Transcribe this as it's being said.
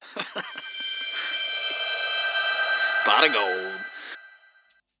Pot of gold.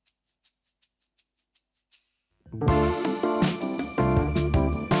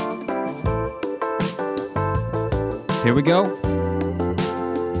 Here we go.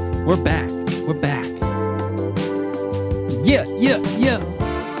 We're back. We're back. Yeah.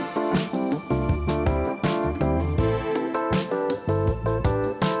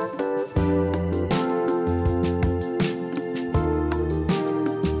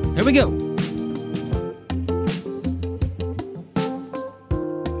 Here we go.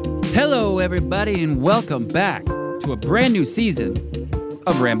 Hello, everybody, and welcome back to a brand new season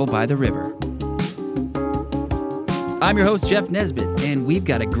of Ramble by the River. I'm your host, Jeff Nesbitt, and we've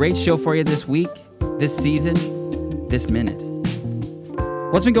got a great show for you this week, this season, this minute.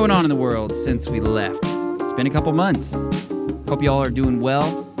 What's been going on in the world since we left? It's been a couple months. Hope you all are doing well.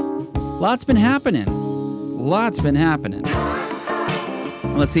 Lots been happening.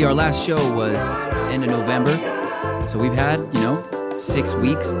 Let's see, our last show was end of November, so we've had, 6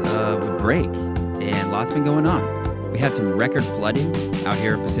 weeks of a break, and lots been going on. We had some record flooding out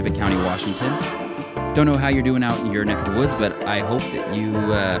here in Pacific County, Washington. Don't know how you're doing out in your neck of the woods, but I hope that you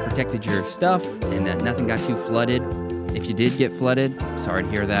protected your stuff and that nothing got too flooded. If you did get flooded, sorry to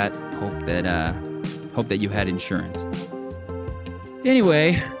hear that. Hope that you had insurance.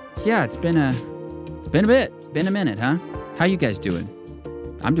 Anyway, yeah, it's been a minute, huh? How you guys doing?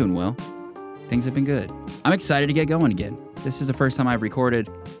 I'm doing well. Things have been good. I'm excited to get going again. This is the first time I've recorded,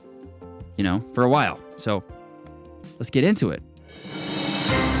 for a while. So let's get into it.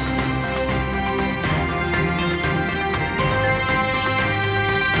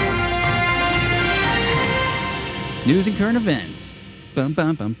 News and current events. Bum,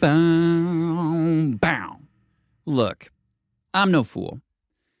 bum, bum, bum, bow. Look, I'm no fool.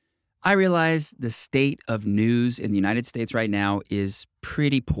 I realize the state of news in the United States right now is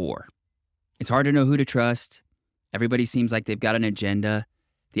pretty poor. It's hard to know who to trust. Everybody seems like they've got an agenda.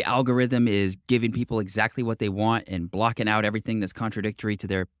 The algorithm is giving people exactly what they want and blocking out everything that's contradictory to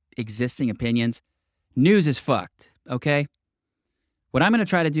their existing opinions. News is fucked, okay? What I'm going to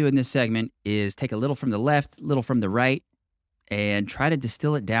try to do in this segment is take a little from the left, a little from the right, and try to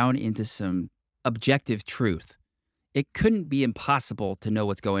distill it down into some objective truth. It couldn't be impossible to know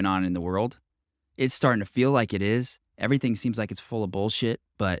what's going on in the world. It's starting to feel like it is. Everything seems like it's full of bullshit,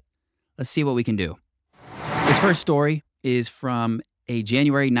 but let's see what we can do. This first story is from a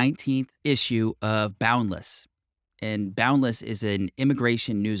January 19th issue of Boundless. And Boundless is an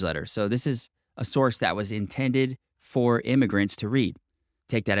immigration newsletter. So this is a source that was intended for immigrants to read.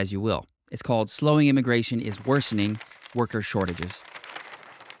 Take that as you will. It's called Slowing Immigration is Worsening Worker Shortages.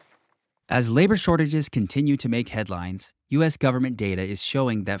 As labor shortages continue to make headlines, U.S. government data is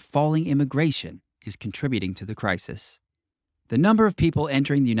showing that falling immigration is contributing to the crisis. The number of people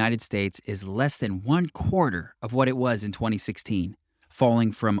entering the United States is less than 1/4 of what it was in 2016,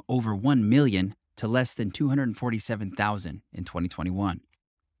 falling from over 1 million to less than 247,000 in 2021.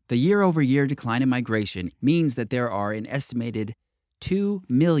 The year-over-year decline in migration means that there are an estimated 2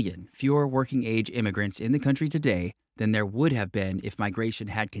 million fewer working-age immigrants in the country today than there would have been if migration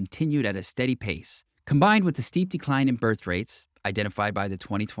had continued at a steady pace. Combined with the steep decline in birth rates, identified by the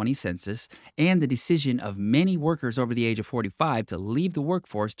 2020 census, and the decision of many workers over the age of 45 to leave the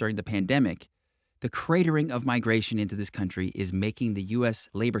workforce during the pandemic, the cratering of migration into this country is making the U.S.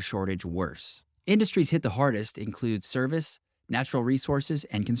 labor shortage worse. Industries hit the hardest include service, natural resources,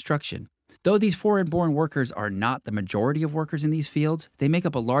 and construction. Though these foreign-born workers are not the majority of workers in these fields, they make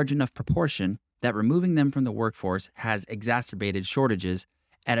up a large enough proportion that removing them from the workforce has exacerbated shortages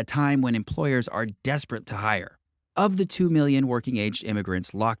at a time when employers are desperate to hire. Of the 2 million working-age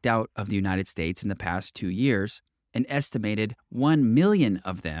immigrants locked out of the United States in the past 2 years, an estimated 1 million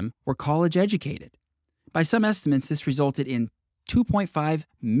of them were college-educated. By some estimates, this resulted in 2.5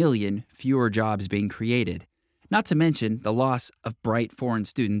 million fewer jobs being created, not to mention the loss of bright foreign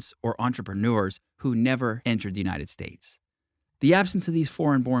students or entrepreneurs who never entered the United States. The absence of these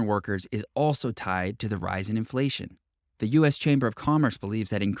foreign-born workers is also tied to the rise in inflation. The U.S. Chamber of Commerce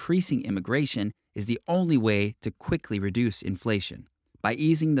believes that increasing immigration is the only way to quickly reduce inflation, by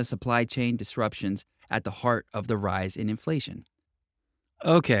easing the supply chain disruptions at the heart of the rise in inflation.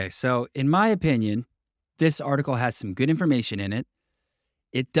 Okay, so in my opinion, this article has some good information in it.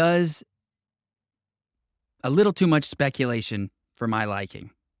 It does a little too much speculation for my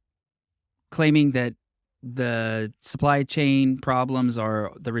liking, claiming that the supply chain problems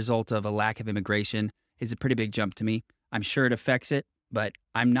are the result of a lack of immigration is a pretty big jump to me. I'm sure it affects it, but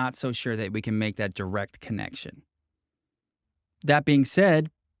I'm not so sure that we can make that direct connection. That being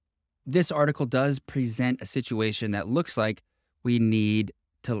said, this article does present a situation that looks like we need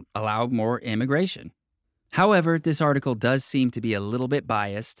to allow more immigration. However, this article does seem to be a little bit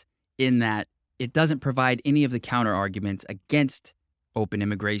biased in that it doesn't provide any of the counter arguments against open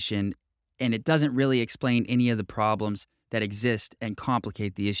immigration, and it doesn't really explain any of the problems that exist and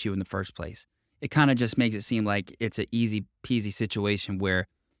complicate the issue in the first place. It kind of just makes it seem like it's an easy peasy situation where,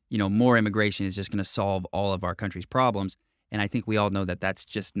 more immigration is just going to solve all of our country's problems. And I think we all know that that's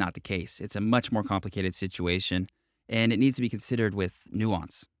just not the case. It's a much more complicated situation, and it needs to be considered with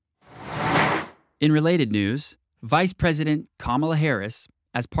nuance. In related news, Vice President Kamala Harris,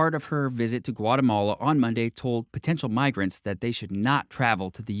 as part of her visit to Guatemala on Monday, told potential migrants that they should not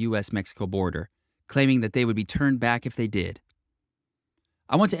travel to the U.S.-Mexico border, claiming that they would be turned back if they did.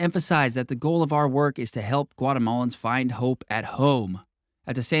 I want to emphasize that the goal of our work is to help Guatemalans find hope at home.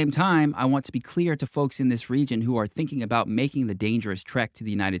 At the same time, I want to be clear to folks in this region who are thinking about making the dangerous trek to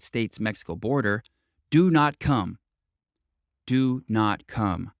the United States-Mexico border, do not come. Do not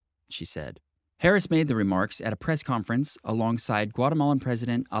come, she said. Harris made the remarks at a press conference alongside Guatemalan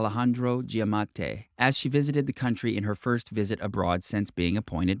President Alejandro Giammattei as she visited the country in her first visit abroad since being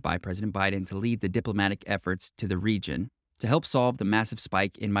appointed by President Biden to lead the diplomatic efforts to the region to help solve the massive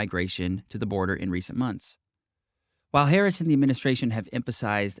spike in migration to the border in recent months. While Harris and the administration have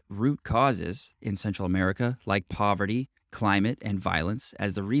emphasized root causes in Central America, like poverty, climate, and violence,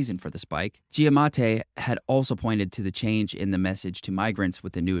 as the reason for the spike, Giammattei had also pointed to the change in the message to migrants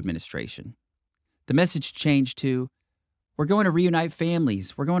with the new administration. The message changed to, "We're going to reunite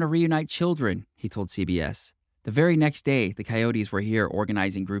families. We're going to reunite children," he told CBS. The very next day, the Coyotes were here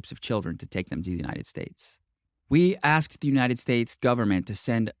organizing groups of children to take them to the United States. "We asked the United States government to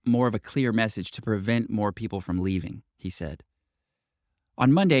send more of a clear message to prevent more people from leaving," he said.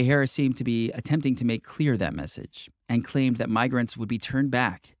 On Monday, Harris seemed to be attempting to make clear that message and claimed that migrants would be turned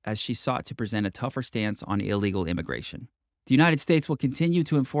back as she sought to present a tougher stance on illegal immigration. "The United States will continue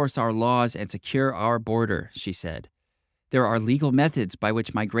to enforce our laws and secure our border," she said. "There are legal methods by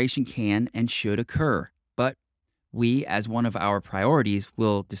which migration can and should occur, but we, as one of our priorities,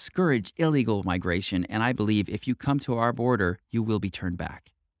 will discourage illegal migration, and I believe if you come to our border, you will be turned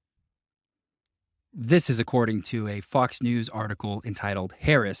back." This is according to a Fox News article entitled,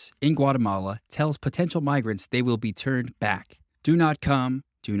 "Harris, in Guatemala, tells potential migrants they will be turned back. Do not come,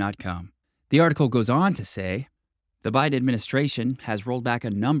 do not come." The article goes on to say, the Biden administration has rolled back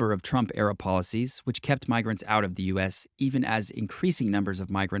a number of Trump-era policies which kept migrants out of the U.S., even as increasing numbers of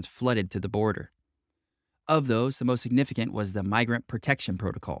migrants flooded to the border. Of those, the most significant was the Migrant Protection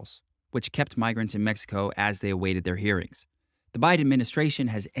Protocols, which kept migrants in Mexico as they awaited their hearings. The Biden administration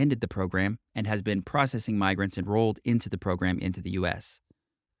has ended the program and has been processing migrants enrolled into the program into the U.S.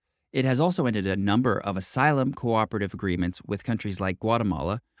 It has also ended a number of asylum cooperative agreements with countries like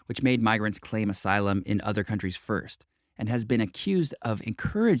Guatemala, which made migrants claim asylum in other countries first, and has been accused of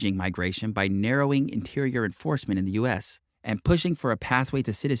encouraging migration by narrowing interior enforcement in the U.S. and pushing for a pathway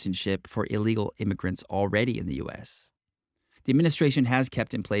to citizenship for illegal immigrants already in the U.S. The administration has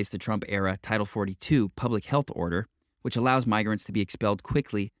kept in place the Trump-era Title 42 public health order, which allows migrants to be expelled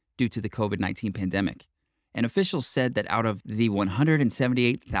quickly due to the COVID-19 pandemic. And officials said that out of the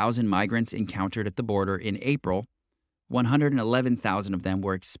 178,000 migrants encountered at the border in April, 111,000 of them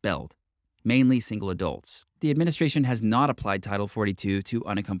were expelled, mainly single adults. The administration has not applied Title 42 to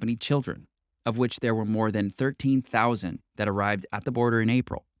unaccompanied children, of which there were more than 13,000 that arrived at the border in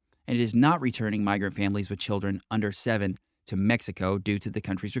April, and it is not returning migrant families with children under 7 to Mexico due to the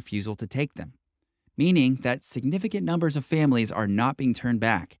country's refusal to take them, meaning that significant numbers of families are not being turned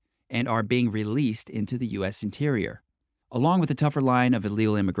back and are being released into the U.S. interior. Along with the tougher line of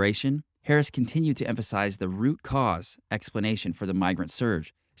illegal immigration, Harris continued to emphasize the root cause explanation for the migrant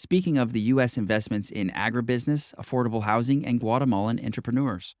surge, speaking of the U.S. investments in agribusiness, affordable housing, and Guatemalan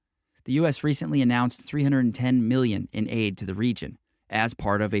entrepreneurs. The U.S. recently announced $310 million in aid to the region as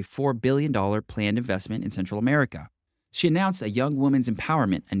part of a $4 billion planned investment in Central America. She announced a Young Women's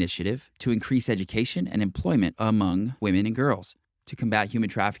Empowerment Initiative to increase education and employment among women and girls. To combat human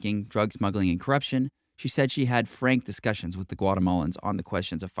trafficking, drug smuggling, and corruption, she said she had frank discussions with the Guatemalans on the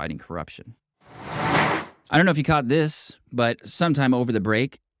questions of fighting corruption. I don't know if you caught this, but sometime over the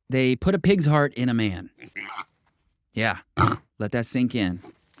break, they put a pig's heart in a man. Yeah, let that sink in.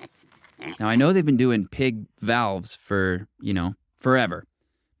 Now, I know they've been doing pig valves for, forever.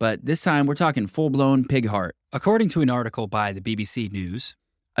 But this time, we're talking full-blown pig heart. According to an article by the BBC News,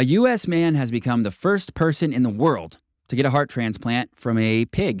 a U.S. man has become the first person in the world to get a heart transplant from a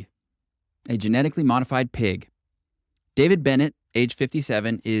pig, a genetically modified pig. David Bennett, age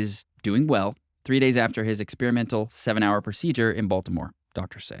 57, is doing well 3 days after his experimental 7-hour procedure in Baltimore,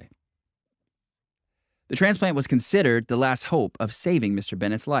 doctors say. The transplant was considered the last hope of saving Mr.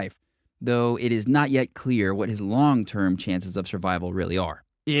 Bennett's life, though it is not yet clear what his long-term chances of survival really are.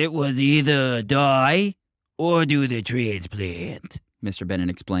 It was either die or do the transplant, Mr. Bennett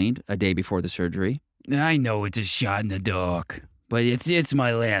explained a day before the surgery. I know it's a shot in the dark, but it's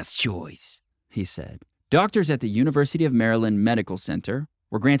my last choice, he said. Doctors at the University of Maryland Medical Center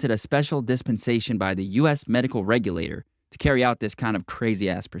were granted a special dispensation by the U.S. medical regulator to carry out this kind of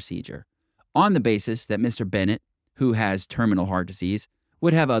crazy-ass procedure, on the basis that Mr. Bennett, who has terminal heart disease,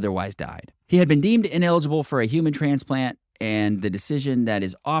 would have otherwise died. He had been deemed ineligible for a human transplant, and the decision that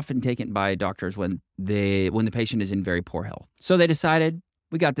is often taken by doctors when the patient is in very poor health. So they decided,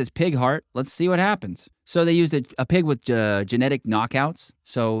 we got this pig heart, let's see what happens. So they used a pig with genetic knockouts.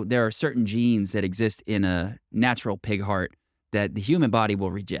 So there are certain genes that exist in a natural pig heart that the human body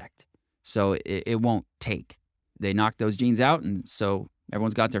will reject. So it won't take. They knocked those genes out, and so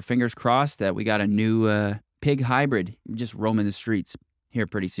everyone's got their fingers crossed that we got a new pig hybrid just roaming the streets here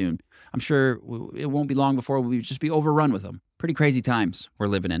pretty soon. I'm sure it won't be long before we'll just be overrun with them. Pretty crazy times we're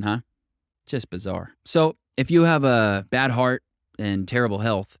living in, huh? Just bizarre. So if you have a bad heart and terrible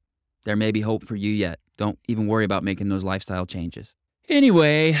health, there may be hope for you yet. Don't even worry about making those lifestyle changes.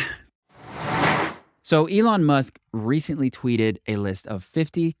 Anyway, so Elon Musk recently tweeted a list of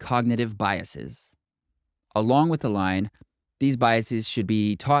 50 cognitive biases. Along with the line, these biases should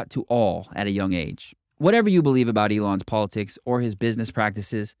be taught to all at a young age. Whatever you believe about Elon's politics or his business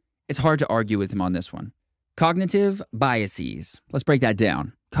practices, it's hard to argue with him on this one. Cognitive biases. Let's break that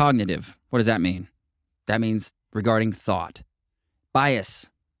down. Cognitive, what does that mean? That means regarding thought. Bias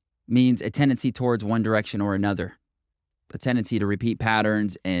means a tendency towards one direction or another. A tendency to repeat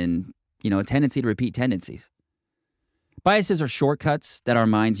patterns and, a tendency to repeat tendencies. Biases are shortcuts that our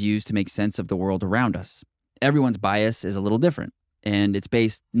minds use to make sense of the world around us. Everyone's bias is a little different, and it's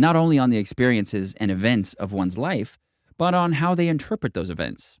based not only on the experiences and events of one's life, but on how they interpret those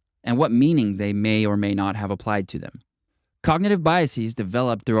events and what meaning they may or may not have applied to them. Cognitive biases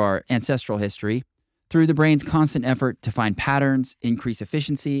develop through our ancestral history, through the brain's constant effort to find patterns, increase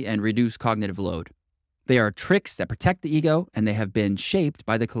efficiency, and reduce cognitive load. They are tricks that protect the ego, and they have been shaped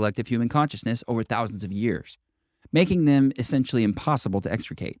by the collective human consciousness over thousands of years, making them essentially impossible to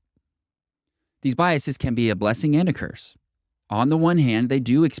extricate. These biases can be a blessing and a curse. On the one hand, they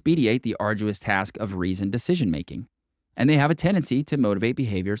do expedite the arduous task of reasoned decision-making, and they have a tendency to motivate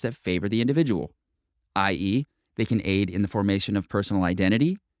behaviors that favor the individual, i.e., they can aid in the formation of personal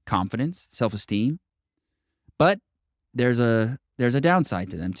identity, confidence, self-esteem. But there's a downside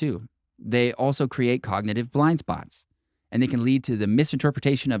to them too. They also create cognitive blind spots, and they can lead to the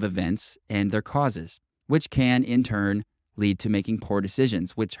misinterpretation of events and their causes, which can, in turn, lead to making poor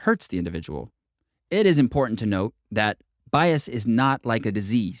decisions, which hurts the individual. It is important to note that bias is not like a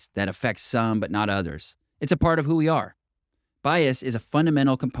disease that affects some but not others. It's a part of who we are. Bias is a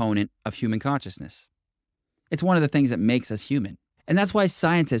fundamental component of human consciousness. It's one of the things that makes us human. And that's why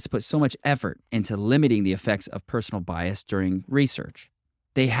scientists put so much effort into limiting the effects of personal bias during research.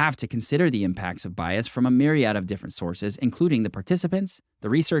 They have to consider the impacts of bias from a myriad of different sources, including the participants, the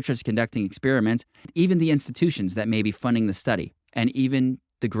researchers conducting experiments, even the institutions that may be funding the study, and even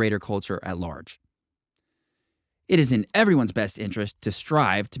the greater culture at large. It is in everyone's best interest to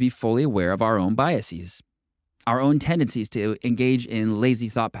strive to be fully aware of our own biases, our own tendencies to engage in lazy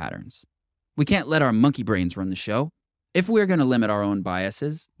thought patterns. We can't let our monkey brains run the show. If we're going to limit our own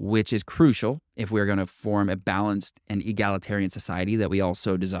biases, which is crucial if we're going to form a balanced and egalitarian society that we all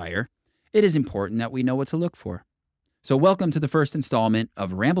so desire, it is important that we know what to look for. So welcome to the first installment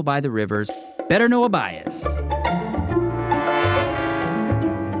of Ramble by the Rivers, Better Know a Bias.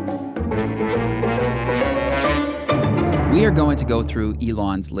 We are going to go through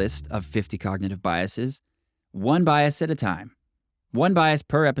Elon's list of 50 cognitive biases, one bias at a time. One bias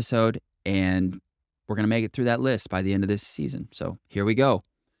per episode, and we're going to make it through that list by the end of this season. So here we go.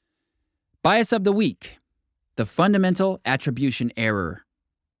 Bias of the week, the fundamental attribution error.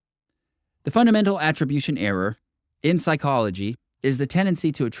 The fundamental attribution error in psychology is the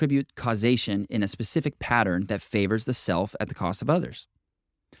tendency to attribute causation in a specific pattern that favors the self at the cost of others.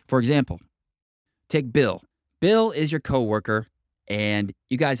 For example, take Bill. Bill is your coworker, and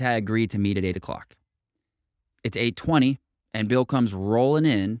you guys had agreed to meet at 8 o'clock. It's 8:20, and Bill comes rolling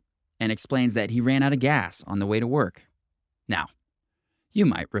in and explains that he ran out of gas on the way to work. Now, you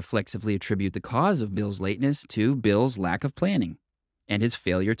might reflexively attribute the cause of Bill's lateness to Bill's lack of planning and his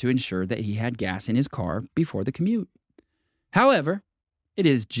failure to ensure that he had gas in his car before the commute. However, it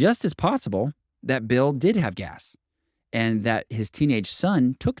is just as possible that Bill did have gas and that his teenage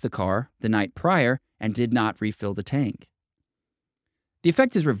son took the car the night prior and did not refill the tank. The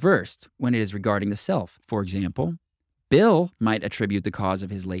effect is reversed when it is regarding the self. For example, Bill might attribute the cause of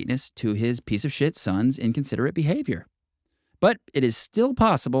his lateness to his piece of shit son's inconsiderate behavior. But it is still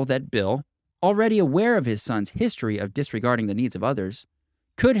possible that Bill, already aware of his son's history of disregarding the needs of others,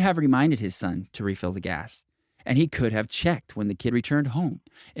 could have reminded his son to refill the gas. And he could have checked when the kid returned home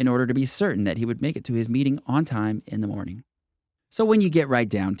in order to be certain that he would make it to his meeting on time in the morning. So when you get right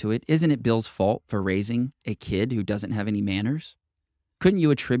down to it, isn't it Bill's fault for raising a kid who doesn't have any manners? Couldn't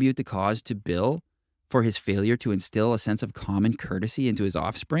you attribute the cause to Bill for his failure to instill a sense of common courtesy into his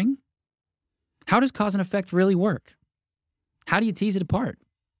offspring? How does cause and effect really work? How do you tease it apart?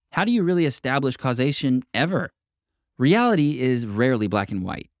 How do you really establish causation ever? Reality is rarely black and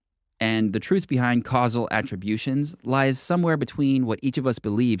white, and the truth behind causal attributions lies somewhere between what each of us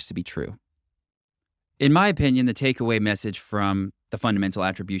believes to be true. In my opinion, the takeaway message from the fundamental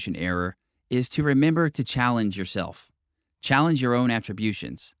attribution error is to remember to challenge yourself. Challenge your own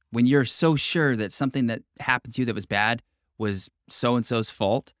attributions. When you're so sure that something that happened to you that was bad was so-and-so's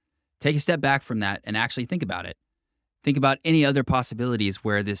fault, take a step back from that and actually think about it. Think about any other possibilities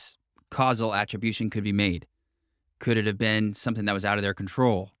where this causal attribution could be made. Could it have been something that was out of their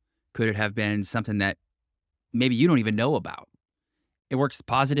control? Could it have been something that maybe you don't even know about? It works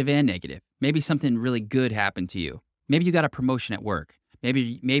positive and negative. Maybe something really good happened to you. Maybe you got a promotion at work.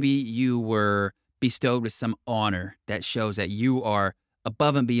 Maybe you were bestowed with some honor that shows that you are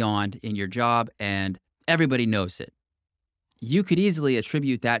above and beyond in your job and everybody knows it. You could easily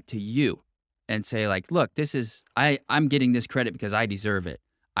attribute that to you and say like, look, I'm getting this credit because I deserve it.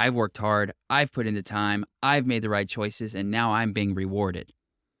 I've worked hard, I've put in the time, I've made the right choices, and now I'm being rewarded.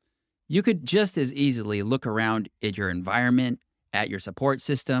 You could just as easily look around at your environment, at your support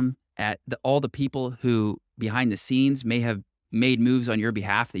system, at all the people who behind the scenes may have made moves on your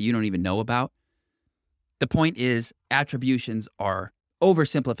behalf that you don't even know about. The point is, attributions are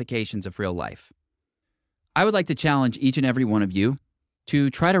oversimplifications of real life. I would like to challenge each and every one of you to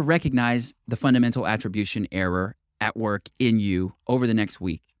try to recognize the fundamental attribution error at work in you over the next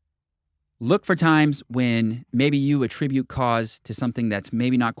week. Look for times when maybe you attribute cause to something that's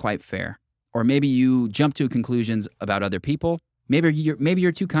maybe not quite fair, or maybe you jump to conclusions about other people. Maybe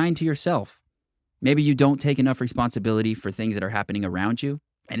you're too kind to yourself. Maybe you don't take enough responsibility for things that are happening around you,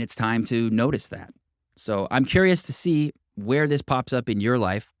 and it's time to notice that. So I'm curious to see where this pops up in your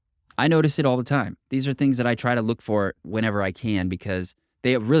life. I notice it all the time. These are things that I try to look for whenever I can because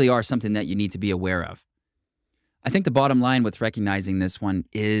they really are something that you need to be aware of. I think the bottom line with recognizing this one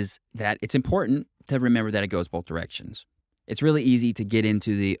is that it's important to remember that it goes both directions. It's really easy to get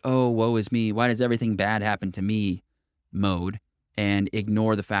into the, oh, woe is me, why does everything bad happen to me mode and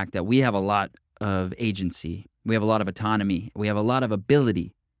ignore the fact that we have a lot of agency, we have a lot of autonomy, we have a lot of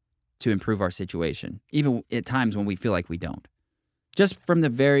ability to improve our situation, even at times when we feel like we don't. Just from the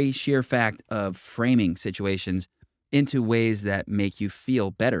very sheer fact of framing situations into ways that make you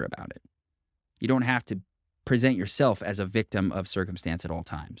feel better about it. You don't have to present yourself as a victim of circumstance at all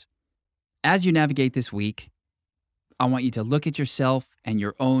times. As you navigate this week, I want you to look at yourself and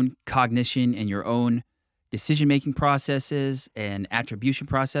your own cognition and your own decision-making processes and attribution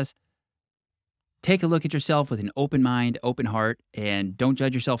process. Take a look at yourself with an open mind, open heart, and don't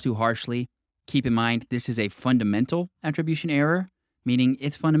judge yourself too harshly. Keep in mind, this is a fundamental attribution error, meaning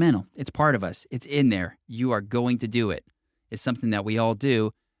it's fundamental. It's part of us. It's in there. You are going to do it. It's something that we all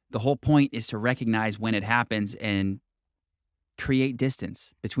do. The whole point is to recognize when it happens and create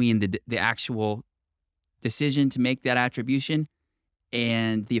distance between the actual decision to make that attribution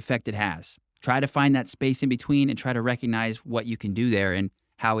and the effect it has. Try to find that space in between and try to recognize what you can do there and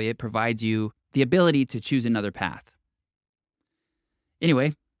how it provides you the ability to choose another path.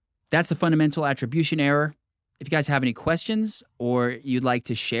 Anyway, that's the fundamental attribution error. If you guys have any questions or you'd like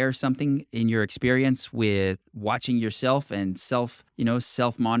to share something in your experience with watching yourself and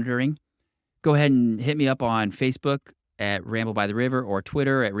self-monitoring, go ahead and hit me up on Facebook at Ramble by the River or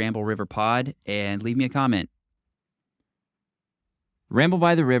Twitter at Ramble River Pod and leave me a comment. Ramble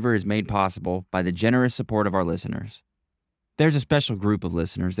by the River is made possible by the generous support of our listeners. There's a special group of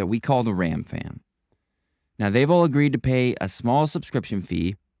listeners that we call the Ram Fam. Now, they've all agreed to pay a small subscription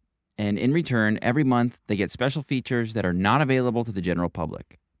fee, and in return, every month, they get special features that are not available to the general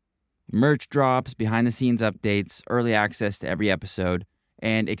public. Merch drops, behind-the-scenes updates, early access to every episode,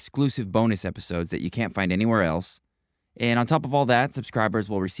 and exclusive bonus episodes that you can't find anywhere else. And on top of all that, subscribers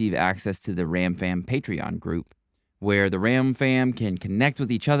will receive access to the Ram Fam Patreon group, where the Ram Fam can connect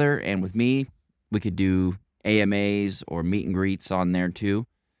with each other and with me. We could do AMAs or meet and greets on there too.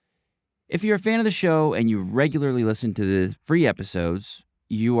 If you're a fan of the show and you regularly listen to the free episodes,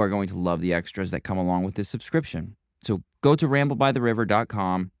 you are going to love the extras that come along with this subscription. So Go to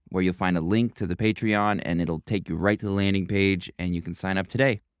ramblebytheriver.com where you'll find a link to the Patreon, and it'll take you right to the landing page, and you can sign up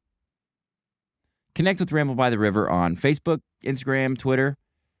today. Connect with Ramble by the River on Facebook, Instagram, Twitter.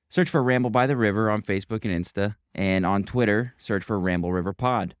 Search for Ramble by the River on Facebook and Insta, and on Twitter, search for Ramble River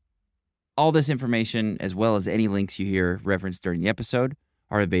Pod. All this information, as well as any links you hear referenced during the episode,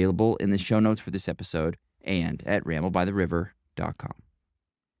 are available in the show notes for this episode and at ramblebytheriver.com.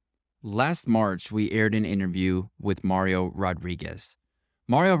 Last March, we aired an interview with Mario Rodriguez.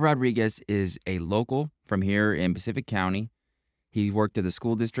 Mario Rodriguez is a local from here in Pacific County. He worked at the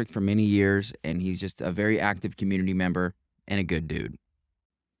school district for many years, and he's just a very active community member and a good dude.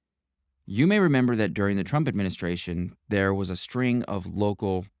 You may remember that during the Trump administration, there was a string of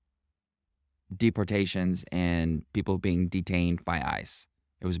local deportations and people being detained by ICE.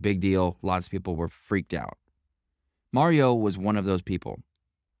 It was a big deal. Lots of people were freaked out. Mario was one of those people.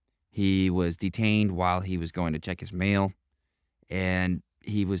 He was detained while he was going to check his mail, and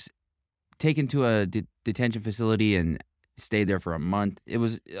he was taken to a detention facility and stayed there for a month. It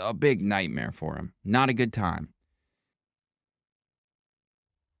was a big nightmare for him. Not a good time.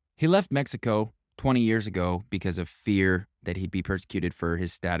 He left Mexico 20 years ago because of fear that he'd be persecuted for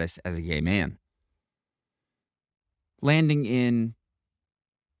his status as a gay man. Landing in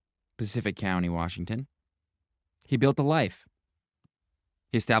Pacific County, Washington, he built a life.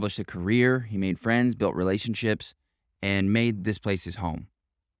 He established a career, he made friends, built relationships, and made this place his home.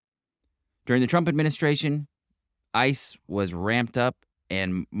 During the Trump administration, ICE was ramped up,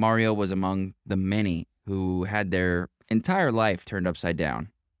 and Mario was among the many who had their entire life turned upside down.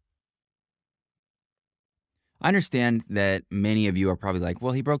 I understand that many of you are probably like,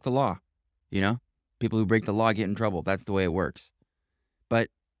 well, he broke the law. You know, people who break the law get in trouble. That's the way it works. But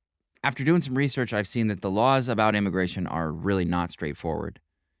after doing some research, I've seen that the laws about immigration are really not straightforward.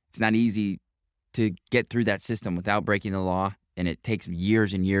 It's not easy to get through that system without breaking the law, and it takes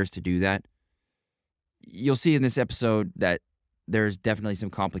years and years to do that. You'll see in this episode that there's definitely some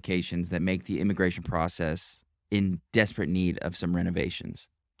complications that make the immigration process in desperate need of some renovations.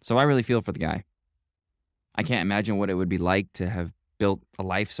 So I really feel for the guy. I can't imagine what it would be like to have built a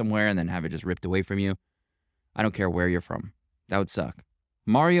life somewhere and then have it just ripped away from you. I don't care where you're from. That would suck.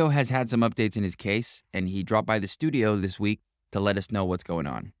 Mario has had some updates in his case, and he dropped by the studio this week to let us know what's going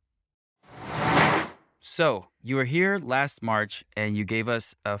on. So, you were here last March, and you gave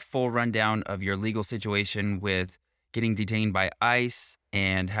us a full rundown of your legal situation with getting detained by ICE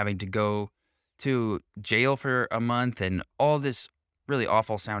and having to go to jail for a month and all this really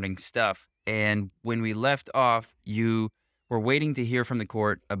awful sounding stuff. And when we left off, you were waiting to hear from the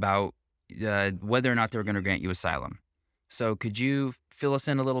court about whether or not they were going to grant you asylum. So could you fill us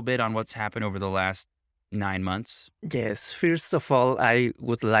in a little bit on what's happened over the last 9 months? Yes, first of all, I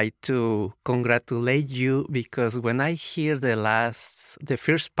would like to congratulate you because when I hear the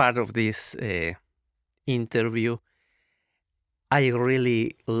first part of this interview, I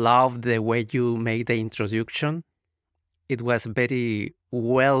really love the way you made the introduction. It was very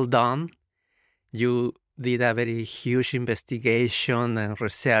well done. You did a very huge investigation and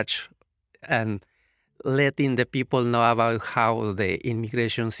research and letting the people know about how the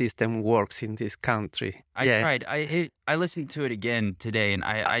immigration system works in this country. I tried. I listened to it again today, and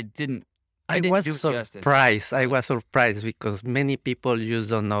I didn't was do it justice. surprised. I was surprised because many people just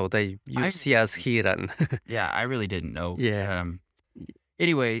don't know. You see us here, and Yeah, I really didn't know. Yeah.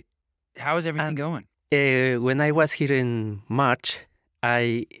 Anyway, how is everything And- going? when I was here in March,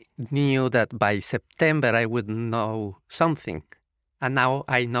 I knew that by September I would know something, and now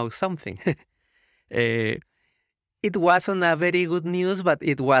I know something. It wasn't a very good news, but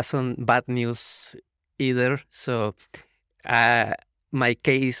it wasn't bad news either. So my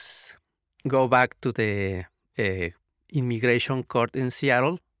case go back to the immigration court in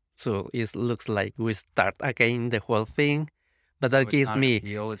Seattle. So it looks like we start again the whole thing, but So that it's gives not an me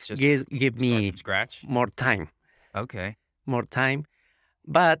appeal, it's just give start me from scratch. more time. Okay. More time.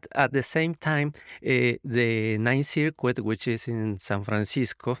 But at the same time, the Ninth Circuit, which is in San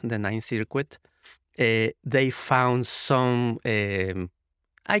Francisco, the Ninth Circuit, they found some,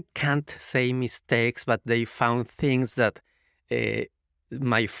 I can't say mistakes, but they found things that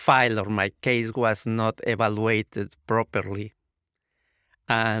my file or my case was not evaluated properly.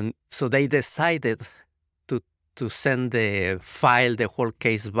 And so they decided to send the file, the whole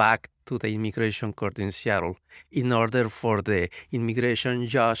case back to the immigration court in Seattle in order for the immigration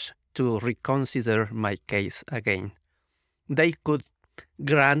judge to reconsider my case again. They could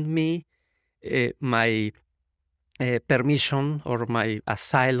grant me my permission or my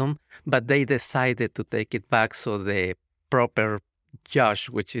asylum, but they decided to take it back so the proper judge,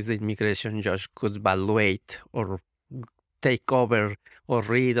 which is the immigration judge, could evaluate or take over or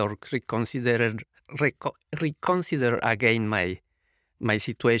read or reconsider again my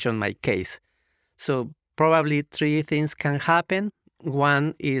situation, my case. So probably three things can happen.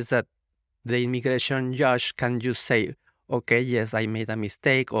 One is that the immigration judge can just say, okay, yes, I made a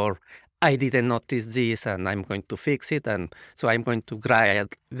mistake, or I didn't notice this and I'm going to fix it. And so I'm going to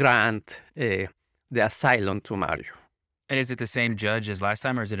grant the asylum to Mario. And is it the same judge as last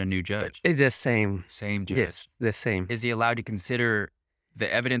time, or is it a new judge? It's the same. Same judge. Yes, the same. Is he allowed to consider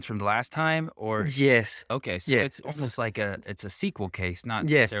the evidence from the last time, or? Yes. Okay, so Yes. it's almost like it's a sequel case, not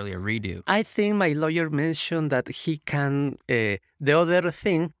Yes. necessarily a redo. I think my lawyer mentioned that he can, the other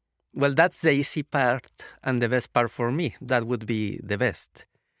thing, well, that's the easy part and the best part for me. That would be the best.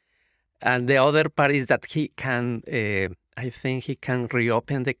 And the other part is that he can, I think he can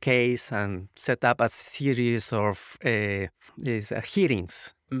reopen the case and set up a series of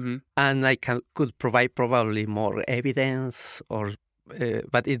hearings. Mm-hmm. And I could provide probably more evidence, or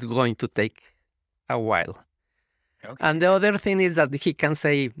but it's going to take a while. Okay. And the other thing is that he can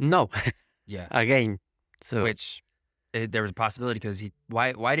say no Yeah. again. So Which there was a possibility because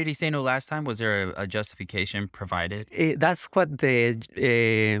why did he say no last time? Was there a justification provided? that's what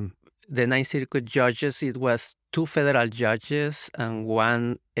the Ninth Circuit judges. It was 2 federal judges and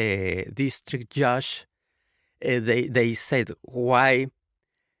 1 district judge. They said why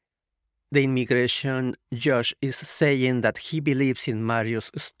the immigration judge is saying that he believes in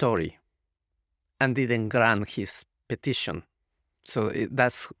Mario's story and didn't grant his petition. So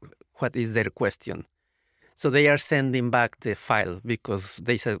that's what is their question. So they are sending back the file because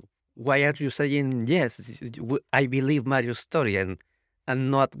they said, why are you saying, yes, I believe Mario's story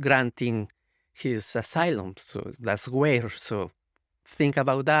and not granting his asylum? So that's where. So think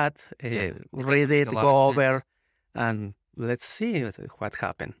about that, read it, go over, and let's see what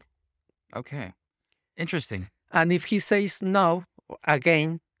happened. Okay. Interesting. And if he says no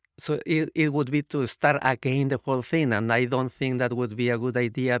again, so it would be to start again the whole thing. And I don't think that would be a good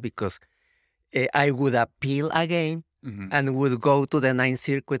idea because I would appeal again Mm-hmm. and would go to the Ninth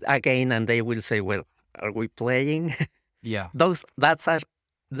Circuit again, and they will say, well, are we playing? Yeah.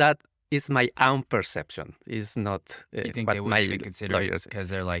 That is my own perception. Is not You think what they would my even consider lawyers. because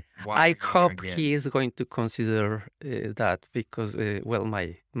they're like, why I are you here hope again? he is going to consider that because, well,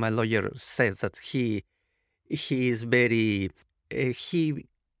 my lawyer says that he is very he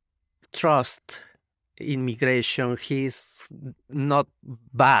trusts immigration. He's not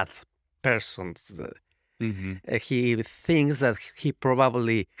bad person. Mm-hmm. He thinks that he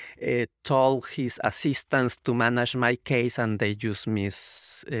probably told his assistants to manage my case, and they just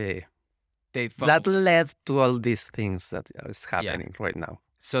miss. They That led to all these things that is happening right now.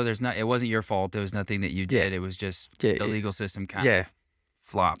 So it wasn't your fault. There was nothing that you Yeah. did. It was just Yeah, the legal system kind Yeah, of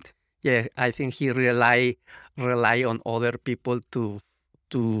flopped. yeah. I think he rely on other people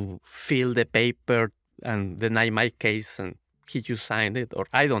to fill the paper and deny my case, and he just signed it, or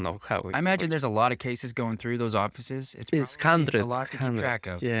I don't know how. I imagine there's a lot of cases going through those offices. It's it's probably hundreds, a lot to keep hundreds. track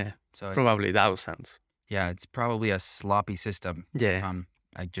of. Yeah, So probably thousands. yeah, it's probably a sloppy system. Yeah,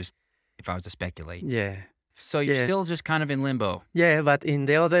 If I was to speculate. yeah. So you're Yeah. still just kind of in limbo. Yeah, but in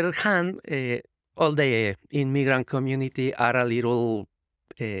the other hand, all the immigrant community are a little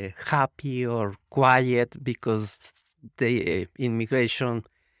happy or quiet because the immigration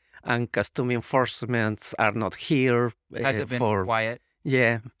and custom enforcement are not here. Has it been for quiet?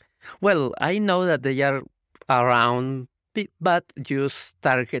 Yeah. Well, I know that they are around, but just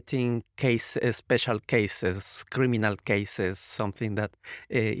targeting special cases, criminal cases, something that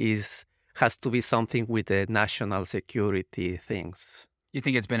has to be something with the national security things. You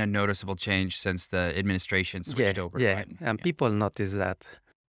think it's been a noticeable change since the administration switched over? Yeah, right? and people notice that.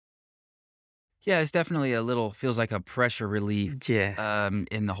 Yeah, it's definitely feels like a pressure relief Yeah,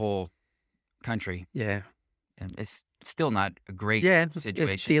 in the whole country. yeah, And it's still not a great yeah. situation.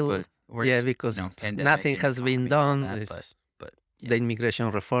 It's still, but we're yeah, just, because pandemic nothing and has been economy and done. all It's that, but the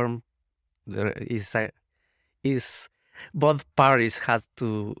immigration reform there is both parties have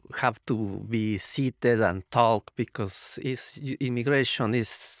to be seated and talk because immigration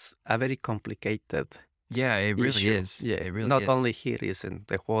is a very complicated yeah, it really issue. is. Yeah, it really not is. only here, is in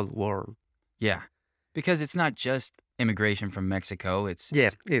the whole world. Yeah, because it's not just immigration from Mexico. It's Yeah,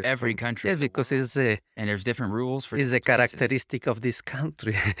 every country. Yeah, in the because world. it's And there's different rules for the different places. characteristic of this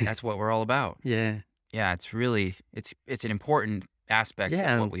country. That's what we're all about. Yeah, Yeah, it's really it's an important aspect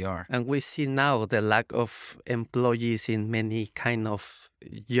Yeah, of what we are. and we see now the lack of employees in many kind of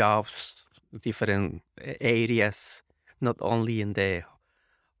jobs, different areas, not only in the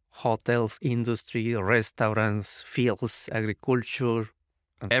hotels industry, restaurants, fields, agriculture,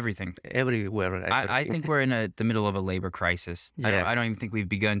 Everything. everywhere. I think we're in the middle of a labor crisis. Yeah. I don't even think we've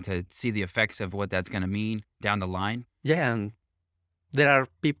begun to see the effects of what that's going to mean down the line. Yeah, and there are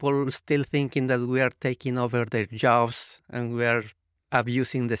people still thinking that we are taking over their jobs and we are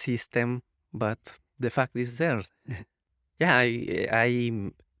abusing the system, but the fact is there. Yeah,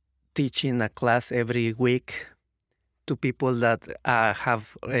 I'm teaching a class every week to people that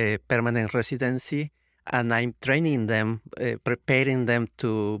have a permanent residency, and I'm training them, preparing them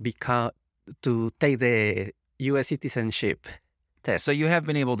to take the U.S. citizenship test. So you have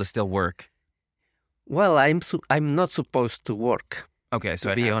been able to still work. Well, I'm not supposed to work. Okay, so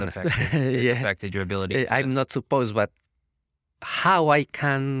To it be has honest. affected, Yeah. affected your ability. I'm not supposed, but how I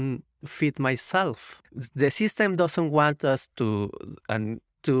can feed myself? The system doesn't want us to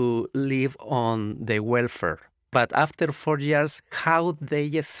live on the welfare. But after 4 years, how they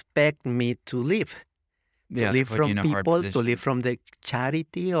expect me to live? To Yeah, live put you from in a hard people, to position. live from the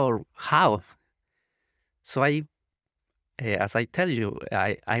charity, or how? So as I tell you,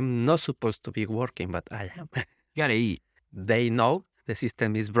 I'm not supposed to be working, but I am. You got to eat. They know the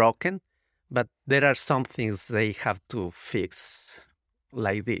system is broken, but there are some things they have to fix.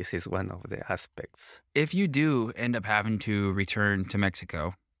 Like this is one of the aspects. If you do end up having to return to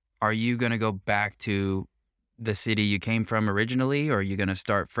Mexico, are you going to go back to the city you came from originally, or are you going to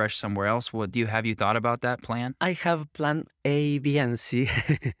start fresh somewhere else? Have you thought about that plan? I have plan A, B, and C.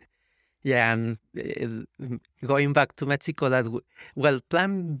 Yeah, and going back to Mexico,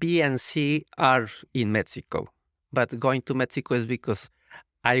 plan B and C are in Mexico, but going to Mexico is because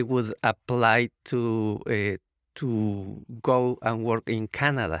I would apply to go and work in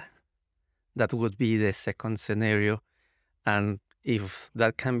Canada. That would be the second scenario, and if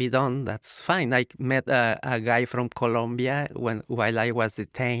that can be done, that's fine. I met a guy from Colombia while I was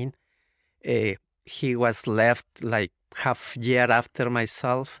detained. He was left like half year after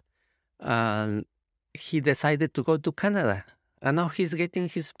myself, and he decided to go to Canada. And now he's getting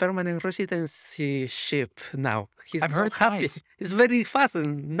his permanent residency ship now. He's I've so heard it's happy. nice. It's very fast.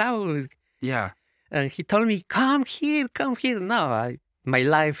 And now, Yeah. and he told me, come here. Now my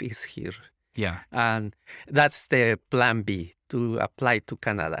life is here. Yeah. And that's the plan B, to apply to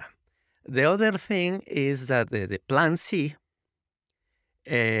Canada. The other thing is that the plan C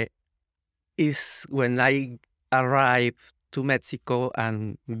is when I arrive to Mexico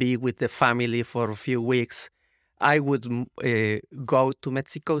and be with the family for a few weeks, I would go to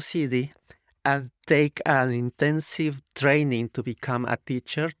Mexico City and take an intensive training to become a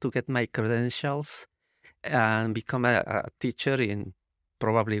teacher, to get my credentials, and become a teacher in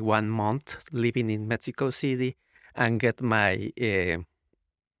probably 1 month, living in Mexico City, and get my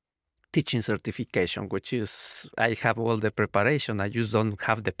teaching certification, which is, I have all the preparation. I just don't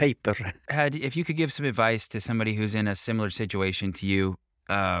have the paper. If you could give some advice to somebody who's in a similar situation to you,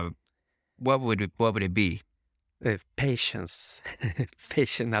 what would it be? Patience,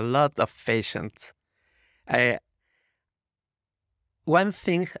 patience, a lot of patience. One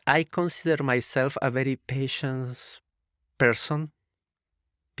thing, I consider myself a very patient person.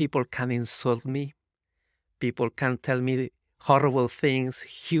 People can insult me. People can tell me horrible things,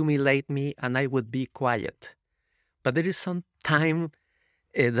 humiliate me, and I would be quiet. But there is some time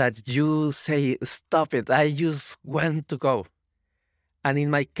that you say, stop it, I just want to go. And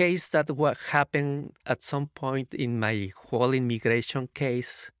in my case, that's what happened at some point in my whole immigration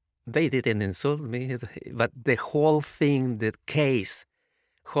case. They didn't insult me, but the whole thing, the case,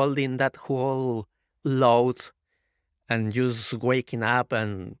 holding that whole load and just waking up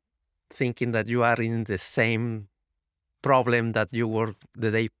and thinking that you are in the same problem that you were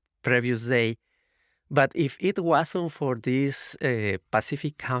the previous day. But if it wasn't for this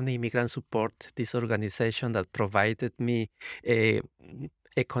Pacific County Immigrant Support, this organization that provided me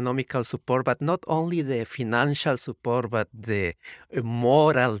economical support, but not only the financial support, but the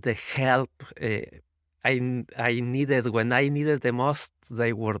moral, the help I needed when I needed the most,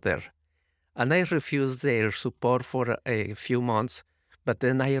 they were there. And I refused their support for a few months, but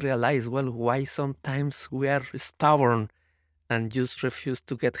then I realized, well, why sometimes we are stubborn and just refuse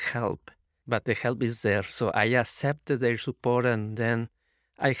to get help. But the help is there. So I accepted their support, and then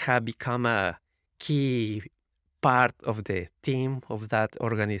I have become a key part of the team of that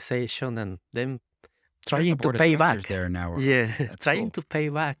organization, and then trying to Board of pay directors back. there now. Yeah, That's trying cool. to pay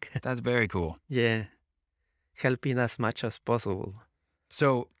back. That's very cool. Yeah, helping as much as possible.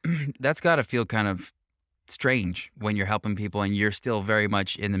 So that's got to feel kind of strange when you're helping people and you're still very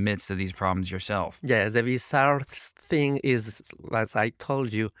much in the midst of these problems yourself. Yeah, the bizarre thing is, as I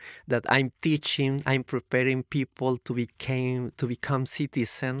told you, that I'm teaching, I'm preparing people to become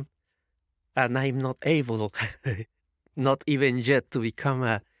citizen, and I'm not able. not even yet to become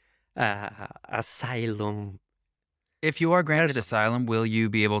a asylum. If you are granted Person. asylum, will you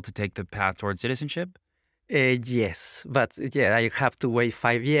be able to take the path towards citizenship? Yes, but yeah, I have to wait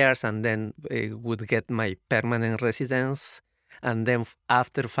 5 years and then would get my permanent residence. And then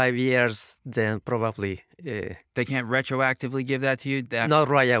after 5 years, then probably They can't retroactively give that to you? not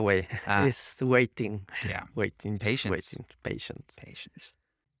right away. Ah. It's waiting, Yeah. waiting, just Patience. waiting, patience. Patience.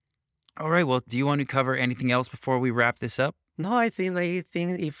 All right. Well, do you want to cover anything else before we wrap this up? No, I think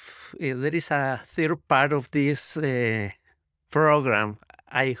if there is a third part of this program,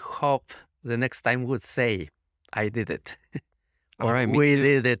 I hope the next time would say, I did it. All Or right, me we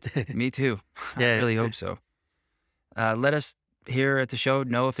too. did it. Me too. I Yeah. really hope so. Let us here at the show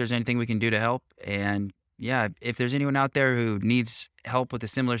know if there's anything we can do to help. And yeah, if there's anyone out there who needs help with a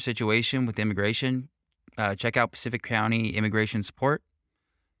similar situation with immigration, check out Pacific County Immigration Support.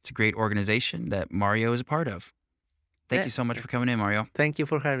 It's a great organization that Mario is a part of. Thank Yeah. you so much for coming in, Mario. Thank you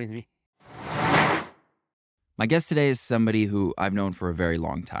for having me. My guest today is somebody who I've known for a very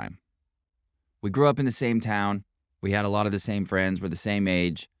long time. We grew up in the same town. We had a lot of the same friends. We're the same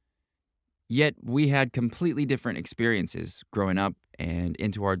age. Yet we had completely different experiences growing up and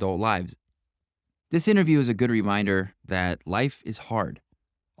into our adult lives. This interview is a good reminder that life is hard,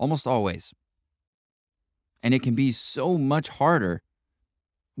 almost always. And it can be so much harder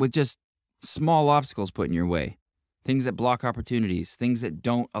with just small obstacles put in your way, things that block opportunities, things that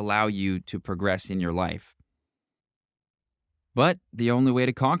don't allow you to progress in your life. But the only way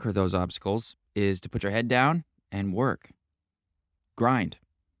to conquer those obstacles is to put your head down and work. Grind.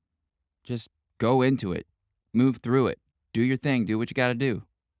 Just go into it. Move through it. Do your thing. Do what you got to do.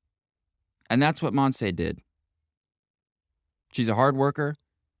 And that's what Montse did. She's a hard worker.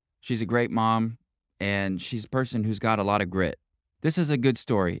 She's a great mom. And she's a person who's got a lot of grit. This is a good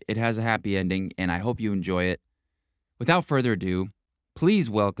story. It has a happy ending, and I hope you enjoy it. Without further ado, please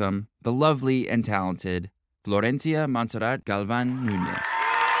welcome the lovely and talented Florencia Montserrat Galvan Nunez.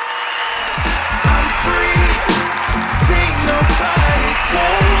 I'm free. Can't nobody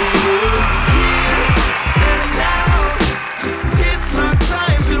tell you here and now. It's my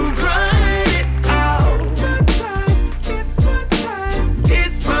time to run it out. It's my time.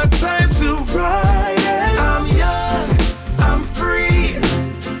 It's my time to ride it. I'm young. I'm free.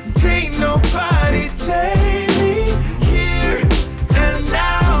 Can't nobody take me here and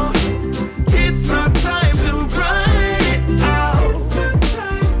now. It's my time to run it out.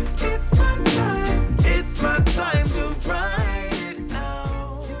 It's my time. It's my time to ride it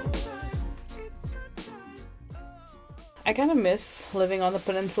out. I kind of miss living on the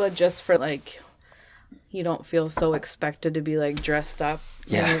peninsula just for like, you don't feel so expected to be like dressed up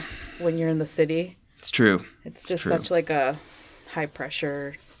Yeah. when you're in the city. It's true. It's just True. such like a high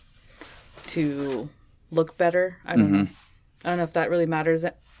pressure to look better. I don't know. I don't know if that really matters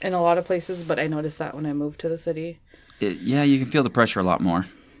in a lot of places, but I noticed that when I moved to the city. Yeah, you can feel the pressure a lot more.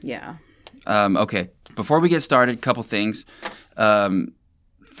 Yeah. Okay, before we get started, couple things.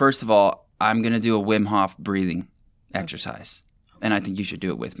 First of all, I'm going to do a Wim Hof breathing exercise, and I think you should do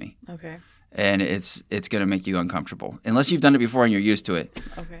it with me. Okay. And it's going to make you uncomfortable. Unless you've done it before and you're used to it.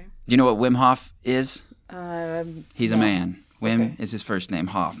 Okay. Do you know what Wim Hof is? No. He's a man. Wim Okay. is his first name,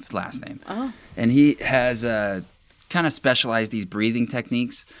 Hof, last name. Oh. And he has kind of specialized these breathing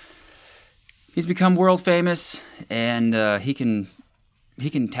techniques. He's become world famous, and he can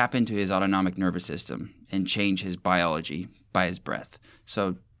tap into his autonomic nervous system and change his biology by his breath.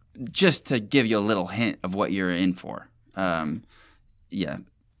 So just to give you a little hint of what you're in for,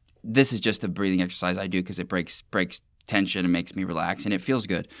 this is just a breathing exercise I do because it breaks tension and makes me relax, and it feels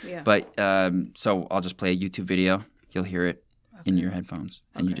good. Yeah. But so I'll just play a YouTube video. You'll hear it in your headphones,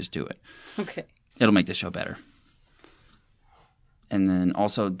 and you just do it. Okay. It'll make the show better. And then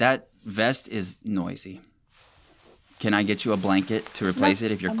also, that vest is noisy. Can I get you a blanket to replace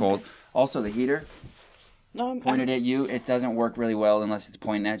it if you're cold? Also, the heater No, I'm pointed at you. It doesn't work really well unless it's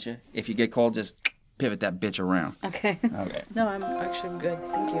pointing at you. If you get cold, just pivot that bitch around. Okay. Okay. No, I'm actually good.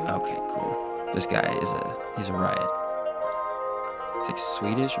 Thank you. Okay, cool. This guy he's a riot. He's like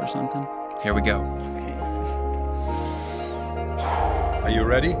Swedish or something. Here we go. Okay. Are you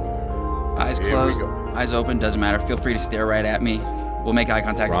ready? Eyes Here we closed, go. eyes open, doesn't matter. Feel free to stare right at me. We'll make eye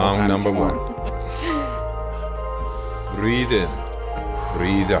contact the whole Round time. number if you one. want. Breathe in.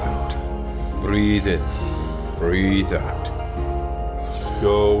 Breathe out. Breathe in. Breathe out. Just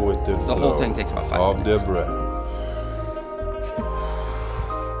go with the The flow whole thing takes about 5 of minutes. the breath.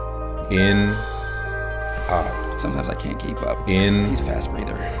 In, out. Sometimes I can't keep up. In, He's a fast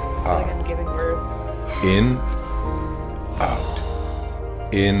breather. Like I'm giving birth. in, out.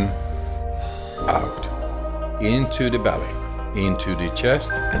 In, out. into the belly, into the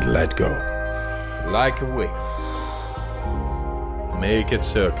chest, and let go. Like a wave. Make it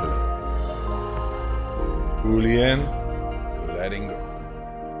circular. Fully in, letting go.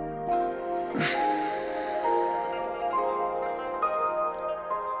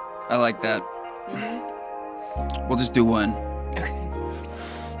 I like that. We'll just do one. Okay.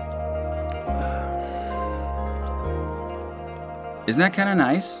 Isn't that kind of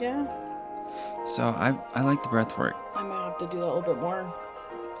nice? Yeah. So I like the breath work. I might have to do that a little bit more.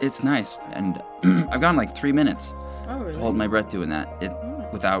 It's nice, and I've gone like 3 minutes Oh, really? holding my breath doing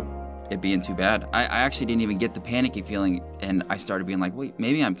that. Without it being too bad. I actually didn't even get the panicky feeling, and I started being like, wait,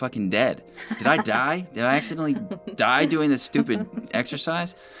 maybe I'm fucking dead. Did I die? Did I accidentally die doing this stupid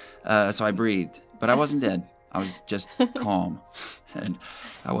exercise? So I breathed, but I wasn't dead. I was just calm, and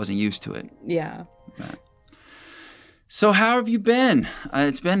I wasn't used to it. Yeah. So how have you been?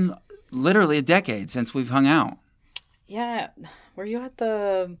 It's been literally a decade since we've hung out. Yeah. Were you at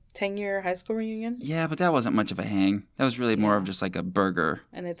the 10-year high school reunion? Yeah, but that wasn't much of a hang. That was really more of just like a burger.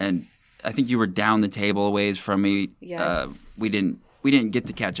 And I think you were down the table a ways from me. Yes. We didn't get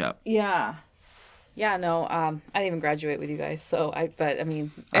to catch up. Yeah. Yeah, no, I didn't even graduate with you guys, but I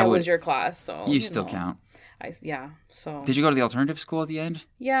mean, I it was would- your class, so. You still know, count. so. Did you go to the alternative school at the end?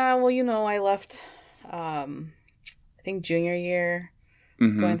 Yeah, well, I left, I think junior year. I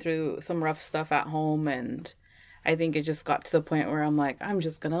was going through some rough stuff at home, and I think it just got to the point where I'm like, I'm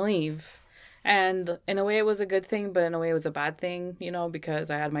just going to leave. And in a way it was a good thing, but in a way it was a bad thing,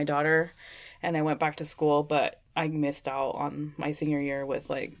 because I had my daughter and I went back to school, but I missed out on my senior year with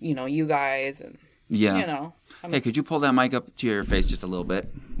you guys and, Yeah. Hey, could you pull that mic up to your face just a little bit?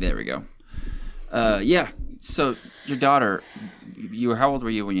 There we go. Yeah. So your daughter, how old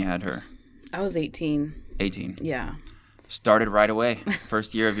were you when you had her? I was 18. 18. Yeah. Started right away.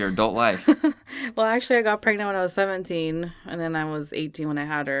 First year of your adult life. Well, actually, I got pregnant when I was 17, and then I was 18 when I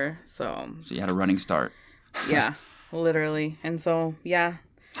had her. So So you had a running start. yeah, literally. And so, yeah,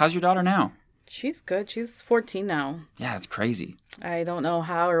 How's your daughter now? she's good. She's 14 now. Yeah, it's crazy. I don't know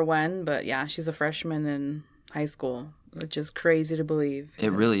how or when, but yeah, she's a freshman in high school, which is crazy to believe.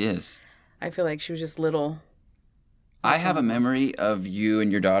 It really is. I feel like she was just little. I have a memory of you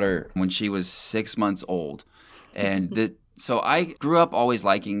and your daughter when she was 6 months old. And so I grew up always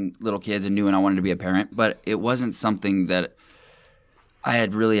liking little kids and knew I wanted to be a parent, but it wasn't something that I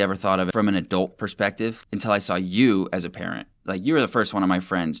had really ever thought of from an adult perspective until I saw you as a parent. Like, you were the first one of my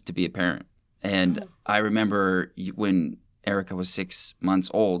friends to be a parent. And I remember when Erica was 6 months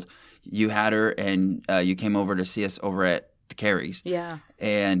old, you had her and you came over to see us over at the Carries. Yeah.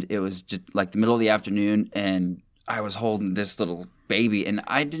 And it was just like the middle of the afternoon, and I was holding this little baby, and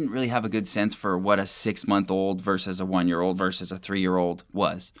I didn't really have a good sense for what a 6-month-old versus a 1-year-old versus a 3-year-old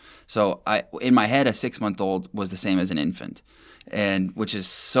was. So in my head, a 6-month-old was the same as an infant, and which is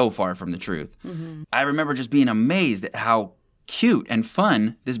so far from the truth. Mm-hmm. I remember just being amazed at how cute and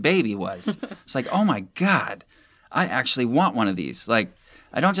fun this baby was. It's like, oh my God, I actually want one of these. Like,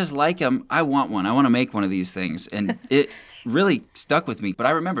 I don't just like them, I want one. I want to make one of these things. And it really stuck with me. But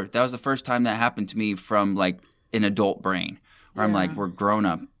I remember that was the first time that happened to me from like an adult brain, where I'm like, we're grown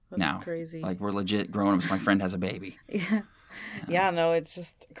up now. That's crazy. Like, we're legit grown ups. My friend has a baby. Yeah, no, it's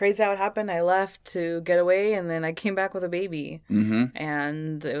just crazy how it happened. I left to get away, and then I came back with a baby. Mm-hmm.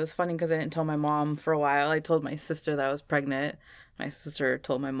 And it was funny because I didn't tell my mom for a while. I told my sister that I was pregnant. My sister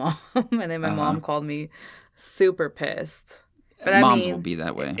told my mom, and then my mom called me super pissed. But Moms will be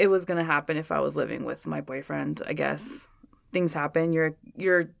that way. It was going to happen if I was living with my boyfriend, I guess. Things happen.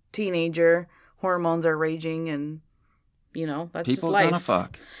 You're a teenager. Hormones are raging, and, that's just People life. gonna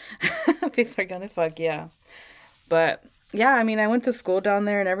fuck. People are gonna fuck, yeah. But yeah, I mean, I went to school down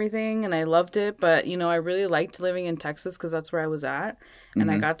there and everything, and I loved it. But I really liked living in Texas because that's where I was at,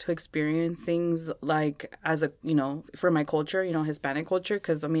 and I got to experience things like as a for my culture, Hispanic culture.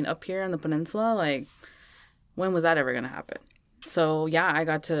 Because I mean, up here in the peninsula, like, when was that ever gonna happen? So yeah, I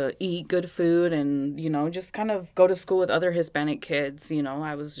got to eat good food and just kind of go to school with other Hispanic kids.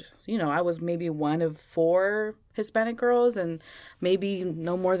 I was maybe one of 4 Hispanic girls, and maybe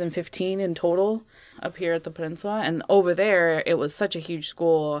no more than 15 in total up here at the peninsula. And over there, it was such a huge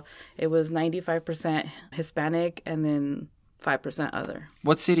school. It was 95% Hispanic and then 5% other.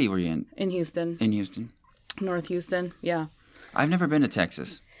 What city were you in? In Houston. In Houston. North Houston, yeah. I've never been to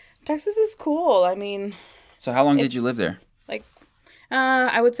Texas. Texas is cool. I mean, So how long did you live there?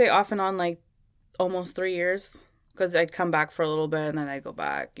 I would say off and on, like, almost 3 years. Because I'd come back for a little bit and then I'd go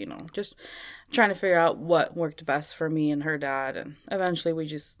back, just trying to figure out what worked best for me and her dad. And eventually we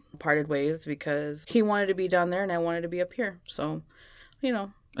just parted ways because he wanted to be down there and I wanted to be up here. So, Are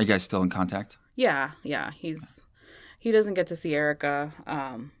you guys still in contact? Yeah. He doesn't get to see Erica,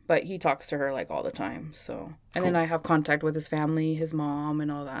 but he talks to her like all the time. So, and then I have contact with his family, his mom,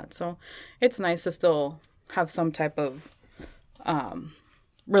 and all that. So, it's nice to still have some type of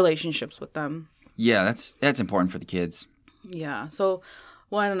relationships with them. Yeah, that's important for the kids. Yeah. So,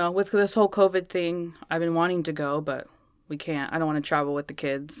 well, I don't know. With this whole COVID thing, I've been wanting to go, but we can't. I don't want to travel with the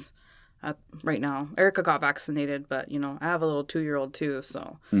kids right now. Erica got vaccinated, but I have a little 2-year-old too,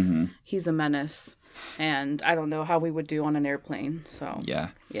 so he's a menace. And I don't know how we would do on an airplane. So Yeah.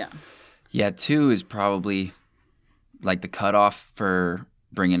 Yeah. 2 is probably like the cutoff for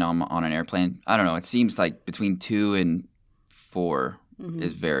bringing them on an airplane. I don't know. It seems like between 2 and 4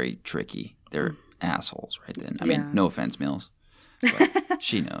 is very tricky. They're assholes right then. I mean, no offense, Mills, but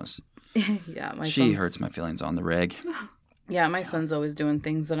she knows. Yeah, she hurts my feelings on the reg. Yeah, my son's always doing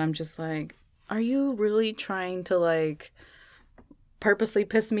things that I'm just like, are you really trying to like purposely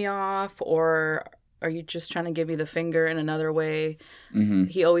piss me off, or are you just trying to give me the finger in another way?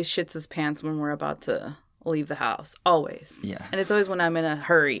 He always shits his pants when we're about to leave the house. Always. Yeah. And it's always when I'm in a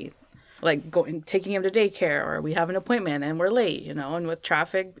hurry, like taking him to daycare, or we have an appointment and we're late, and with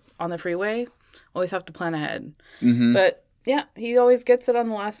traffic on the freeway, always have to plan ahead. But yeah, he always gets it on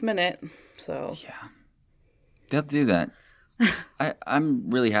the last minute. So Yeah. They'll do that.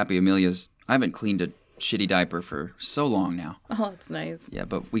 I'm really happy I haven't cleaned a shitty diaper for so long now. Oh, that's nice. Yeah,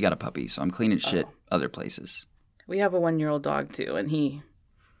 but we got a puppy, so I'm cleaning shit other places. We have a 1-year-old dog too, and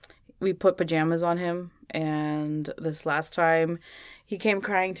we put pajamas on him, and this last time he came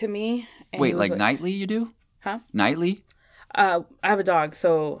crying to me. And Wait, he was like nightly you do? Huh? Nightly? I have a dog,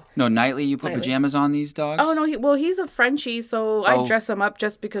 so No, nightly you put pajamas on these dogs? oh no, he's a Frenchie, so I dress him up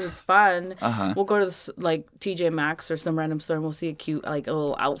just because it's fun. We'll go to like TJ Maxx or some random store and we'll see a cute like a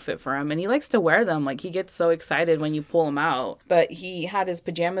little outfit for him, and he likes to wear them. Like he gets so excited when you pull him out. But he had his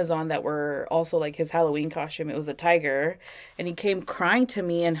pajamas on that were also like his Halloween costume. It was a tiger, and he came crying to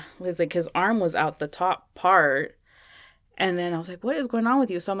me, and his arm was out the top part. And then I was like, what is going on with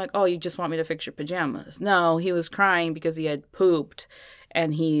you? So I'm like, oh, you just want me to fix your pajamas? No, he was crying because he had pooped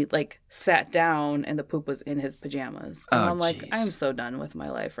and he like sat down and the poop was in his pajamas. And I'm like, I'm so done with my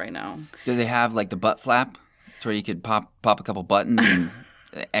life right now. Do they have like the butt flap? It's where you could pop a couple buttons and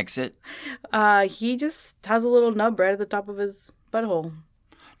exit? He just has a little nub right at the top of his butthole.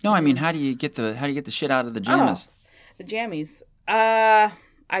 No, I mean, how do you get the shit out of the jammies? The jammies.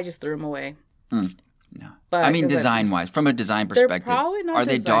 I just threw them away. No. But I mean, design-wise, from a design perspective, they're probably not are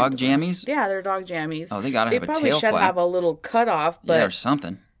they dog jammies? Yeah, they're dog jammies. Oh, they gotta have a tail flap. They probably should have a little cutoff, but yeah, or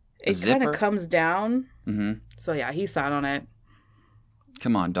something. It kind of comes down. Mm-hmm. So yeah, he sat on it.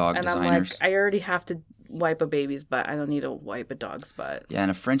 Come on, dog and designers. I'm like, I already have to wipe a baby's butt. I don't need to wipe a dog's butt. Yeah,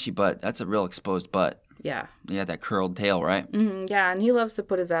 and a Frenchie butt, that's a real exposed butt. Yeah. You got that curled tail, right? Mm-hmm, yeah, and he loves to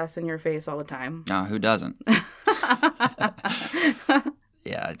put his ass in your face all the time. Who doesn't?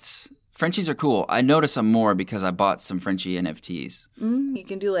 Yeah, Frenchies are cool. I notice them more because I bought some Frenchie NFTs. You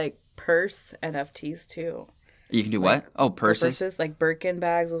can do like purse NFTs too. You can do what? Oh, purses? Purses, like Birkin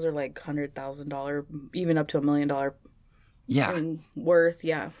bags. Those are like $100,000, even up to $1 million. Yeah. Worth,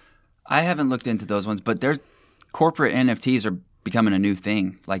 yeah. I haven't looked into those ones, but their corporate NFTs are becoming a new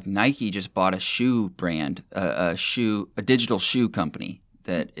thing. Like Nike just bought a shoe brand, a digital shoe company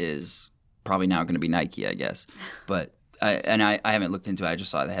that is probably now going to be Nike, I guess. But I haven't looked into it. I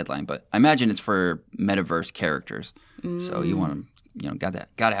just saw the headline, but I imagine it's for metaverse characters. So you want to, got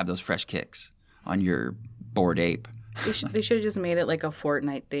to have those fresh kicks on your Bored Ape. They should have just made it like a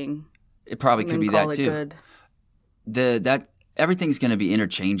Fortnite thing. It probably could be that too. Good. Everything's going to be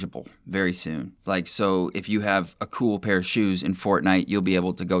interchangeable very soon. Like, so if you have a cool pair of shoes in Fortnite, you'll be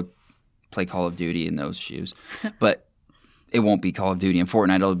able to go play Call of Duty in those shoes. But it won't be Call of Duty and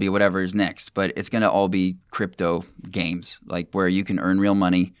Fortnite. It'll be whatever is next. But it's going to all be crypto games, like where you can earn real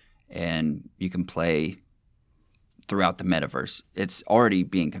money and you can play throughout the metaverse. It's already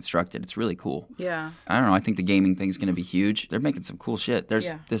being constructed. It's really cool. Yeah. I don't know. I think the gaming thing's going to be huge. They're making some cool shit.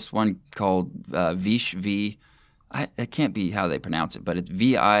 There's this one called Vish V. It can't be how they pronounce it, but it's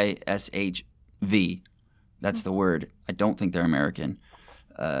VISHV. That's the word. I don't think they're American.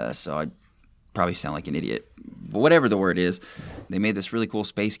 So I probably sound like an idiot. But whatever the word is, they made this really cool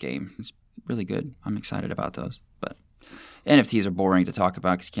space game. It's really good. I'm excited about those. But NFTs are boring to talk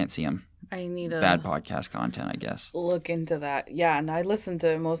about because you can't see them. I need bad podcast content, I guess. Look into that. Yeah, and I listen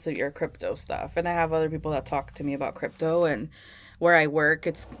to most of your crypto stuff, and I have other people that talk to me about crypto. And where I work,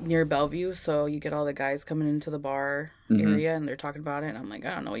 it's near Bellevue, so you get all the guys coming into the bar area, and they're talking about it. And I'm like,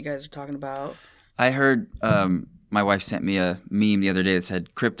 I don't know what you guys are talking about. I heard my wife sent me a meme the other day that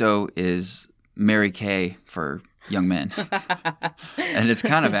said crypto is Mary Kay for young men, and it's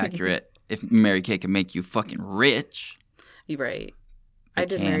kind of accurate. if Mary Kay can make you fucking rich, You're right. I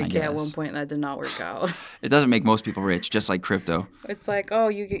did can, Mary I Kay at guess. one point, and that did not work out. it doesn't make most people rich, just like crypto. It's like, oh,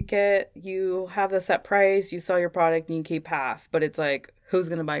 you have the set price, you sell your product, and you keep half. But it's like, who's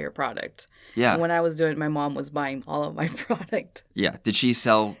gonna buy your product? Yeah. And when I was doing it, my mom was buying all of my product. Yeah. Did she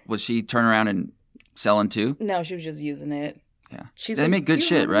sell? Was she turn around and selling too? No, she was just using it. Yeah. She's They like, make good "Do you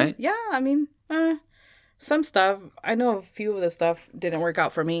shit, have right? it?" Yeah, I mean, some stuff. I know a few of the stuff didn't work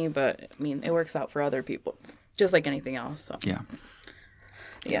out for me, but I mean, it works out for other people, just like anything else. So Yeah.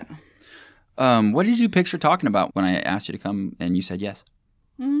 yeah. What did you picture talking about when I asked you to come and you said yes?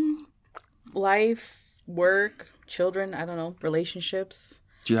 Life, work, children. I don't know, relationships.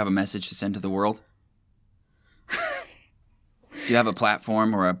 Do you have a message to send to the world? Do you have a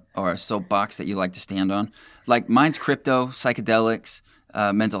platform or a soapbox that you like to stand on? Like mine's crypto, psychedelics,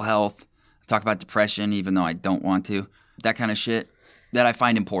 mental health. Talk about depression, even though I don't want to. That kind of shit that I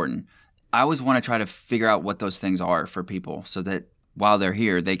find important. I always want to try to figure out what those things are for people so that while they're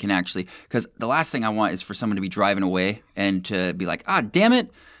here, they can actually – because the last thing I want is for someone to be driving away and to be like, damn it,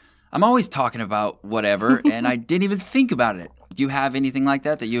 I'm always talking about whatever and I didn't even think about it. Do you have anything like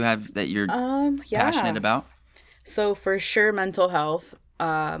that that you're passionate about? So for sure, mental health.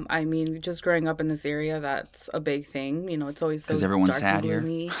 I mean, just growing up in this area, that's a big thing. You know, it's always so 'Cause everyone's dark and sad here.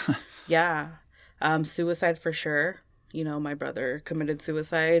 gloomy. Yeah. Suicide for sure. You know, my brother committed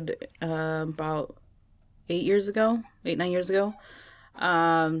suicide about 9 years ago.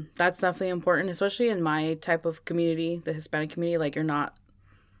 That's definitely important, especially in my type of community, the Hispanic community. Like, you're not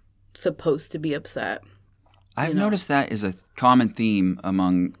supposed to be upset. I've noticed that is a common theme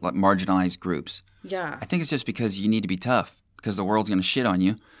among like, marginalized groups. Yeah. I think it's just because you need to be tough because the world's going to shit on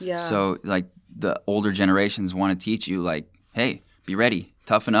you. Yeah. So, like, the older generations want to teach you, like, hey, be ready,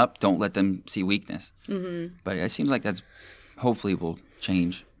 toughen up, don't let them see weakness. Mm-hmm. But it seems like that's hopefully will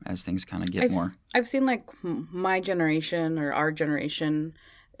change as things kind of get more. I've seen, like, my generation or our generation,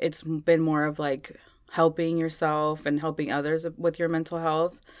 it's been more of, like, helping yourself and helping others with your mental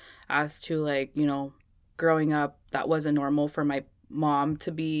health as to, like, you know, growing up, that wasn't normal for my mom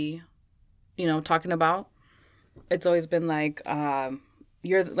to be, you know, talking about. It's always been like,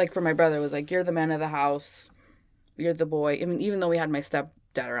 you're like for my brother, it was like, you're the man of the house, you're the boy. I mean, even though we had my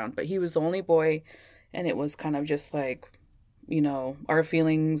stepdad around, but he was the only boy, and it was kind of just like, you know, your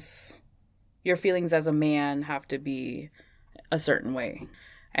feelings as a man have to be a certain way.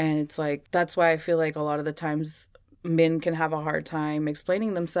 And it's like, that's why I feel like a lot of the times men can have a hard time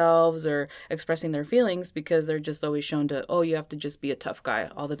explaining themselves or expressing their feelings because they're just always shown to, oh, you have to just be a tough guy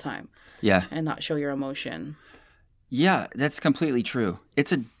all the time. Yeah. And not show your emotion. Yeah, that's completely true.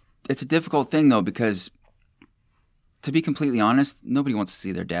 It's a difficult thing, though, because to be completely honest, nobody wants to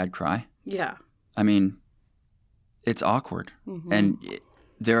see their dad cry. Yeah. I mean, it's awkward. Mm-hmm. And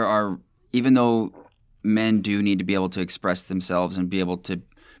there are, even though men do need to be able to express themselves and be able to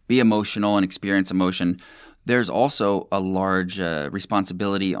be emotional and experience emotion, there's also a large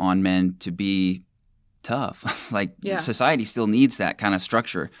responsibility on men to be tough. Like, society still needs that kind of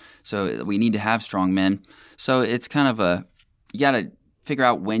structure. So we need to have strong men. So it's kind of you got to figure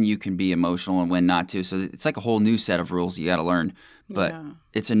out when you can be emotional and when not to. So it's like a whole new set of rules you got to learn. But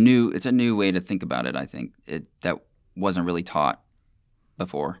it's a new way to think about it, I think, that wasn't really taught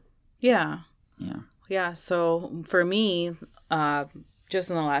before. Yeah. Yeah. Yeah. So for me, just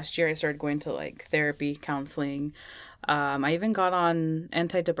in the last year, I started going to like therapy, counseling. I even got on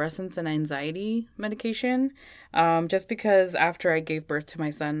antidepressants and anxiety medication just because after I gave birth to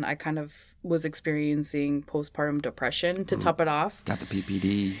my son, I kind of was experiencing postpartum depression to top it off. Got the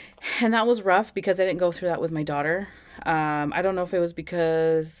PPD. And that was rough because I didn't go through that with my daughter. I don't know if it was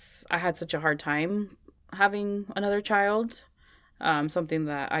because I had such a hard time having another child. Something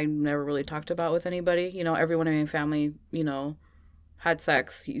that I never really talked about with anybody. You know, everyone in my family, you know, had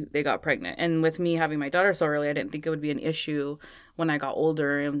sex, they got pregnant. And with me having my daughter so early, I didn't think it would be an issue when I got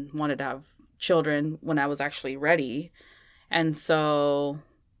older and wanted to have children when I was actually ready. And so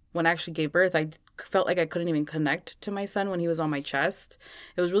when I actually gave birth, I felt like I couldn't even connect to my son when he was on my chest.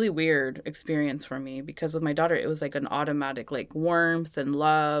 It was really weird experience for me because with my daughter, it was like an automatic like warmth and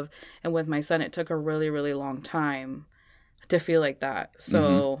love. And with my son, it took a really, really long time to feel like that.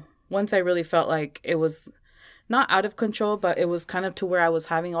 So once I really felt like it was not out of control, but it was kind of to where I was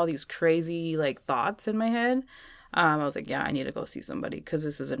having all these crazy like thoughts in my head. I was like, yeah, I need to go see somebody because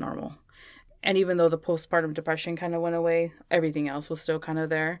this isn't normal. And even though the postpartum depression kind of went away, everything else was still kind of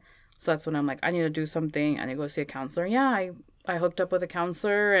there. So that's when I'm like, I need to do something. I need to go see a counselor. Yeah, I hooked up with a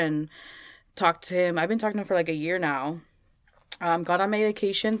counselor and talked to him. I've been talking to him for like a year now. Got on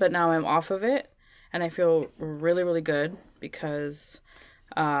medication, but now I'm off of it. And I feel really, really good because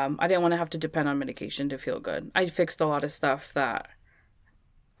I didn't want to have to depend on medication to feel good. I fixed a lot of stuff that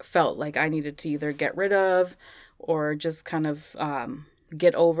felt like I needed to either get rid of or just kind of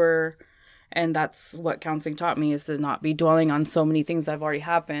get over. And that's what counseling taught me, is to not be dwelling on so many things that have already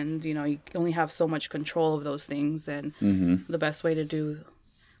happened. You know, you only have so much control of those things. And the best thing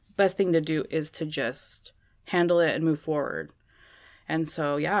to do is to just handle it and move forward. And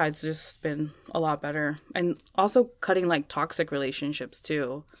so, yeah, it's just been a lot better. And also cutting like toxic relationships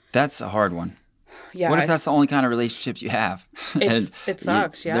too. That's a hard one. Yeah. What if that's the only kind of relationships you have? It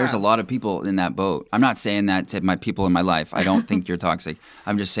sucks, yeah. There's a lot of people in that boat. I'm not saying that to my people in my life. I don't think you're toxic.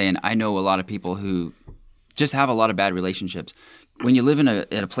 I'm just saying I know a lot of people who just have a lot of bad relationships. When you live in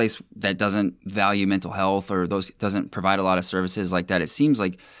a place that doesn't value mental health or doesn't provide a lot of services like that, it seems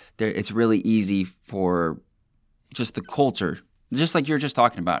like it's really easy for just the culture, just like you were just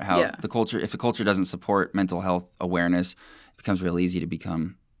talking about, how if the culture doesn't support mental health awareness, it becomes real easy to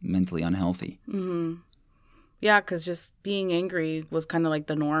become mentally unhealthy. Mm-hmm. Yeah, because just being angry was kind of like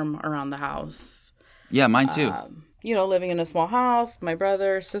the norm around the house. Yeah, mine too. You know, living in a small house, my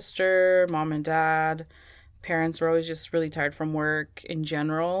brother, sister, mom and dad, parents were always just really tired from work in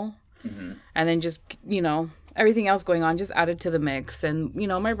general. Mm-hmm. And then just, you know, everything else going on just added to the mix. And, you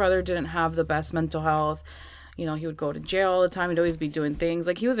know, my brother didn't have the best mental health. You know, he would go to jail all the time. He'd always be doing things.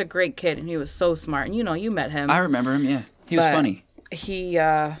 Like, he was a great kid and he was so smart. And, you know, you met him. I remember him, yeah. He was funny. He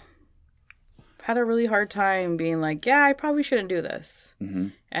had a really hard time being like, yeah, I probably shouldn't do this. Mm-hmm.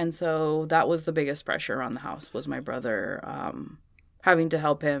 And so that was the biggest pressure around the house, was my brother having to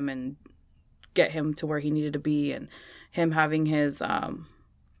help him and get him to where he needed to be, and him having his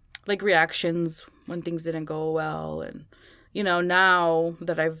like reactions when things didn't go well. And, you know, now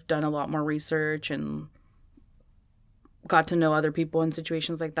that I've done a lot more research and got to know other people in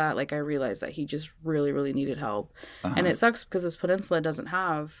situations like that, like, I realized that he just really, really needed help. Uh-huh. And it sucks because this peninsula doesn't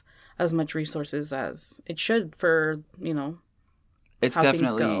have as much resources as it should for, you know, it's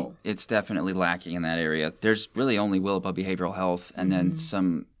definitely lacking in that area. There's really only Willapa Behavioral Health and then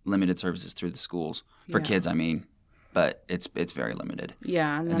some limited services through the schools for kids, I mean, but it's very limited.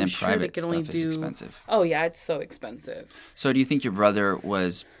 Yeah, and then sure private they can stuff only is expensive. Oh yeah, it's so expensive. So do you think your brother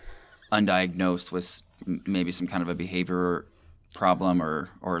was undiagnosed with maybe some kind of a behavior problem or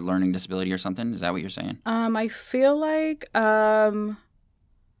learning disability or something? Is that what you're saying? I feel like or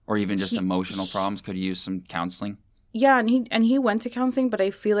even just emotional problems. Could he use some counseling? Yeah, and he went to counseling, but I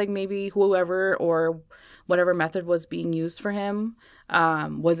feel like maybe whoever or whatever method was being used for him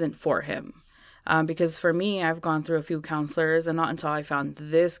wasn't for him. Because for me, I've gone through a few counselors, and not until I found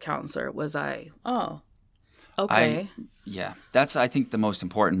this counselor was I, okay. That's, I think, the most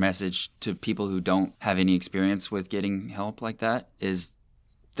important message to people who don't have any experience with getting help like that is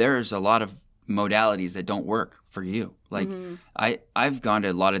there's a lot of modalities that don't work for you. Like, I've gone to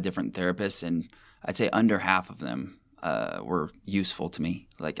a lot of different therapists, and I'd say under half of them were useful to me.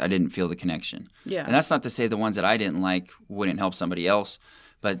 Like, I didn't feel the connection. Yeah. And that's not to say the ones that I didn't like wouldn't help somebody else,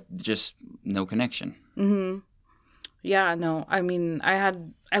 but just no connection. Mm-hmm. Yeah, no. I mean,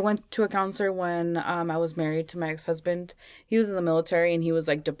 I went to a counselor when I was married to my ex-husband. He was in the military and he was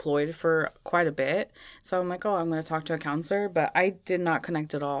like deployed for quite a bit. So I'm like, I'm going to talk to a counselor, but I did not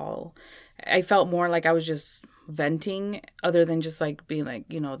connect at all. I felt more like I was just venting, other than just like being like,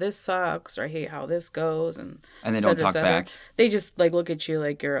 you know, this sucks, or I hate how this goes, and they don't talk back. They just like look at you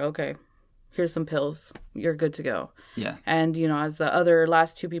like you're okay. Here's some pills. You're good to go. Yeah. And, you know, as the other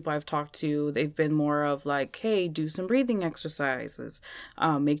last two people I've talked to, they've been more of like, hey, do some breathing exercises.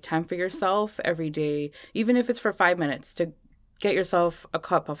 Make time for yourself every day, even if it's for 5 minutes, to get yourself a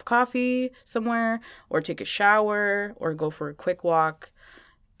cup of coffee somewhere, or take a shower, or go for a quick walk.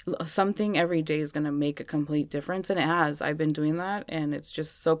 Something every day is going to make a complete difference. And it has. I've been doing that. And it's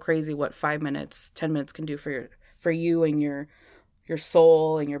just so crazy what 5 minutes, 10 minutes can do for you and your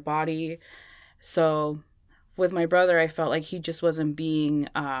soul and your body. So with my brother, I felt like he just wasn't being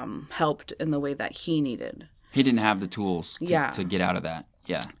helped in the way that he needed. He didn't have the tools to get out of that.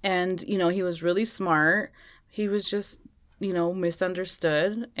 Yeah. And, you know, he was really smart. He was just, you know,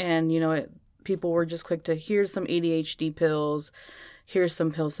 misunderstood. And, you know, people were just quick to, here's some ADHD pills. Here's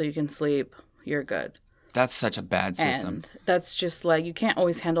some pills so you can sleep. You're good. That's such a bad system. And that's just like, you can't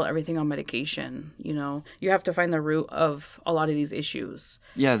always handle everything on medication, you know? You have to find the root of a lot of these issues.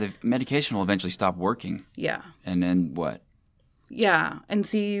 Yeah, the medication will eventually stop working. Yeah. And then what? Yeah. And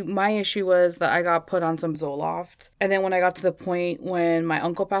see, my issue was that I got put on some Zoloft. And then when I got to the point when my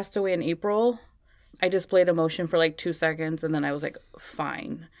uncle passed away in April, I displayed emotion for like 2 seconds, and then I was like,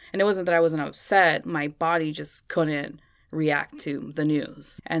 fine. And it wasn't that I wasn't upset. My body just couldn't react to the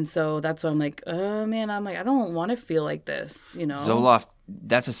news. And so that's why I'm like, man, I don't want to feel like this, you know? Zoloft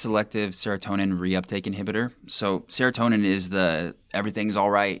That's a selective serotonin reuptake inhibitor. So serotonin is the everything's all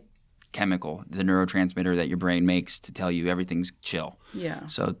right chemical, the neurotransmitter that your brain makes to tell you everything's chill. Yeah.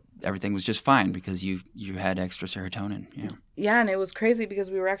 So everything was just fine because you had extra serotonin. Yeah. Yeah, and it was crazy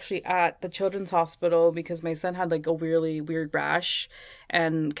because we were actually at the children's hospital because my son had like a really weird rash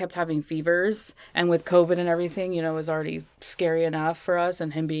and kept having fevers. And with COVID and everything, you know, it was already scary enough for us,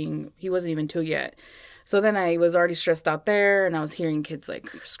 and he wasn't even 2 yet. So then I was already stressed out there, and I was hearing kids like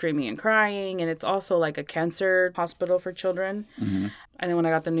screaming and crying, and it's also like a cancer hospital for children. Mm-hmm. And then when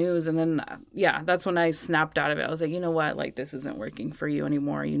I got the news, and then, yeah, that's when I snapped out of it. I was like, you know what? Like, this isn't working for you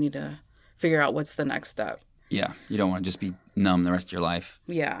anymore. You need to figure out what's the next step. Yeah. You don't want to just be numb the rest of your life.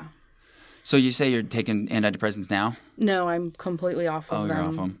 Yeah. So you say you're taking antidepressants now? No, I'm completely off of them. You're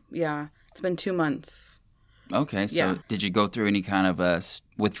off them. Yeah. It's been 2 months. Okay. So Yeah. did you go through any kind of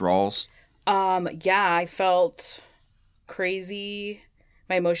withdrawals? Yeah, I felt crazy.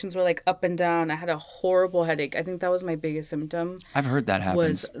 My emotions were like up and down. I had a horrible headache. I think that was my biggest symptom. I've heard that happens.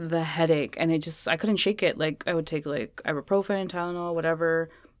 Was the headache, and I couldn't shake it. Like, I would take like ibuprofen, Tylenol, whatever.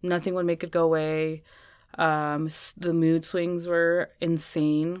 Nothing would make it go away. The mood swings were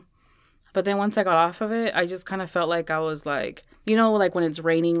insane. But then once I got off of it, I just kind of felt like I was like, you know, like when it's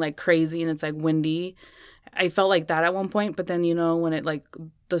raining like crazy and it's like windy. I felt like that at one point, but then, you know, when it like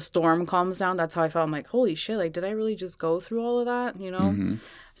the storm calms down, that's how I felt. I'm like, holy shit, like, did I really just go through all of that, you know? Mm-hmm.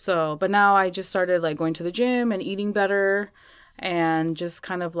 So, but now I just started like going to the gym and eating better and just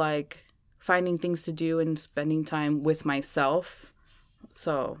kind of like finding things to do and spending time with myself.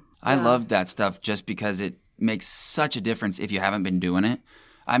 So, I yeah. love that stuff just because it makes such a difference if you haven't been doing it.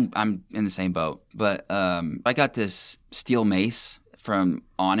 I'm in the same boat, but I got this steel mace from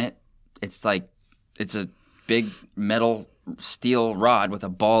Onnit. It's like it's a big metal steel rod with a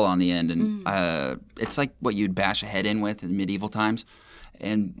ball on the end, and it's like what you'd bash a head in with in medieval times,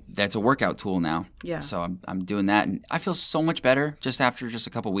 and that's a workout tool now. Yeah. So I'm doing that, and I feel so much better just after just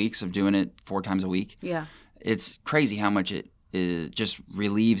a couple weeks of doing it 4 times a week. Yeah. It's crazy how much it just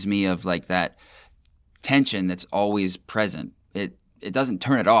relieves me of like that tension that's always present. It doesn't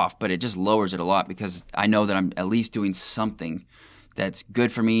turn it off, but it just lowers it a lot because I know that I'm at least doing something that's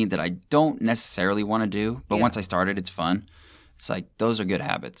good for me that I don't necessarily want to do. But Yeah. once I started, it's fun. It's like those are good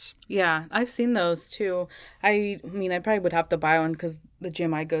habits. Yeah, I've seen those too. I mean, I probably would have to buy one because the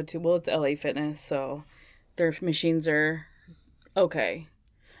gym I go to, well, it's LA Fitness, so their machines are okay.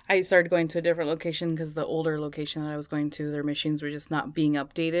 I started going to a different location because the older location that I was going to, their machines were just not being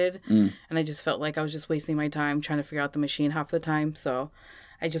updated. And I just felt like I was just wasting my time trying to figure out the machine half the time. So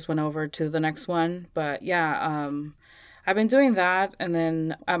I just went over to the next one. But yeah, I've been doing that. And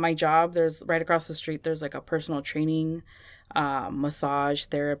then at my job, there's right across the street, there's like a personal training, massage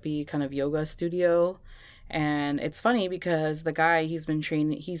therapy kind of yoga studio. And it's funny because the guy, he's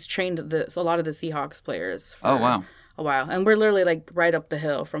trained a lot of the Seahawks players for Oh, wow. a while. And we're literally like right up the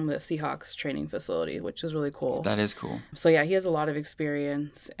hill from the Seahawks training facility, which is really cool. That is cool. So yeah, he has a lot of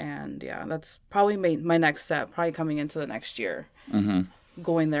experience. And yeah, that's probably my next step, probably coming into the next year. Mm-hmm.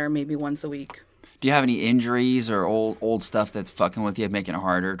 Going there maybe once a week. Do you have any injuries or old stuff that's fucking with you, making it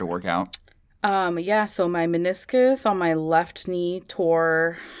harder to work out? Yeah, so my meniscus on my left knee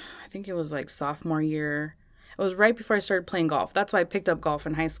tore, I think it was like sophomore year. It was right before I started playing golf. That's why I picked up golf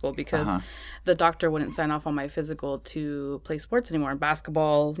in high school because the doctor wouldn't sign off on my physical to play sports anymore.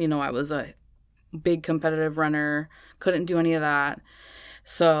 Basketball, you know, I was a big competitive runner, couldn't do any of that.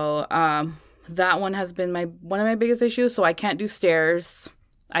 So that one has been one of my biggest issues. So I can't do stairs.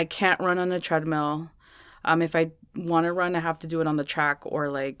 I can't run on a treadmill. If I want to run, I have to do it on the track or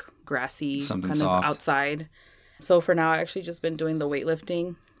like grassy, Something kind soft. of outside. So for now, I actually just been doing the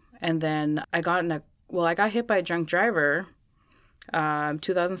weightlifting. And then I got hit by a drunk driver,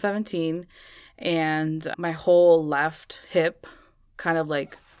 2017, and my whole left hip kind of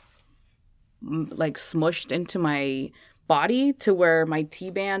like smushed into my body to where my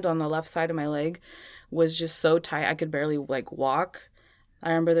T-band on the left side of my leg was just so tight I could barely like walk. I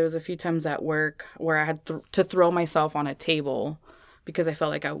remember there was a few times at work where I had to throw myself on a table because I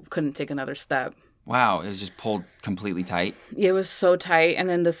felt like I couldn't take another step. Wow, it was just pulled completely tight. It was so tight. And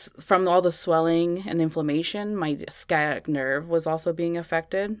then from all the swelling and inflammation, my sciatic nerve was also being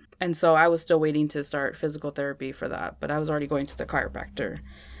affected. And so I was still waiting to start physical therapy for that. But I was already going to the chiropractor.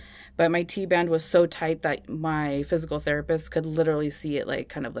 But my T-band was so tight that my physical therapist could literally see it like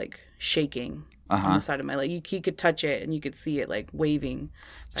kind of like shaking on the side of my leg. He could touch it and you could see it like waving.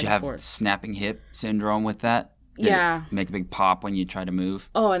 Did you have snapping hip syndrome with that? Did Yeah. it make a big pop when you try to move?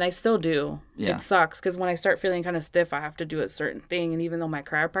 Oh, and I still do. Yeah. It sucks because when I start feeling kind of stiff, I have to do a certain thing. And even though my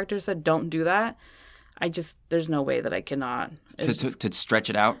chiropractor said don't do that, there's no way that I cannot. To stretch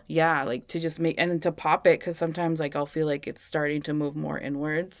it out? Yeah, like to just make, and then to pop it, because sometimes like I'll feel like it's starting to move more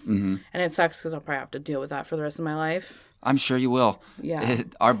inwards. Mm-hmm. And it sucks because I'll probably have to deal with that for the rest of my life. I'm sure you will. Yeah.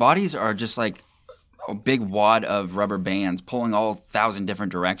 Our bodies are just like a big wad of rubber bands pulling all 1,000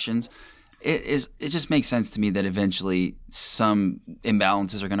 different directions. It just makes sense to me that eventually some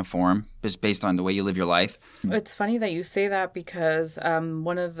imbalances are going to form just based on the way you live your life. It's funny that you say that because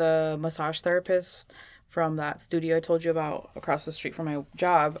one of the massage therapists from that studio I told you about across the street from my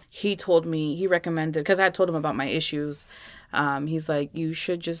job, he recommended, because I had told him about my issues. He's like, you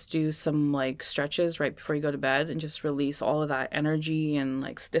should just do some like stretches right before you go to bed and just release all of that energy and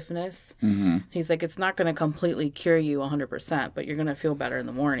like stiffness. Mm-hmm. He's like, it's not going to completely cure you 100%, but you're going to feel better in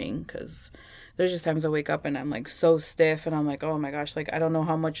the morning, because there's just times I wake up and I'm like so stiff and I'm like, oh my gosh, like I don't know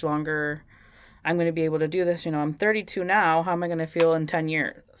how much longer I'm going to be able to do this. You know, I'm 32 now. How am I going to feel in 10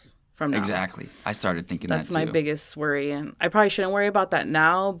 years from now? Exactly. I started thinking That's that too. my biggest worry. And I probably shouldn't worry about that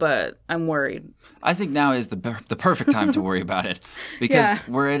now, but I'm worried. I think now is the perfect time to worry about it, because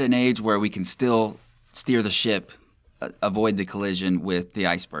we're at an age where we can still steer the ship, avoid the collision with the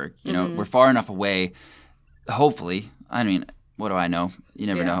iceberg. You know, we're far enough away, hopefully. I mean, what do I know? You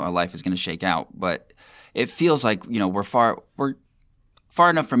never know how life is going to shake out. But it feels like, you know, we're far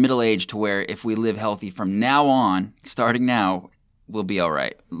enough from middle age to where if we live healthy from now on, starting now, we'll be all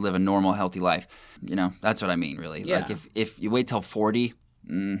right. Live a normal, healthy life. You know, that's what I mean, really. Yeah. Like if you wait till 40,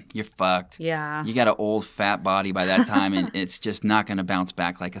 you're fucked. Yeah. You got an old, fat body by that time, and it's just not going to bounce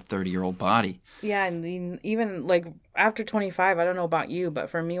back like a 30-year-old body. Yeah, and even like after 25, I don't know about you, but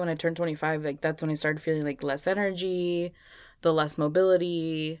for me, when I turned 25, like that's when I started feeling like less energy, the less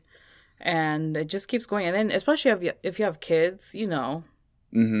mobility, and it just keeps going. And then especially if you have kids, you know,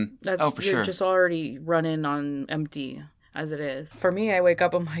 that's for you're sure. just already running on empty as it is. For me, I wake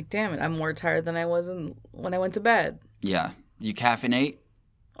up, I'm like, damn it, I'm more tired than I was when I went to bed. Yeah. You caffeinate?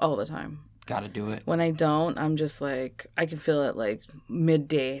 All the time. Got to do it. When I don't, I'm just like, I can feel it like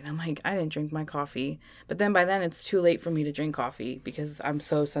midday. And I'm like, I didn't drink my coffee. But then by then, it's too late for me to drink coffee because I'm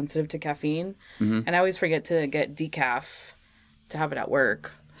so sensitive to caffeine. And I always forget to get decaf to have it at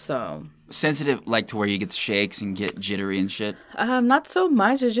work. So Sensitive, like to where you get shakes and get jittery and shit? not so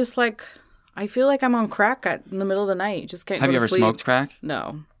much. It's just like, I feel like I'm on crack in the middle of the night. Just can't Have go you to ever sleep. smoked crack?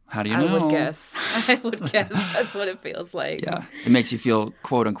 No. How do you know? I would guess. That's what it feels like. Yeah. It makes you feel,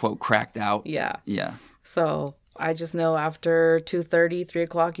 quote unquote, cracked out. Yeah. Yeah. So I just know after 2:30, 3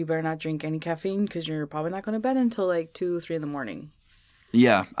 o'clock, you better not drink any caffeine because you're probably not going to bed until like 2, 3 in the morning.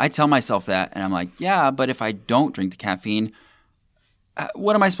 Yeah. I tell myself that, and I'm like, yeah, but if I don't drink the caffeine,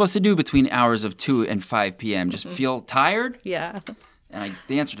 what am I supposed to do between hours of 2 and 5 p.m.? Just feel tired? Yeah. And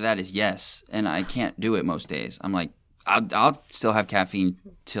the answer to that is yes. And I can't do it most days. I'm like, I'll still have caffeine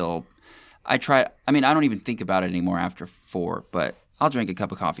till I try. I mean, I don't even think about it anymore after 4, but I'll drink a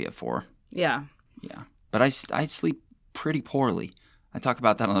cup of coffee at 4. Yeah. Yeah. But I sleep pretty poorly. I talk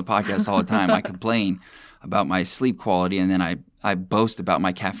about that on the podcast all the time. I complain about my sleep quality, and then I boast about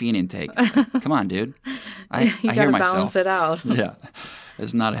my caffeine intake. Like, come on, dude. I You hear gotta myself. balance it out. Yeah.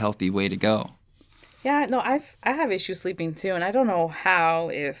 It's not a healthy way to go. Yeah, no, I have issues sleeping too, and I don't know how.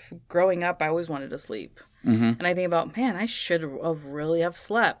 If growing up, I always wanted to sleep, and I think about, man, I should have really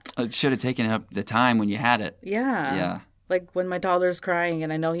slept. It should have taken up the time when you had it. Yeah, Yeah. Like when my toddler's crying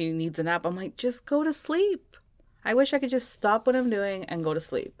and I know he needs a nap, I'm like, just go to sleep. I wish I could just stop what I'm doing and go to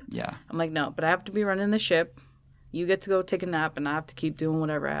sleep. Yeah. I'm like, no, but I have to be running the ship. You get to go take a nap, and I have to keep doing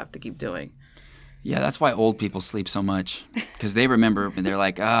whatever I have to keep doing. Yeah, that's why old people sleep so much, because they remember and they're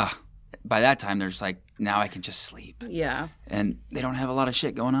like, by that time they're just like, now I can just sleep, Yeah. and they don't have a lot of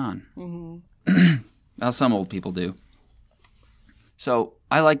shit going on. Well, some old people do. So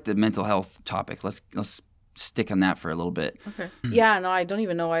I like the mental health topic. Let's stick on that for a little bit. Okay. Yeah, no, I don't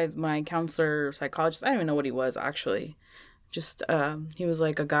even know why my counselor, psychologist, I don't even know what he was actually. Just, he was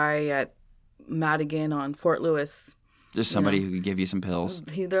like a guy at Madigan on Fort Lewis. Just somebody who could give you some pills.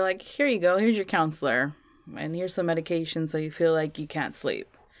 They're like, here you go, here's your counselor, and here's some medication so you feel like you can't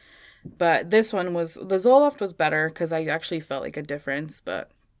sleep. But this one the Zoloft was better because I actually felt like a difference,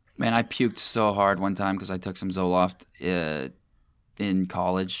 but... Man, I puked so hard one time because I took some Zoloft in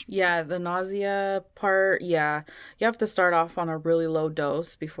college. Yeah, the nausea part, yeah. You have to start off on a really low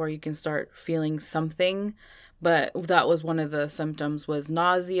dose before you can start feeling something. But that was one of the symptoms, was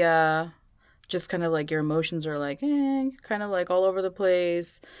nausea, just kind of like your emotions are like, kind of like all over the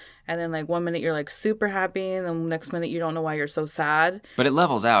place. And then like 1 minute you're like super happy, and then the next minute you don't know why you're so sad. But it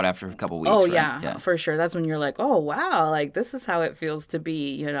levels out after a couple weeks, Oh, right? yeah, for sure. That's when you're like, oh, wow, like this is how it feels to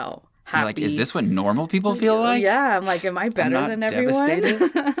be, you know, happy. You're like, is this what normal people feel like? Yeah, I'm like, am I better not than everyone?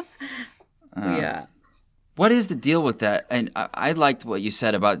 devastated? Yeah. What is the deal with that? And I liked what you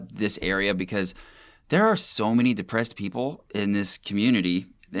said about this area because there are so many depressed people in this community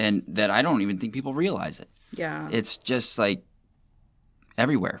and that I don't even think people realize it. Yeah. It's just like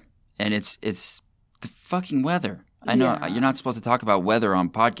everywhere. And it's the fucking weather. I know Yeah. you're not supposed to talk about weather on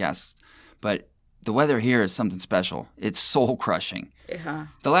podcasts, but the weather here is something special. It's soul crushing. Yeah.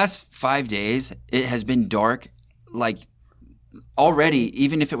 The last 5 days, it has been dark. Like already,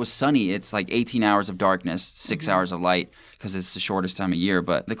 even if it was sunny, it's like 18 hours of darkness, 6 hours of light because it's the shortest time of year.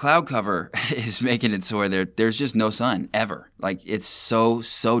 But the cloud cover is making it so where there's just no sun ever. Like it's so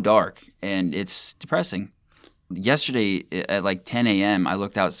dark and it's depressing. Yesterday at like 10 a.m., I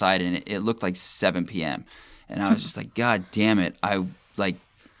looked outside and it looked like 7 p.m. And I was just like, God damn it.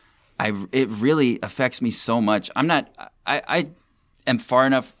 It really affects me so much. I am far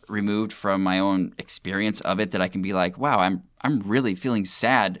enough removed from my own experience of it that I can be like, wow, I'm really feeling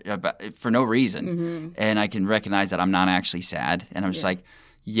sad for no reason. And I can recognize that I'm not actually sad. And I'm just like,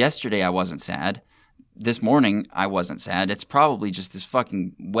 yesterday I wasn't sad. This morning I wasn't sad. It's probably just this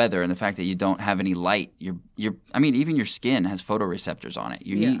fucking weather and the fact that you don't have any light. I mean, even your skin has photoreceptors on it.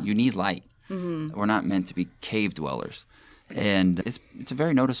 You need light. We're not meant to be cave dwellers. And it's a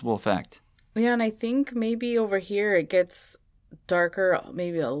very noticeable effect. Yeah, and I think maybe over here it gets darker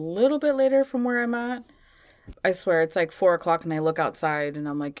maybe a little bit later from where I'm at. I swear it's like 4 o'clock and I look outside and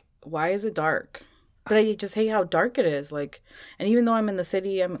I'm like, why is it dark? But I just hate how dark it is. Like, and even though I'm in the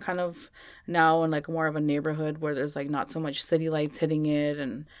city, I'm kind of now in like more of a neighborhood where there's like not so much city lights hitting it,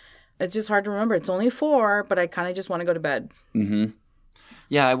 and it's just hard to remember. It's only 4, but I kind of just want to go to bed. Mm-hmm.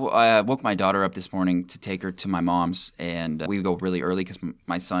 Yeah, I woke my daughter up this morning to take her to my mom's, and we go really early because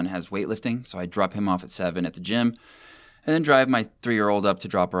my son has weightlifting. So I drop him off at 7 at the gym, and then drive my 3-year-old up to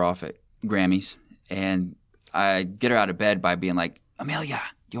drop her off at Grammy's. And I get her out of bed by being like, Amelia,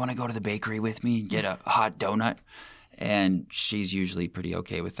 do you want to go to the bakery with me and get a hot donut? And she's usually pretty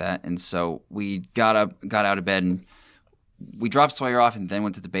okay with that. And so we got out of bed, and we dropped Sawyer off and then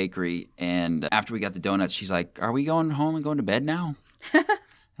went to the bakery. And after we got the donuts, she's like, are we going home and going to bed now? And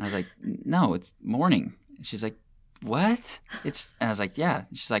I was like, no, it's morning. And she's like, what? And I was like, yeah.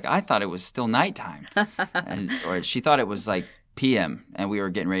 And she's like, I thought it was still nighttime. Or she thought it was like PM and we were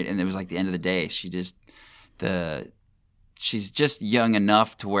getting ready, and it was like the end of the day. She's just young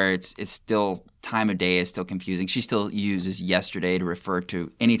enough to where it's still time of day is still confusing. She still uses yesterday to refer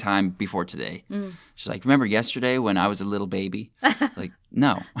to any time before today. She's like, remember yesterday when I was a little baby? Like,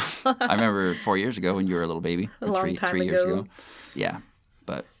 no. I remember 4 years ago when you were a little baby. A long time 3 years ago. Yeah.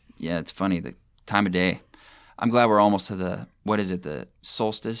 But yeah, it's funny, the time of day. I'm glad we're almost to the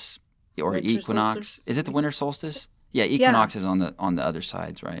solstice or Winter equinox. solstice? Is it the winter solstice? Yeah, equinox is on the other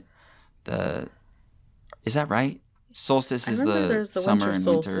sides, right? Is that right? Solstice I is remember the there's the summer winter and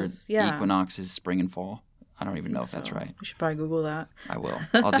winter. solstice, yeah. Equinox is spring and fall. I don't even know if that's So, right. We should probably Google that. I will.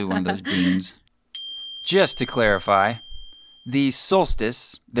 I'll do one of those dings. Just to clarify, the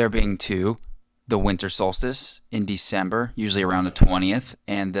solstice, there being two, the winter solstice in December, usually around the 20th,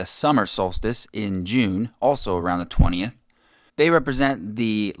 and the summer solstice in June, also around the 20th. They represent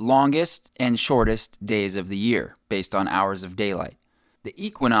the longest and shortest days of the year based on hours of daylight. The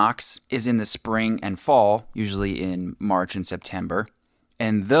equinox is in the spring and fall, usually in March and September.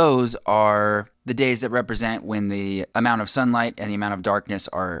 And those are the days that represent when the amount of sunlight and the amount of darkness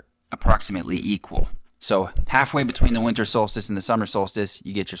are approximately equal. So halfway between the winter solstice and the summer solstice,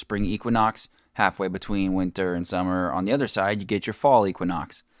 you get your spring equinox. Halfway between winter and summer on the other side, you get your fall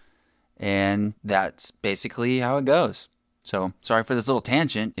equinox. And that's basically how it goes. So sorry for this little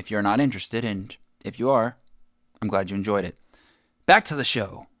tangent if you're not interested, and if you are, I'm glad you enjoyed it. Back to the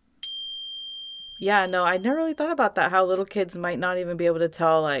show. Yeah, no, I never really thought about that, how little kids might not even be able to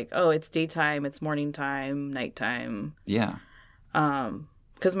tell, like, oh, it's daytime, it's morning time, nighttime. Yeah.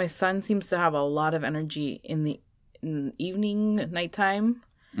 Because my son seems to have a lot of energy in the evening, nighttime.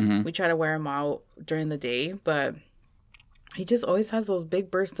 Mm-hmm. We try to wear him out during the day, but he just always has those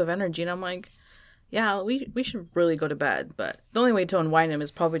big bursts of energy. And I'm like, yeah, we should really go to bed. But the only way to unwind him is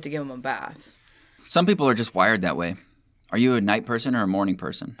probably to give him a bath. Some people are just wired that way. Are you a night person or a morning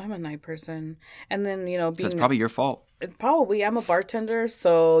person? I'm a night person. And then, So it's probably your fault. Probably. I'm a bartender,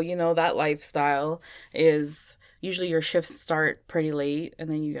 so, that lifestyle is usually your shifts start pretty late and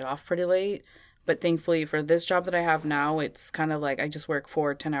then you get off pretty late. But thankfully for this job that I have now, it's kind of like I just work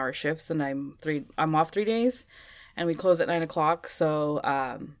 4 10-hour shifts and I'm off 3 days, and we close at 9 o'clock. So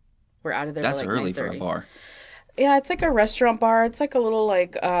we're out of there. That's by like early for a 9:30. bar. Yeah, it's like a restaurant bar. It's like a little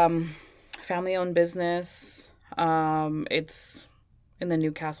like family-owned business. It's in the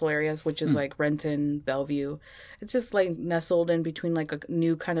Newcastle areas, which is like Renton, Bellevue. It's just like nestled in between like a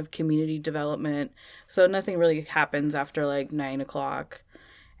new kind of community development. So nothing really happens after like 9 o'clock.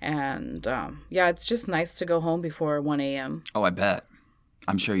 And yeah, it's just nice to go home before 1 a.m. Oh, I bet.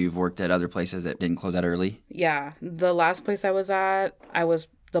 I'm sure you've worked at other places that didn't close out early. Yeah. The last place I was at, I was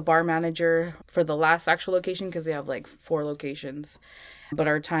the bar manager for the last actual location because they have like 4 locations. But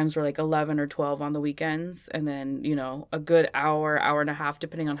our times were like 11 or 12 on the weekends. And then, you know, a good hour, hour and a half,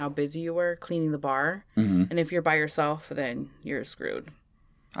 depending on how busy you were, cleaning the bar. Mm-hmm. And if you're by yourself, then you're screwed.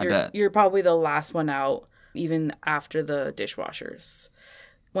 I bet. You're probably the last one out, even after the dishwashers.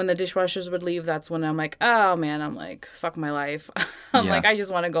 When the dishwashers would leave, that's when I'm like, oh, man, I'm like, fuck my life. I'm Yeah. like, I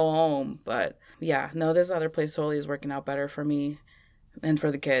just want to go home. But yeah, no, this other place totally is working out better for me and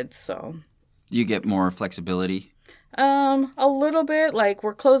for the kids, so. You get more flexibility. A little bit. Like,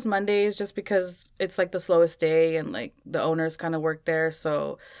 we're closed Mondays just because it's like the slowest day and like the owners kind of work there.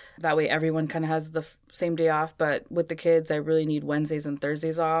 So that way everyone kind of has the same day off. But with the kids, I really need Wednesdays and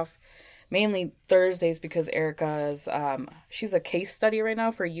Thursdays off. Mainly Thursdays because Erica's, she's a case study right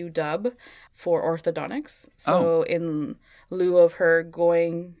now for UW for orthodontics. So in lieu of her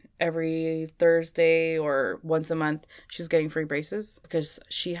going every Thursday or once a month, she's getting free braces because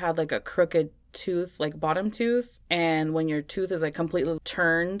she had like a crooked tooth, like bottom tooth. And when your tooth is like completely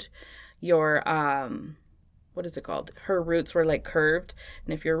turned, your, what is it called? Her roots were like curved.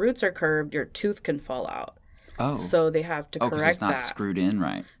 And if your roots are curved, your tooth can fall out. Oh. So they have to because correct it's not that. screwed in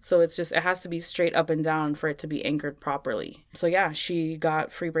right. So it's just, it has to be straight up and down for it to be anchored properly. So yeah, she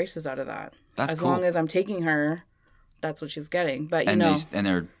got free braces out of that. That's as cool. long as I'm taking her, that's what she's getting. But you And know,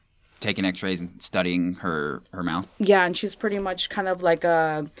 they're taking X-rays and studying her mouth. yeah, and she's pretty much kind of like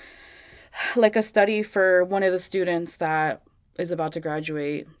a study for one of the students that is about to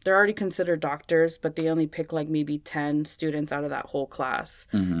graduate. They're already considered doctors, but they only pick like maybe 10 students out of that whole class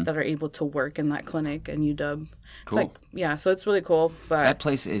that are able to work in that clinic in UW. Cool. It's like, yeah, so it's really cool, but That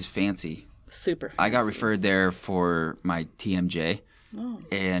place is fancy. super fancy. I got referred there for my TMJ,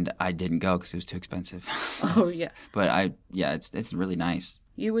 and I didn't go because it was too expensive. Oh, yeah. But it's really nice.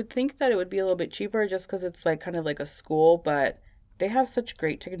 You would think that it would be a little bit cheaper just because it's like kind of like a school, but they have such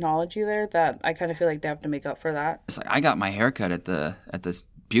great technology there that I kind of feel like they have to make up for that. It's like I got my haircut at this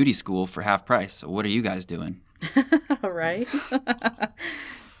beauty school for half price. So what are you guys doing? Right?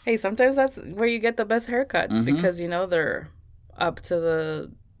 Hey, sometimes that's where you get the best haircuts because, you know, they're up to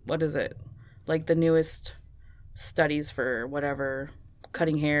the, what is it? Like the newest studies for whatever,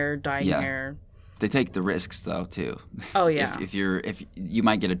 cutting hair, dyeing Yeah. hair. They take the risks though too. Oh, yeah. if you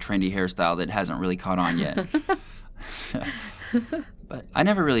might get a trendy hairstyle that hasn't really caught on yet. But I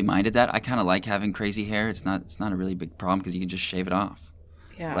never really minded that. I kind of like having crazy hair. It's not a really big problem because you can just shave it off.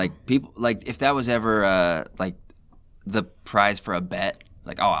 Yeah. Like people, like if that was ever like the prize for a bet,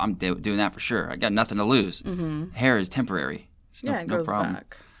 like oh I'm doing that for sure. I got nothing to lose. Hair is temporary. It's yeah, it no goes problem.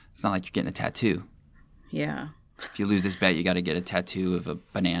 back. It's not like you're getting a tattoo. Yeah. If you lose this bet, you got to get a tattoo of a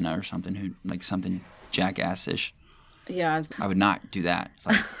banana or something, like something jackass-ish. Yeah. I would not do that.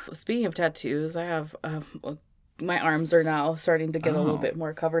 Like, Speaking of tattoos, I have my arms are now starting to get a little bit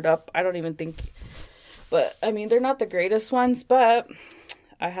more covered up. I don't even think, but I mean, they're not the greatest ones, but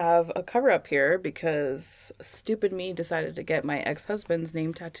I have a cover up here because stupid me decided to get my ex-husband's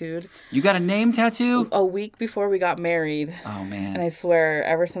name tattooed you got a name tattoo? a week before we got married. Oh man, And I swear,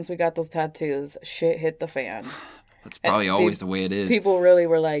 ever since we got those tattoos, shit hit the fan. that's probably always the way it is. People really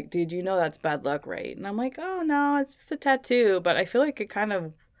were like, dude, you know that's bad luck, right? And I'm like, oh, no, it's just a tattoo. But I feel like it kind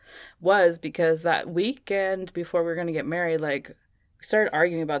of was because that weekend before we were going to get married, like, we started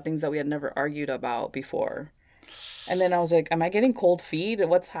arguing about things that we had never argued about before. And then I was like, am I getting cold feet?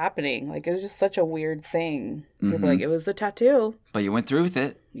 What's happening? Like, it was just such a weird thing. People were like, it was the tattoo. But you went through with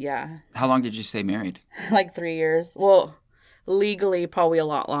it. Yeah. How long did you stay married? Like 3 years. Well, legally probably a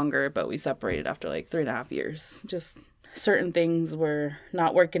lot longer, but we separated after like 3.5 years. Just certain things were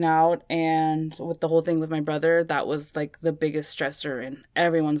not working out, and with the whole thing with my brother, that was like the biggest stressor in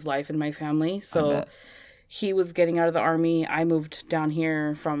everyone's life in my family. I So bet. he was getting out of the army. I moved down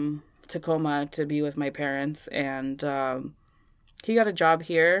here from Tacoma to be with my parents, and he got a job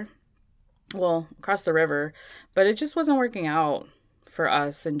here, well, across the river, but it just wasn't working out for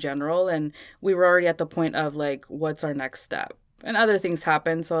us in general. And we were already at the point of like, what's our next step? And other things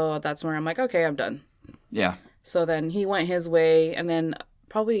happened. So that's where I'm like, okay, I'm done. Yeah. So then he went his way. And then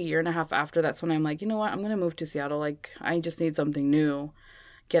probably a year and a half after, that's when I'm like, you know what? I'm going to move to Seattle. Like, I just need something new.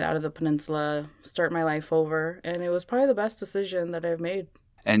 Get out of the peninsula, start my life over. And it was probably the best decision that I've made.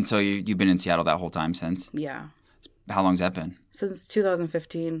 And so you've been in Seattle that whole time since? Yeah. How long's that been? Since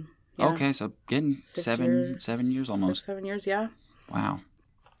 2015. Yeah. Okay, so getting 7 years almost. 6, 7 years, yeah. Wow.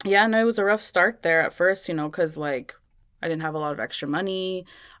 Yeah, no, it was a rough start there at first, because like I didn't have a lot of extra money.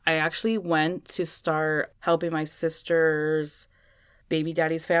 I actually went to start helping my sister's baby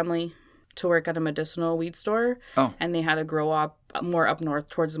daddy's family to work at a medicinal weed store. Oh. And they had to grow up more up north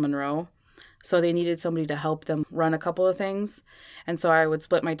towards Monroe. So they needed somebody to help them run a couple of things. And so I would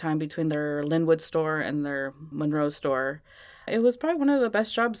split my time between their Linwood store and their Monroe store. It was probably one of the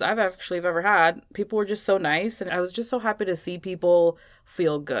best jobs I've ever had. People were just so nice. And I was just so happy to see people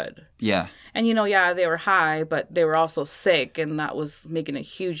feel good. Yeah. And, yeah, they were high, but they were also sick. And that was making a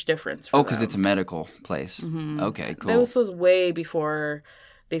huge difference for them. Oh, because it's a medical place. Okay, cool. This was way before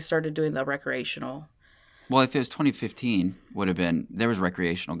they started doing the recreational. Well, if it was 2015, there was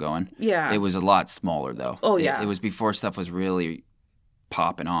recreational going. Yeah. It was a lot smaller, though. Oh, yeah. It was before stuff was really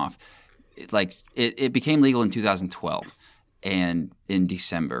popping off. It became legal in 2012 and in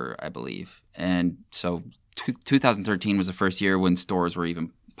December, I believe. And so 2013 was the first year when stores were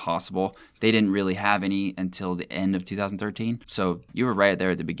even possible. They didn't really have any until the end of 2013. So you were right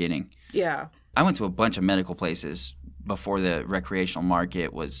there at the beginning. Yeah. I went to a bunch of medical places before the recreational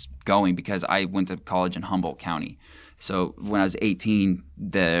market was going because I went to college in Humboldt County. So when I was 18,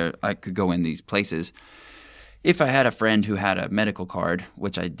 I could go in these places if I had a friend who had a medical card,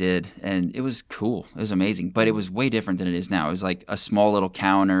 which I did, and it was cool. It was amazing, but it was way different than it is now. It was like a small little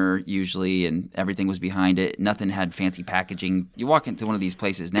counter usually, and everything was behind it. Nothing had fancy packaging. You walk into one of these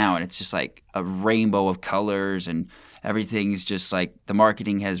places now, and it's just like a rainbow of colors, and everything's just like the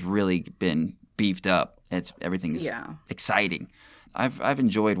marketing has really been beefed up. Everything's exciting. I've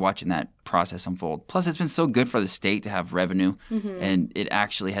enjoyed watching that process unfold. Plus, it's been so good for the state to have revenue, and it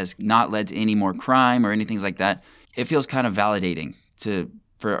actually has not led to any more crime or anything like that. It feels kind of validating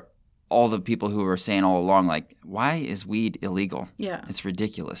for all the people who were saying all along, like, why is weed illegal? Yeah. It's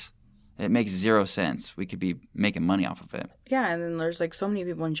ridiculous. It makes zero sense. We could be making money off of it. Yeah, and then there's like so many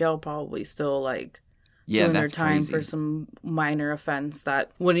people in jail probably still like Yeah, doing their that's time crazy. for some minor offense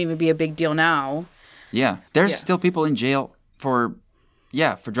that wouldn't even be a big deal now. Yeah. There's Yeah. still people in jail for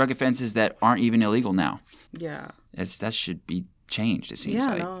drug offenses that aren't even illegal now. Yeah. That should be changed, it seems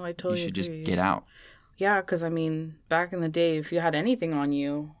Yeah, like. no, I totally You should agree. just get out. Yeah, because I mean, back in the day, if you had anything on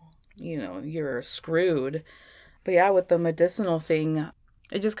you, you're screwed. But yeah, with the medicinal thing,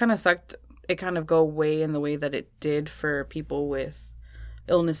 it just kind of sucked. It kind of go away in the way that it did for people with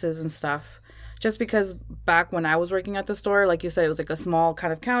illnesses and stuff. Just because back when I was working at the store, like you said, it was like a small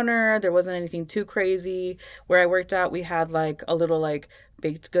kind of counter. There wasn't anything too crazy. Where I worked at, we had like a little like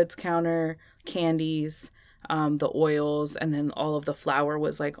baked goods counter, candies, the oils, and then all of the flour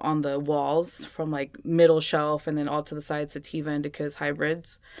was like on the walls from like middle shelf and then all to the side, sativa, indicas,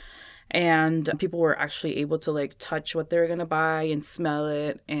 hybrids. And people were actually able to like touch what they were going to buy and smell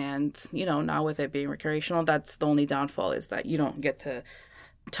it. And, now with it being recreational, that's the only downfall is that you don't get to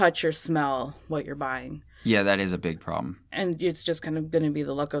touch or smell what you're buying. Yeah, that is a big problem. And it's just kind of going to be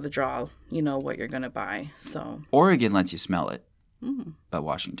the luck of the draw, what you're going to buy. So, Oregon lets you smell it, but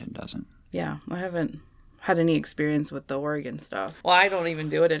Washington doesn't. yeah, I haven't had any experience with the Oregon stuff. Well, I don't even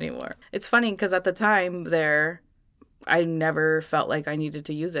do it anymore. It's funny because at the time there, I never felt like I needed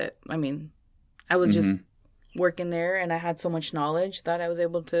to use it. I mean, I was just working there and I had so much knowledge that I was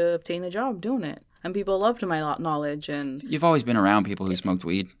able to obtain a job doing it. And people loved my knowledge. And You've always been around people who smoked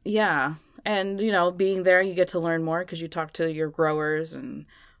weed. yeah. And, being there, you get to learn more because you talk to your growers and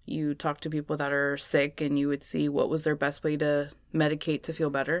you talk to people that are sick and you would see what was their best way to medicate to feel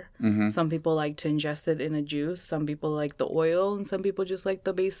better. Some people like to ingest it in a juice. Some people like the oil. And some people just like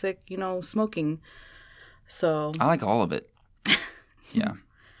the basic, smoking. So I like all of it. Yeah.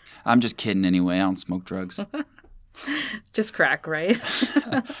 I'm just kidding anyway. I don't smoke drugs. just crack, right?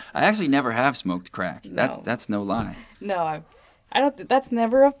 I actually never have smoked crack. No. That's no lie. No, I don't. That's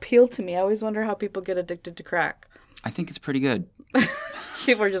never appealed to me. I always wonder how people get addicted to crack. I think it's pretty good.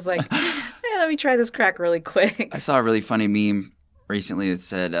 People are just like, hey, let me try this crack really quick. I saw a really funny meme recently that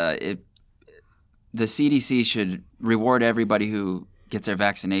said the CDC should reward everybody who gets their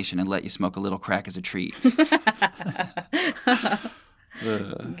vaccination and let you smoke a little crack as a treat.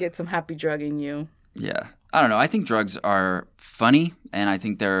 Get some happy drug in you. Yeah. I don't know. I think drugs are funny, and I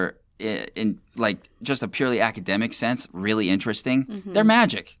think they're, in like just a purely academic sense, really interesting. They're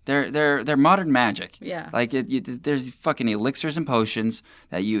magic. They're modern magic. Yeah. Like there's fucking elixirs and potions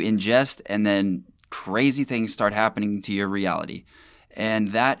that you ingest, and then crazy things start happening to your reality, and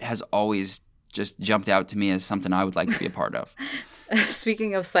that has always just jumped out to me as something I would like to be a part of.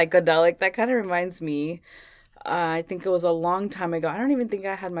 Speaking of psychedelic, that kind of reminds me I think it was a long time ago. I don't even think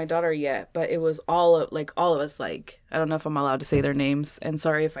I had my daughter yet, but it was all of us. Like, I don't know if I'm allowed to say their names, and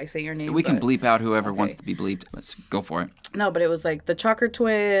sorry if I say your name. We can but- bleep out whoever Okay. wants to be bleeped. Let's go for it. No, but it was like the Chalker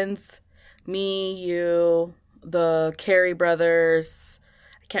twins, me, you, the Carey brothers,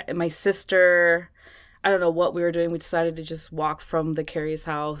 my sister. I don't know what we were doing. We decided to just walk from the Carey's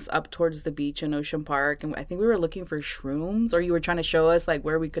house up towards the beach in Ocean Park, and I think we were looking for shrooms, or you were trying to show us like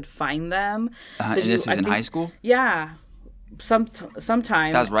where we could find them. And 'Cause this I is in think- high school? Yeah,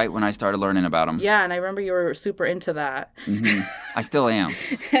 sometime. That was right when I started learning about them. Yeah, and I remember you were super into that. I still am.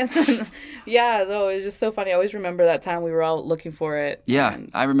 And then, yeah, though it was just so funny. I always remember that time we were all looking for it. Yeah, and,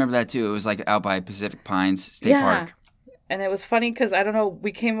 I remember that too. It was like out by Pacific Pines State Park. And it was funny because I don't know,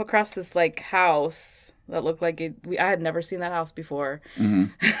 we came across this like house that looked like it. I had never seen that house before,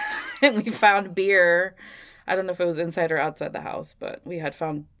 and we found beer. I don't know if it was inside or outside the house, but we had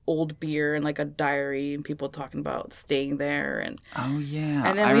found old beer and like a diary and people talking about staying there. And Oh yeah,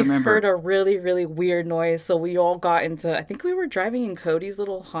 then I we remember. heard a really, really weird noise. So we all got into, I think we were driving in Cody's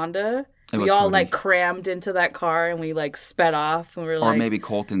little Honda. It We was all Cody. like crammed into that car and we like sped off. And we were or like, maybe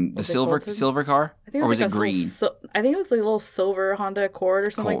Colton, the Was it silver Colton? car, I think or was like it a little green? I think it was like a little silver Honda Accord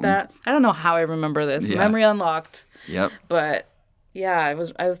or something Colton. like that. I don't know how I remember this. Yeah. Memory unlocked. Yep. But yeah, I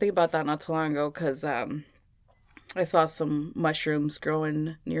was thinking about that not too long ago because I saw some mushrooms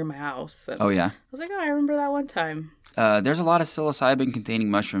growing near my house. And Oh yeah. I was like, oh, I remember that one time. There's a lot of psilocybin-containing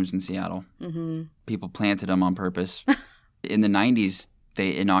mushrooms in Seattle. Mm-hmm. People planted them on purpose. In the 90s,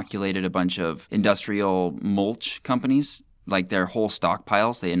 they inoculated a bunch of industrial mulch companies, like their whole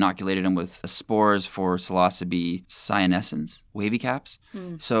stockpiles. They inoculated them with spores for psilocybe cyanescens, wavy caps.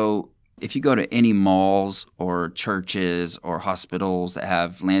 So if you go to any malls or churches or hospitals that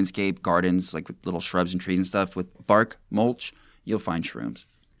have landscape gardens, like with little shrubs and trees and stuff with bark mulch, you'll find shrooms.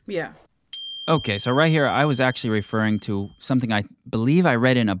 Yeah. Okay, so right here, I was actually referring to something I believe I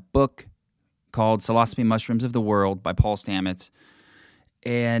read in a book called Psilocybe Mushrooms of the World by Paul Stamets,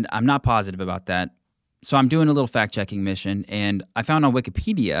 and I'm not positive about that. So I'm doing a little fact-checking mission, and I found on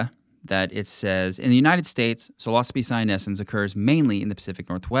Wikipedia that it says, in the United States, Psilocybe cyanescens occurs mainly in the Pacific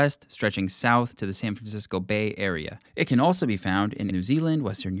Northwest, stretching south to the San Francisco Bay Area. It can also be found in New Zealand,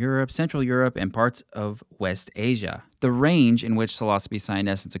 Western Europe, Central Europe, and parts of West Asia. The range in which Psilocybe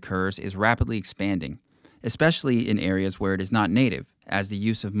cyanescens occurs is rapidly expanding, especially in areas where it is not native, as the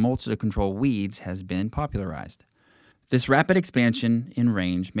use of mulch to control weeds has been popularized. This rapid expansion in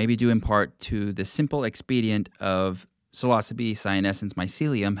range may be due in part to the simple expedient of Psilocybe cyanescens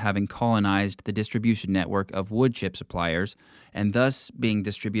mycelium having colonized the distribution network of wood chip suppliers and thus being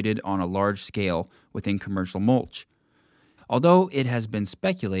distributed on a large scale within commercial mulch. Although it has been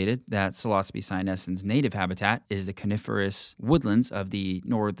speculated that Psilocybe cyanescens' native habitat is the coniferous woodlands of the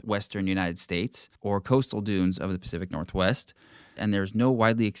northwestern United States or coastal dunes of the Pacific Northwest, and there's no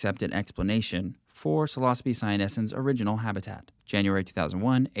widely accepted explanation for Psilocybe cyanescens' original habitat. January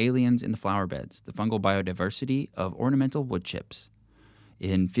 2001, Aliens in the Flower Beds, the Fungal Biodiversity of Ornamental Wood Chips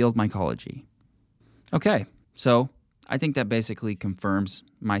in Field Mycology. Okay, so I think that basically confirms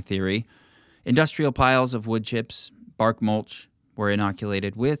my theory. Industrial piles of wood chips, bark mulch, were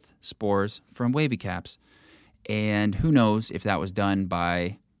inoculated with spores from wavy caps. And who knows if that was done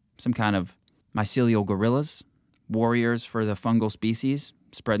by some kind of mycelial gorillas, warriors for the fungal species,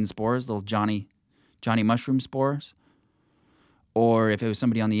 spreading spores, little Johnny mushroom spores, or if it was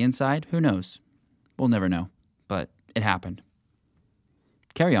somebody on the inside. Who knows? We'll never know, but it happened.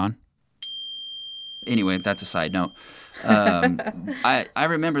 Carry on. Anyway, that's a side note. I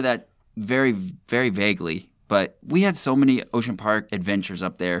remember that very, very vaguely, but we had so many Ocean Park adventures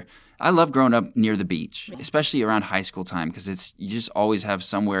up there. I love growing up near the beach, especially around high school time, because you just always have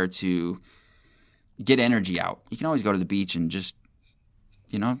somewhere to get energy out. You can always go to the beach and just,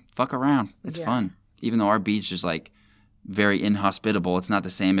 fuck around. It's fun. Even though our beach is like very inhospitable, it's not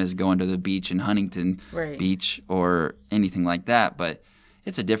the same as going to the beach in Huntington Beach or anything like that, but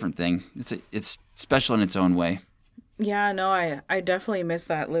it's a different thing. It's special in its own way. Yeah, no, I definitely miss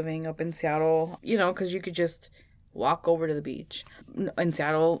that living up in Seattle, because you could just walk over to the beach. In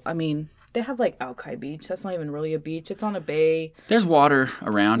Seattle, I mean, they have like Alki Beach. That's not even really a beach. It's on a bay. There's water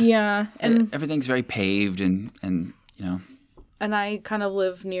around. Yeah. And everything's very paved and And I kind of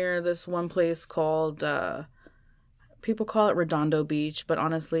live near this one place called, people call it Redondo Beach, but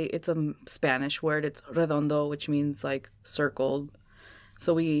honestly, it's a Spanish word. It's redondo, which means like circled.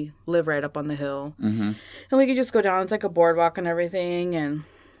 So we live right up on the hill. Mm-hmm. And we can just go down. It's like a boardwalk and everything. And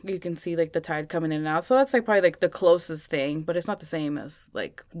you can see like the tide coming in and out. So that's like probably like the closest thing. But it's not the same as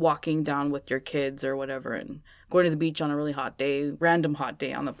like walking down with your kids or whatever and going to the beach on a really hot day, random hot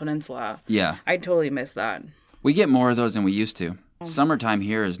day on the peninsula. Yeah. I totally miss that. We get more of those than we used to. Summertime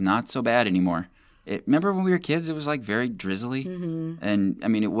here is not so bad anymore. Remember when we were kids, it was like very drizzly? And I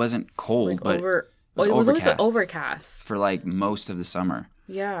mean, it wasn't cold, Like but over. it was It was always overcast overcast. for like most of the summer.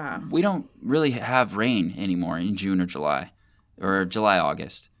 Yeah. We don't really have rain anymore in June or July, or July,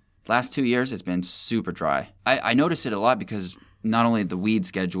 August. Last 2 years, it's been super dry. I notice it a lot because not only the weed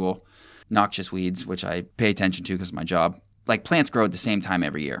schedule, noxious weeds, which I pay attention to because of my job, like plants grow at the same time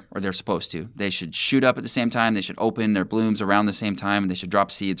every year, or they're supposed to. They should shoot up at the same time. They should open their blooms around the same time, and they should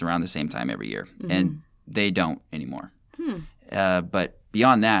drop seeds around the same time every year. And they don't anymore. But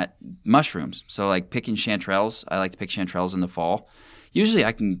beyond that, mushrooms. So like picking chanterelles, I like to pick chanterelles in the fall. Usually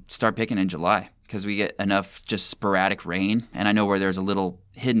I can start picking in July because we get enough just sporadic rain. And I know where there's a little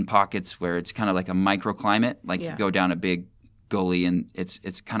hidden pockets where it's kind of like a microclimate. Like you go down a big gully and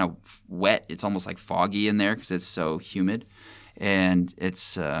it's kind of wet. It's almost like foggy in there because it's so humid. And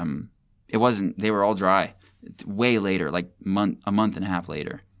they were all dry way later, like a month and a half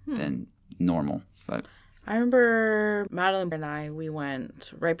later than normal. But I remember Madeline and we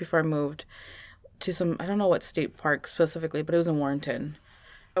went right before I moved to some, I don't know what state park specifically, but it was in Warrenton.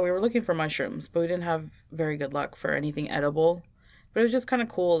 We were looking for mushrooms, but we didn't have very good luck for anything edible. But it was just kind of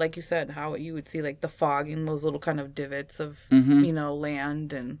cool, like you said, how you would see like the fog in those little kind of divots of,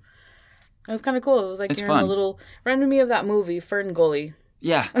 land. And it was kind of cool. It was like you're in a little, reminded me of that movie, Fern Gully.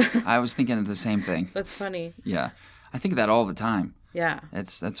 yeah, I was thinking of the same thing. That's funny. Yeah. I think of that all the time. Yeah.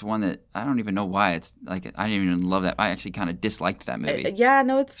 That's one that I don't even know why. It's like I didn't even love that. I actually kind of disliked that movie.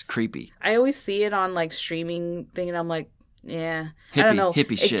 It's Creepy. I always see it on like streaming thing, and I'm like, yeah, I Hippie- don't know.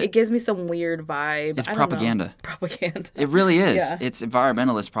 hippie shit. It gives me some weird vibe. It's I don't know. propaganda. Propaganda. It really is. Yeah. It's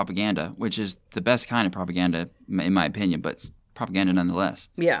environmentalist propaganda, which is the best kind of propaganda, in my opinion, but it's propaganda nonetheless.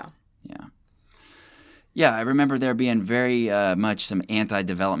 Yeah. Yeah. Yeah, I remember there being very much some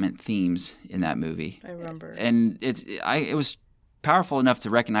anti-development themes in that movie. I remember. And it was powerful enough to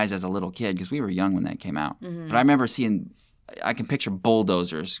recognize as a little kid because we were young when that came out. But I remember I can picture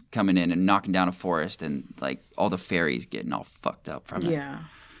bulldozers coming in and knocking down a forest and like all the fairies getting all fucked up from it. Yeah.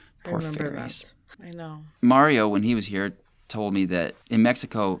 Poor I remember fairies. that. I know. Mario, when he was here, told me that in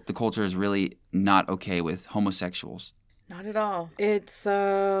Mexico, the culture is really not okay with homosexuals. Not at all.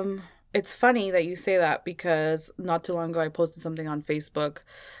 It's funny that you say that because not too long ago I posted something on Facebook.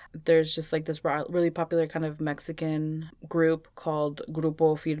 There's just like this really popular kind of Mexican group called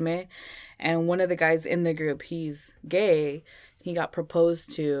Grupo Firme. And one of the guys in the group, he's gay. He got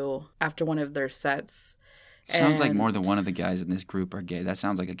proposed to after one of their sets. Sounds like And- more than one of the guys in this group are gay. That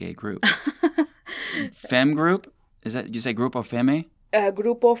sounds like a gay group. Femme group? Did you say Grupo Femme?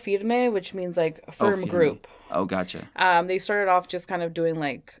 Grupo Firme, which means like firm Firme. group. Oh, gotcha. They started off just kind of doing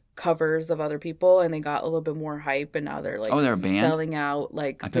like covers of other people, and they got a little bit more hype, and now they're like they're a band? selling out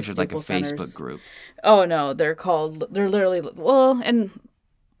like I the pictured like a Staples Facebook Centers. group. Oh no, they're literally, well, and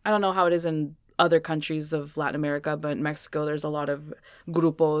I don't know how it is in other countries of Latin America, but in Mexico there's a lot of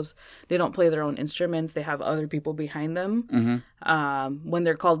grupos. They don't play their own instruments, they have other people behind them. When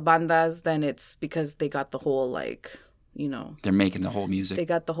they're called bandas, then it's because they got the whole like, They're making the whole music. they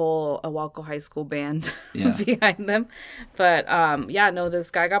got the whole Awalco High School band Yeah. behind them. But this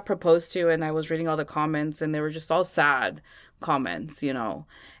guy got proposed to, and I was reading all the comments, and they were just all sad comments,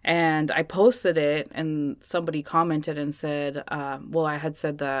 And I posted it, and somebody commented and said, I had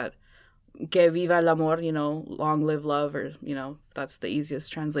said that que viva el amor, long live love, or, if that's the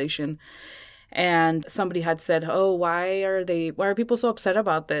easiest translation. And somebody had said, oh, why are people so upset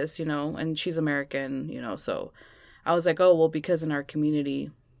about this, and she's American, so I was like, oh, well, because in our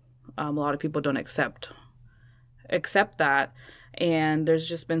community, a lot of people don't accept that. And there's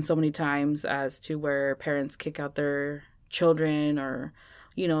just been so many times as to where parents kick out their children or,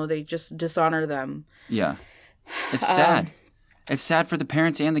 they just dishonor them. Yeah. It's sad. It's sad for the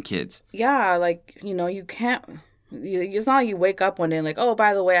parents and the kids. Yeah, like, you can't, it's not like you wake up one day and like, oh,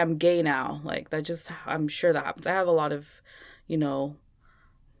 by the way, I'm gay now. Like, I'm sure that happens. I have a lot of,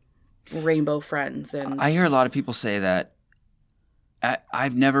 rainbow friends. And I hear a lot of people say that.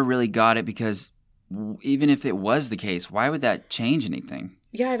 I've never really got it because even if it was the case, why would that change anything?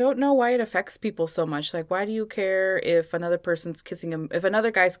 Yeah, I don't know why it affects people so much. Like, why do you care if another person's if another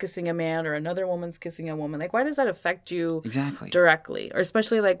guy's kissing a man or another woman's kissing a woman? Like, why does that affect you Exactly. directly? Or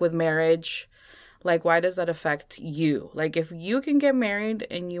especially like with marriage, like, why does that affect you? Like, if you can get married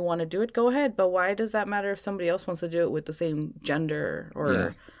and you want to do it, go ahead. But why does that matter if somebody else wants to do it with the same gender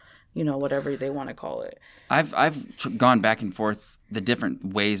or, whatever they want to call it? I've gone back and forth the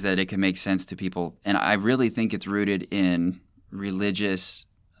different ways that it can make sense to people. And I really think it's rooted in religious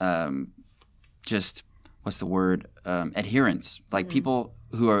just what's the word, adherence. Like people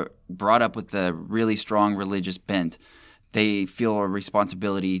who are brought up with the really strong religious bent, they feel a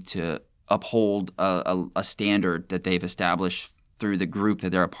responsibility to uphold a standard that they've established through the group that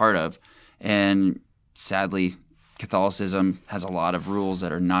they're a part of. And sadly, Catholicism has a lot of rules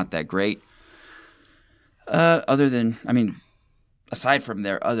that are not that great. Aside from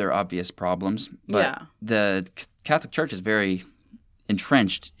their other obvious problems, but the Catholic Church is very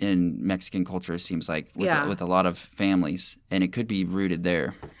entrenched in Mexican culture, it seems like, with a lot of families, and it could be rooted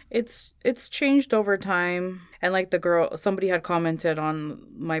there. It's changed over time. And like the girl, somebody had commented on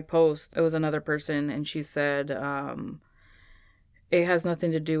my post. It was another person, and she said, it has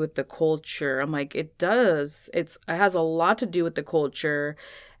nothing to do with the culture. I'm like, it does. It has a lot to do with the culture.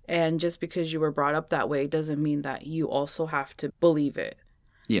 And just because you were brought up that way doesn't mean that you also have to believe it.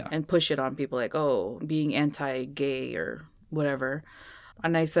 Yeah. And push it on people like, oh, being anti-gay or whatever.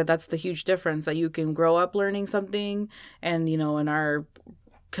 And I said that's the huge difference, that you can grow up learning something, and, you know, in our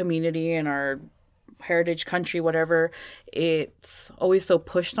community, in our heritage country, whatever, it's always so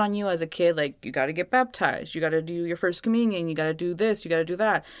pushed on you as a kid, like, you got to get baptized, you got to do your first communion, you got to do this, you got to do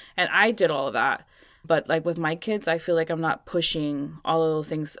that. And I did all of that. But like with my kids, I feel like I'm not pushing all of those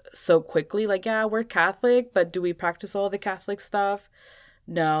things so quickly. Like, yeah, we're Catholic, but do we practice all the Catholic stuff?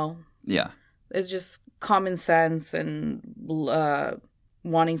 No. Yeah. It's just common sense and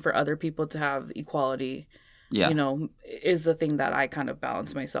wanting for other people to have equality, you know, is the thing that I kind of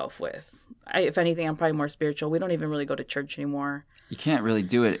balance myself with. If anything, I'm probably more spiritual. We don't even really go to church anymore. You can't really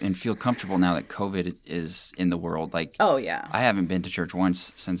do it and feel comfortable now that COVID is in the world. Like, oh, yeah. I haven't been to church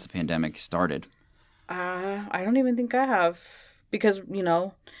once since the pandemic started. I don't even think I have, because, you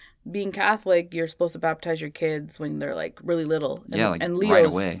know, being Catholic, you're supposed to baptize your kids when they're like really little. And, and Leo's right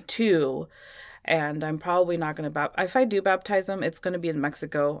away too. And I'm probably not going to if I do baptize them, it's going to be in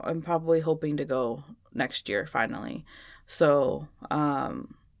Mexico. I'm probably hoping to go next year finally. So,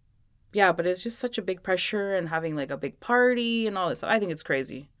 yeah, but it's just such a big pressure, and having like a big party and all this. I think it's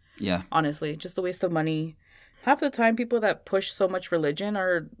crazy. Yeah. Honestly, just a waste of money. Half the time, people that push so much religion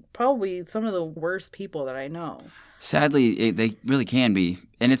are probably some of the worst people that I know. Sadly, they really can be.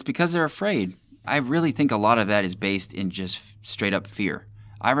 And it's because they're afraid. I really think a lot of that is based in just straight up fear.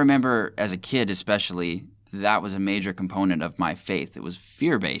 I remember as a kid especially, that was a major component of my faith. It was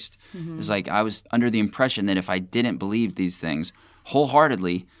fear-based. Mm-hmm. It was like I was under the impression that if I didn't believe these things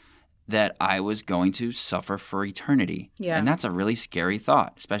wholeheartedly, that I was going to suffer for eternity. Yeah. And that's a really scary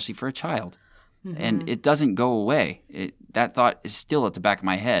thought, especially for a child. Mm-hmm. And it doesn't go away. That thought is still at the back of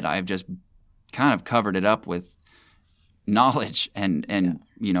my head. I've just kind of covered it up with knowledge and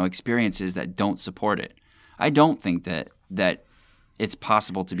you know, experiences that don't support it. I don't think that it's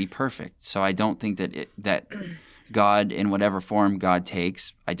possible to be perfect. So I don't think that God, in whatever form God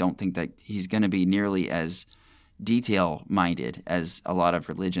takes, I don't think that he's going to be nearly as detail-minded as a lot of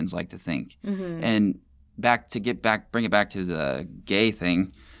religions like to think. Mm-hmm. And bring it back to the gay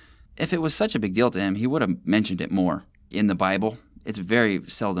thing. If it was such a big deal to him, he would have mentioned it more. In the Bible, it's very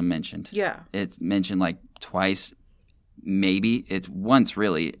seldom mentioned. Yeah. It's mentioned like twice, maybe. It's once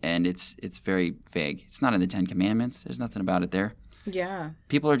really, and it's very vague. It's not in the Ten Commandments. There's nothing about it there. Yeah.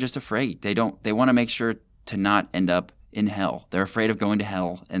 People are just afraid. They want to make sure to not end up in hell. They're afraid of going to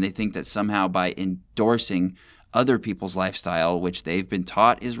hell, and they think that somehow by endorsing other people's lifestyle, which they've been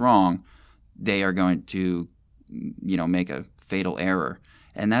taught is wrong, they are going to, you know, make a fatal error.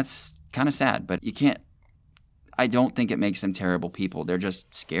 And that's kind of sad, but I don't think it makes them terrible people. They're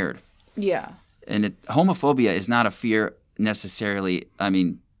just scared. Yeah. And homophobia is not a fear necessarily. I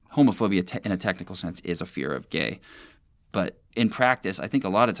mean, homophobia in a technical sense is a fear of gay. But in practice, I think a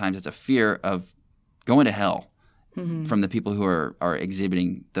lot of times it's a fear of going to hell from the people who are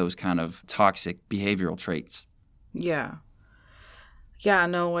exhibiting those kind of toxic behavioral traits. Yeah. Yeah,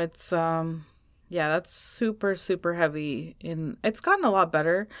 no, it's that's super, super heavy. It's gotten a lot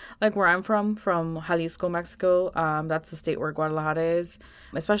better. Like where I'm from Jalisco, Mexico, that's the state where Guadalajara is.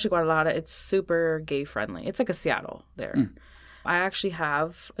 Especially Guadalajara, it's super gay friendly. It's like a Seattle there. Mm. I actually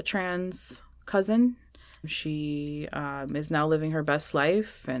have a trans cousin. She is now living her best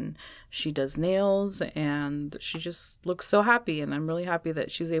life, and she does nails, and she just looks so happy. And I'm really happy that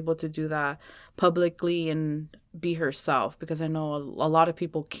she's able to do that publicly and be herself, because I know a lot of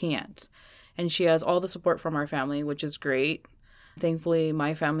people can't. And she has all the support from our family, which is great. Thankfully,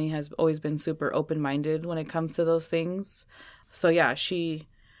 my family has always been super open-minded when it comes to those things. So yeah, she's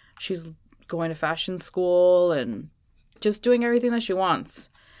going to fashion school and just doing everything that she wants.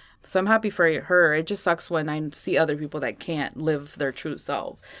 So I'm happy for her. It just sucks when I see other people that can't live their true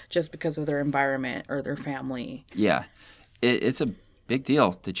self just because of their environment or their family. Yeah. It's a big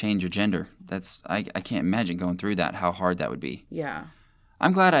deal to change your gender. I can't imagine going through that, how hard that would be. Yeah.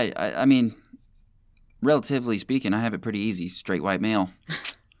 I'm glad I mean, relatively speaking, I have it pretty easy, straight white male.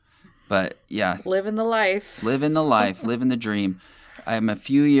 But yeah, Living the life. living the life, living the dream. I'm a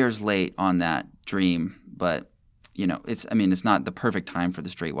few years late on that dream, but you know, it's not the perfect time for the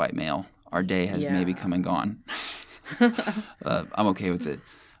straight white male. Our day has maybe come and gone. I'm okay with it.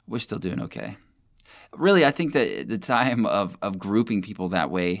 We're still doing okay. Really, I think that the time of grouping people that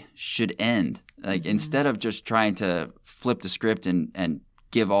way should end. Like instead of just trying to flip the script and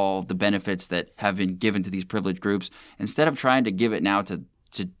give all the benefits that have been given to these privileged groups, instead of trying to give it now to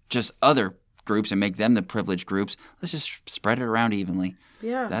just other groups and make them the privileged groups, let's just spread it around evenly.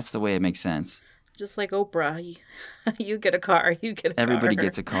 Yeah. That's the way it makes sense. Just like Oprah. You get a car. You get a Everybody car.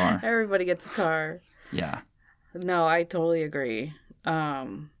 gets a car. Everybody gets a car. Yeah. No, I totally agree.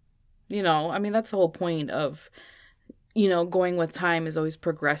 You know, I mean, that's the whole point of, you know, going with time is always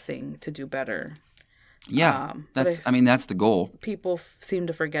progressing to do better. Yeah. But That's the goal. people seem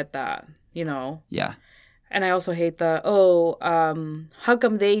to forget that, you know. Yeah. And I also hate the, how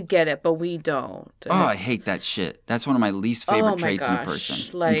come they get it, but we don't? And I hate that shit. That's one of my least favorite traits in a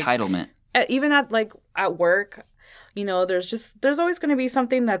person. Like, Entitlement. Even at work, you know, there's always going to be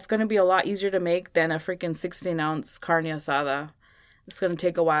something that's going to be a lot easier to make than a freaking 16-ounce carne asada. It's going to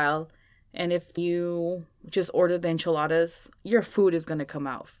take a while. And if you just order the enchiladas, your food is going to come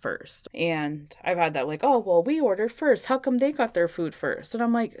out first. And I've had that like, oh, well, we ordered first. How come they got their food first? And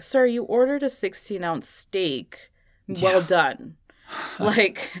I'm like, sir, you ordered a 16-ounce steak. Well done.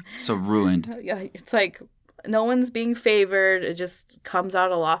 Like, So ruined. yeah, it's like no one's being favored. It just comes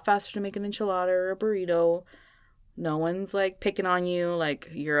out a lot faster to make an enchilada or a burrito. No one's like picking on you. Like,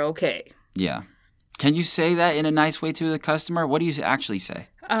 you're okay. Yeah. Can you say that in a nice way to the customer? What do you actually say?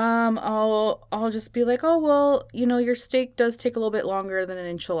 I'll just be like, oh, well, you know, your steak does take a little bit longer than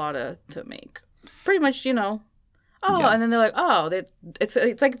an enchilada to make. Pretty much, you know. Oh, Yeah. and then they're like, oh,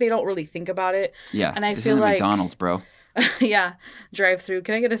 it's like they don't really think about it. Yeah. And I this feel isn't like McDonald's, bro. yeah, drive through.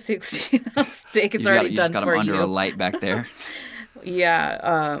 Can I get a 16-ounce steak? It's You already just done got for them under you. a light back there.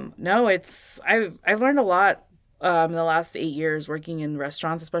 Yeah. No, I've learned a lot in the last 8 years working in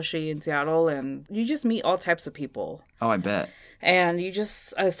restaurants, especially in Seattle, and you just meet all types of people. Oh, I bet. And you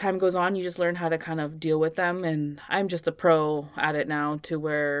just, as time goes on, you just learn how to kind of deal with them. And I'm just a pro at it now, to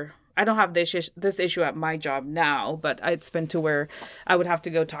where I don't have this issue at my job now, but it's been to where I would have to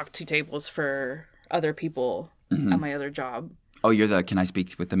go talk to tables for other people at my other job. Oh, can I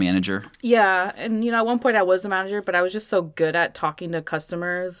speak with the manager? Yeah, and you know, at one point I was the manager, but I was just so good at talking to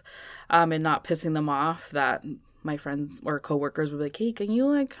customers and not pissing them off that my friends or coworkers would be like, hey, can you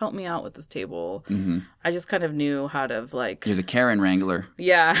like help me out with this table? Mm-hmm. I just kind of knew how to like... You're the Karen Wrangler.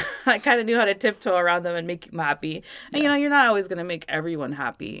 Yeah, I kind of knew how to tiptoe around them and make them happy. And you know, you're not always going to make everyone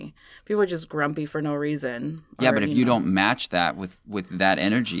happy. People are just grumpy for no reason. Yeah, or, but if you don't match that with that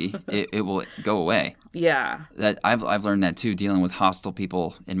energy, it will go away. Yeah. That I've learned that too, dealing with hostile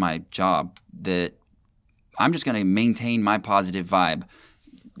people in my job, that I'm just going to maintain my positive vibe.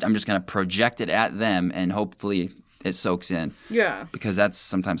 I'm just going to project it at them, and hopefully it soaks in. Yeah. Because that's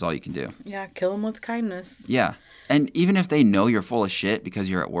sometimes all you can do. Yeah, kill them with kindness. Yeah. And even if they know you're full of shit because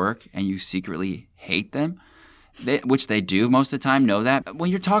you're at work and you secretly hate them, which they do most of the time, know that.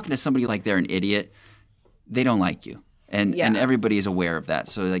 When you're talking to somebody like they're an idiot, they don't like you. And everybody is aware of that.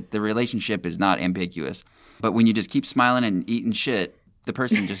 So like the relationship is not ambiguous. But when you just keep smiling and eating shit, the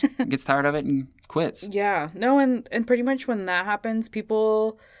person just gets tired of it and quits. Yeah. No, and pretty much when that happens,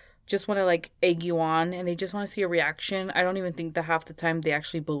 people just want to like egg you on, and they just want to see a reaction. I don't even think that half the time they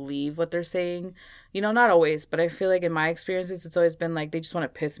actually believe what they're saying. You know, not always, but I feel like in my experiences, it's always been like they just want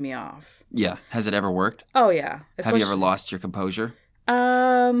to piss me off. Yeah. Has it ever worked? Oh, yeah. Have you ever lost your composure?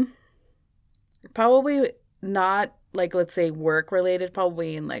 Probably not, like, let's say work related,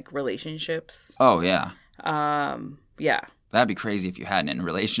 probably in like relationships. Oh, yeah. Yeah. That'd be crazy if you hadn't in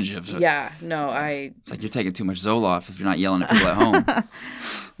relationships. Yeah. No, It's like you're taking too much Zoloft if you're not yelling at people at home.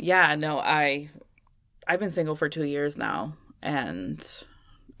 Yeah, no, I've been single for 2 years now, and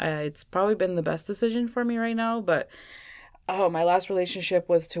it's probably been the best decision for me right now. But my last relationship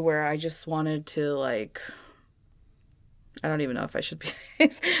was to where I just wanted to, like, I don't even know if I should be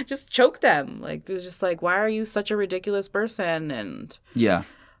just choke them. Like, it was just like, why are you such a ridiculous person? And Yeah,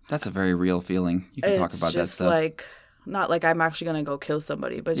 that's a very real feeling. You can talk about that just stuff. like, not like I'm actually gonna go kill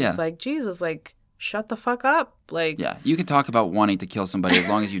somebody, but just Yeah. like, Jesus, like, shut the fuck up. Like, Yeah, you can talk about wanting to kill somebody as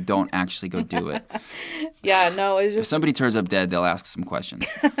long as you don't actually go do it. yeah, no, it's If just somebody turns up dead, they'll ask some questions.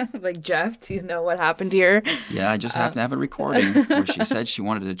 like, Jeff, do you know what happened here? Yeah, I just happened to have a recording where she said she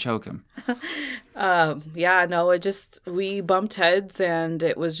wanted to choke him. Yeah, no, we bumped heads, and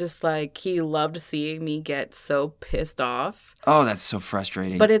it was just like, he loved seeing me get so pissed off. Oh, that's so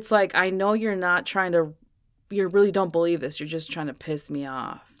frustrating. But it's like, I know you're not trying to, you really don't believe this. You're just trying to piss me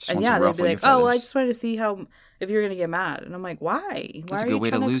off. Just And wants to yeah, they'd ruffle be your like, oh, well, I feathers. just wanted to see if you're going to get mad. And I'm like, why? That's Why a are good you way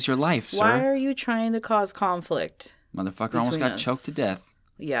to trying lose your life, Why sir. are you trying to cause conflict? Motherfucker almost between got choked to us? death.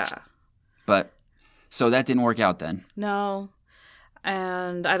 Yeah. But, so that didn't work out then. No.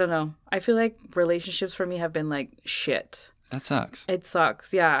 And I don't know. I feel like relationships for me have been like shit. That sucks. It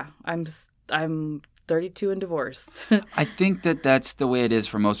sucks. Yeah. I'm 32 and divorced. I think that's the way it is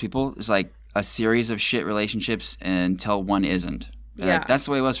for most people. It's like a series of shit relationships until one isn't. Yeah. That's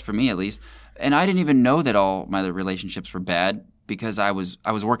the way it was for me, at least. And I didn't even know that all my relationships were bad because I was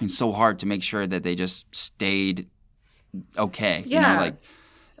working so hard to make sure that they just stayed okay. You Yeah. know,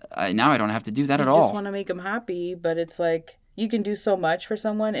 like now I don't have to do that You at all. just want to make them happy, but it's like you can do so much for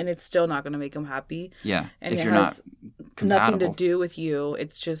someone and it's still not going to make them happy. Yeah, And if it you're has not compatible. nothing to do with you.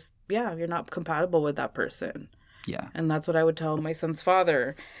 It's just, yeah, you're not compatible with that person. Yeah, And that's what I would tell my son's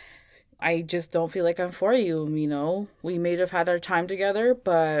father. I just don't feel like I'm for you, you know? We may have had our time together,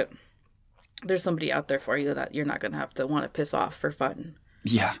 but there's somebody out there for you that you're not going to have to want to piss off for fun.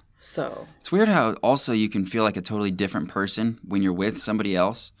 yeah. So, It's weird how also you can feel like a totally different person when you're with somebody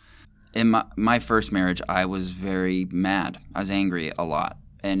else. In my first marriage, I was very mad. I was angry a lot,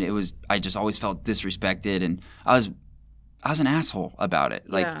 and I just always felt disrespected, and I was an asshole about it.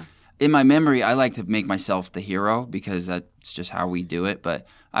 Like yeah. in my memory, I like to make myself the hero because that's just how we do it. But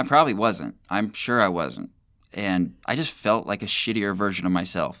I probably wasn't. I'm sure I wasn't, and I just felt like a shittier version of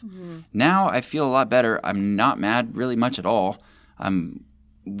myself. Mm-hmm. Now I feel a lot better. I'm not mad really much at all. I'm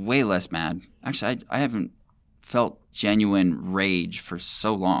way less mad. Actually, I haven't felt genuine rage for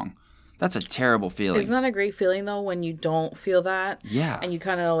so long. That's a terrible feeling. Isn't that a great feeling, though, when you don't feel that? Yeah. And you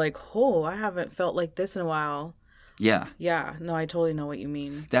kind of like, oh, I haven't felt like this in a while. Yeah. Yeah. No, I totally know what you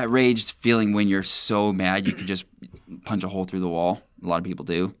mean. That rage feeling when you're so mad you could just punch a hole through the wall. A lot of people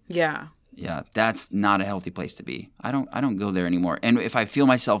do. Yeah. Yeah, that's not a healthy place to be. I don't go there anymore. And if I feel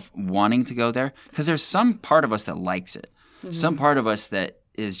myself wanting to go there, because there's some part of us that likes it. Mm-hmm. Some part of us that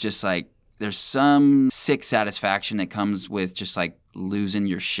is just like, there's some sick satisfaction that comes with just like losing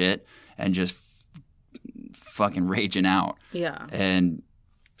your shit and just fucking raging out. Yeah. And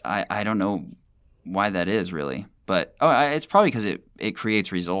I don't know why that is really. But it's probably because it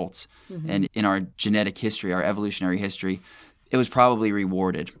creates results. Mm-hmm. And in our genetic history, our evolutionary history, it was probably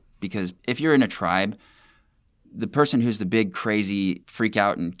rewarded. Because if you're in a tribe, the person who's the big, crazy, freak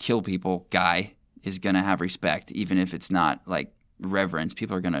out and kill people guy is going to have respect, even if it's not like reverence.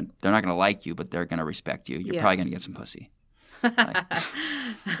 People they're not going to like you, but they're going to respect you. You're Yeah. probably going to get some pussy.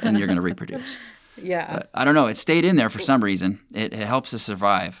 And you're going to reproduce. Yeah. But I don't know. It stayed in there for some reason. It helps us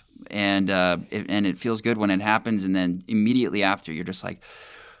survive. And it feels good when it happens. And then immediately after, you're just like,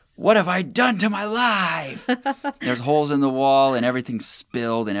 what have I done to my life? There's holes in the wall and everything's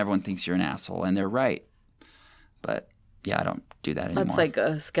spilled and everyone thinks you're an asshole. And they're right. But yeah, I don't do that anymore. That's like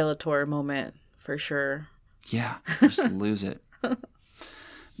a Skeletor moment for sure. Yeah, just lose it.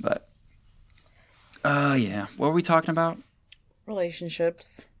 But, yeah. What were we talking about?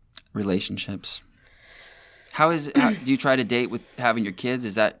 Relationships. Relationships. How do you try to date with having your kids?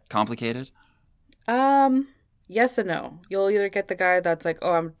 Is that complicated? Yes and no. You'll either get the guy that's like,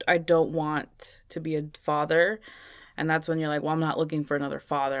 oh, I don't want to be a father. And that's when you're like, well, I'm not looking for another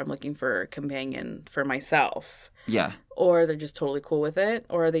father. I'm looking for a companion for myself. Yeah. Or they're just totally cool with it.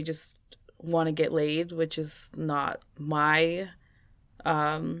 Or they just want to get laid, which is not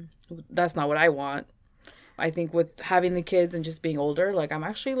that's not what I want. I think with having the kids and just being older, like I'm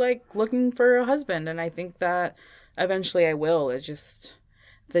actually like looking for a husband. And I think that eventually I will. It's just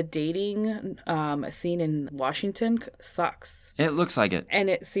the dating scene in Washington sucks. It looks like it. And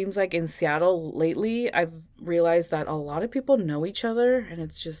it seems like in Seattle lately, I've realized that a lot of people know each other and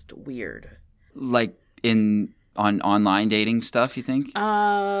it's just weird. Like on online dating stuff, you think?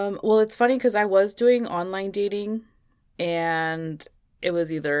 Well, it's funny because I was doing online dating and it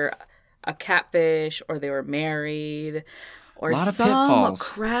was either a catfish or they were married or A lot of some pitfalls.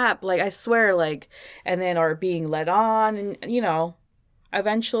 crap. Like I swear, like, and then or being led on and, you know,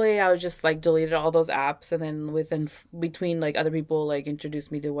 eventually I was just like deleted all those apps and then between like other people like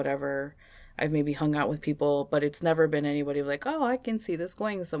introduced me to whatever. I've maybe hung out with people, but it's never been anybody like, oh, I can see this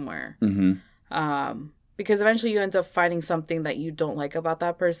going somewhere. Mm-hmm. because eventually you end up finding something that you don't like about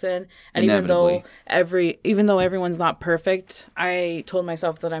that person. And Inevitably. even though everyone's not perfect, I told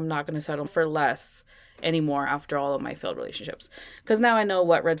myself that I'm not going to settle for less anymore after all of my failed relationships, because now I know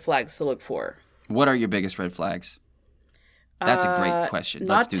what red flags to look for. What are your biggest red flags? That's a great question.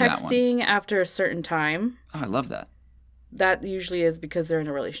 Let's Not do that one. texting after a certain time. Oh, I love that. That usually is because they're in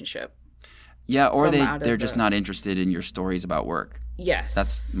a relationship. Yeah, or From out of they're just the- not interested in your stories about work. Yes.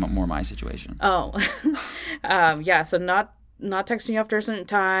 That's more my situation. Oh, yeah. So not texting you after a certain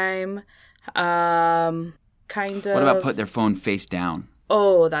time. Kind of. What about put their phone face down?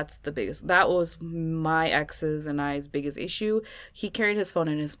 Oh, that's the biggest. That was my ex's and I's biggest issue. He carried his phone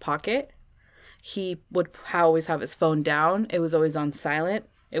in his pocket. He would always have his phone down. It was always on silent.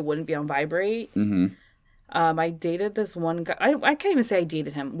 It wouldn't be on vibrate. Mm-hmm. I dated this one guy. I can't even say I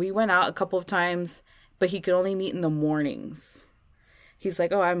dated him. We went out a couple of times, but he could only meet in the mornings. He's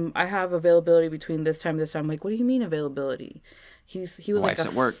like, oh, I have availability between this time and this time. I'm like, what do you mean availability? He was Wife's like a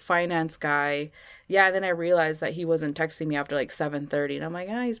at work. finance guy. Yeah, and then I realized that he wasn't texting me after like 7:30. And I'm like,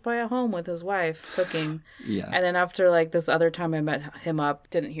 he's probably at home with his wife cooking. Yeah. And then after like this other time I met him up,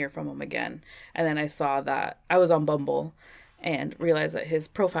 didn't hear from him again. And then I saw that I was on Bumble and realized that his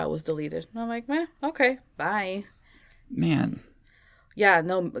profile was deleted. And I'm like, okay, bye. Man, Yeah,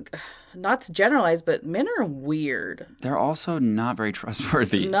 no, not to generalize, but men are weird. they're also not very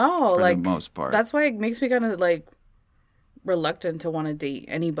trustworthy. No, for like the most part. That's why it makes me kind of like reluctant to want to date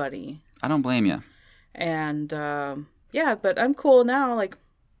anybody. I don't blame you. And yeah, but I'm cool now. Like,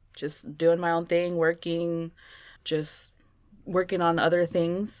 just doing my own thing, just working on other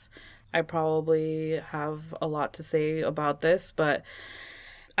things. I probably have a lot to say about this, but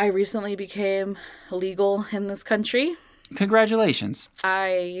I recently became legal in this country. Congratulations.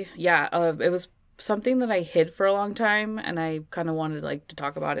 It was something that I hid for a long time, and I kind of wanted like to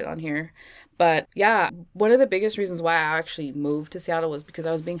talk about it on here. But yeah, one of the biggest reasons why I actually moved to Seattle was because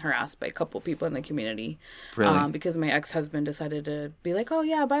I was being harassed by a couple people in the community. Really? Because my ex-husband decided to be like, oh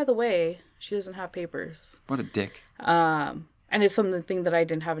yeah, by the way, she doesn't have papers. What a dick. And it's something that I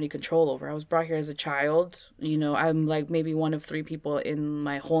didn't have any control over. I was brought here as a child. You know, I'm like maybe one of 3 people in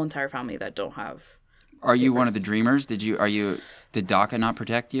my whole entire family that don't have. Are you one of the dreamers? Did DACA not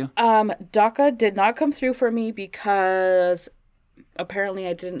protect you? DACA did not come through for me because apparently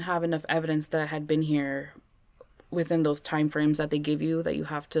I didn't have enough evidence that I had been here within those time frames that they give you that you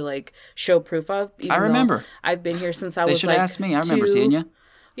have to like show proof of. I remember. I've been here since I They was should like have asked me. I remember 2. seeing you.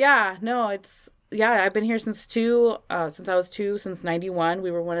 Yeah, no, I've been here since I was 2, since 91. We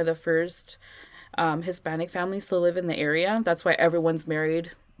were one of the first Hispanic families to live in the area. That's why everyone's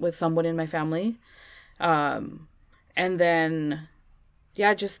married with someone in my family. And then,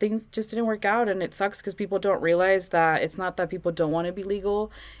 yeah, just things just didn't work out. And it sucks because people don't realize that it's not that people don't want to be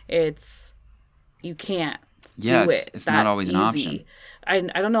legal. It's you can't Yeah, do it's not always an option. I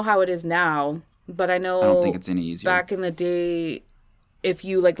don't know how it is now, but I know I don't think it's any easier. back in the day, if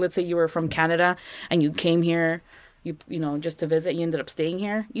you like, let's say you were from Canada and you came here, you know, just to visit, you ended up staying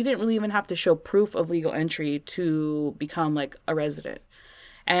here. You didn't really even have to show proof of legal entry to become like a resident.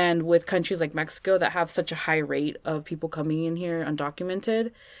 And with countries like Mexico that have such a high rate of people coming in here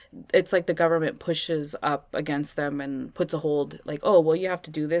undocumented, it's like the government pushes up against them and puts a hold like, oh, well, you have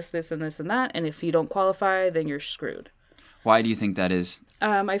to do this, this, and this, and that. And if you don't qualify, then you're screwed. Why do you think that is?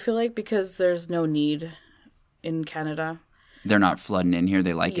 I feel like because there's no need in Canada. They're not flooding in here.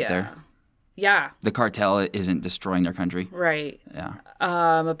 They like it there. Yeah. The cartel isn't destroying their country. Right. Yeah.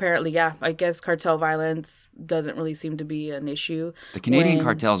 Apparently, yeah. I guess cartel violence doesn't really seem to be an issue. The Canadian when-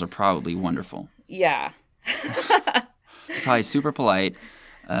 cartels are probably wonderful. Yeah. They're probably super polite,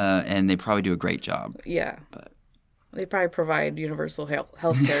 and they probably do a great job. Yeah. But they probably provide universal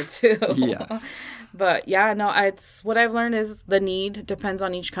health care too. Yeah. But yeah, no, it's what I've learned is the need depends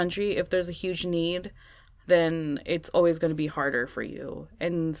on each country. If there's a huge need, then it's always going to be harder for you.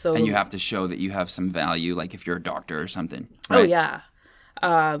 And so and you have to show that you have some value, like if you're a doctor or something. Oh Right? yeah.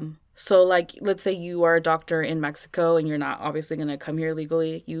 So like let's say you are a doctor in Mexico and you're not obviously going to come here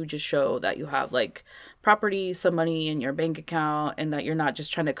legally. You just show that you have like property, some money in your bank account, and that you're not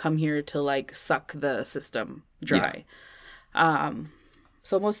just trying to come here to like suck the system dry.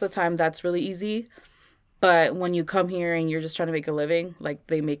 So most of the time that's really easy. But when you come here and you're just trying to make a living, like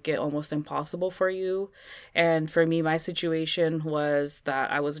they make it almost impossible for you. And for me, my situation was that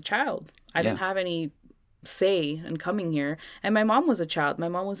I was a child. I didn't have any say in coming here. And my mom was a child. My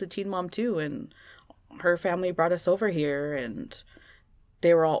mom was a teen mom too. And her family brought us over here and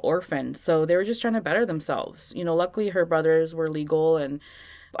they were all orphaned. So they were just trying to better themselves. You know, luckily her brothers were legal. And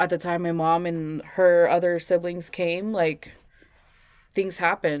at the time my mom and her other siblings came, like, things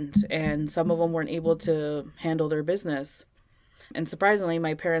happened, and some of them weren't able to handle their business. And surprisingly,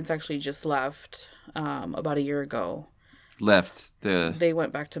 my parents actually just left about a year ago. They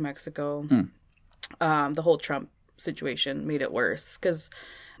went back to Mexico. The whole Trump situation made it worse because,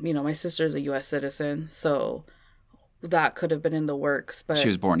 my sister's a U.S. citizen, so that could have been in the works. But She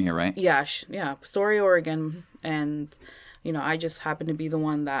was born here, right? yeah, Story, Oregon, and I just happened to be the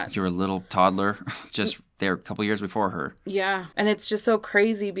one that. You were a little toddler, just there a couple years before her. Yeah, and it's just so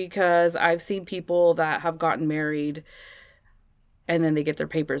crazy because I've seen people that have gotten married and then they get their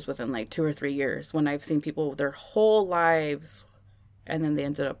papers within like 2 or 3 years, when I've seen people their whole lives and then they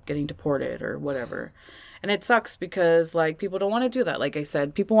ended up getting deported or whatever. And it sucks because, like, people don't want to do that. Like I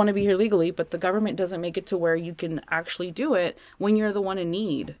said, people want to be here legally, but the government doesn't make it to where you can actually do it when you're the one in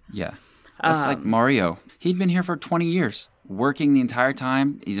need. Yeah. That's like Mario. He'd been here for 20 years, working the entire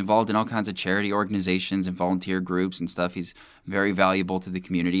time. He's involved in all kinds of charity organizations and volunteer groups and stuff. He's very valuable to the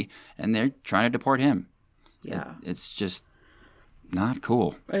community, and they're trying to deport him. Yeah. It's just not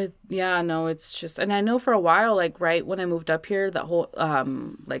cool. It's just, and I know for a while, like right when I moved up here, that whole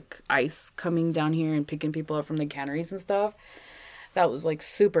like ICE coming down here and picking people up from the canneries and stuff, that was like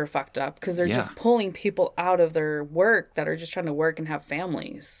super fucked up because they're just pulling people out of their work that are just trying to work and have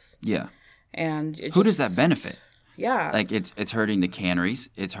families. Yeah. And who does that benefit? Yeah. Like it's hurting the canneries.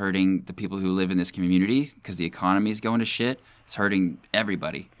 It's hurting the people who live in this community because the economy is going to shit. It's hurting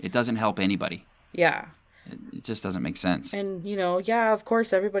everybody. It doesn't help anybody. Yeah. It just doesn't make sense. And, of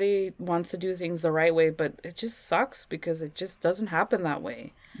course, everybody wants to do things the right way, but it just sucks because it just doesn't happen that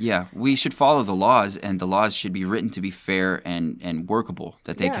way. Yeah, we should follow the laws, and the laws should be written to be fair and workable,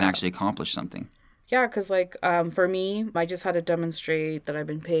 that they can actually accomplish something. Yeah, because, like, for me, I just had to demonstrate that I've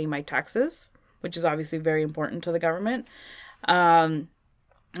been paying my taxes, which is obviously very important to the government.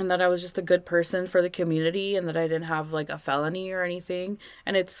 And that I was just a good person for the community and that I didn't have like a felony or anything.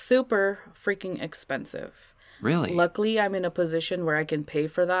 And it's super freaking expensive. Really? Luckily, I'm in a position where I can pay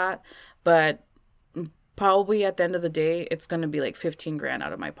for that. But probably at the end of the day, it's going to be like 15 grand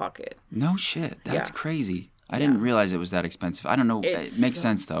out of my pocket. No shit. That's crazy. I didn't realize it was that expensive. I don't know. It makes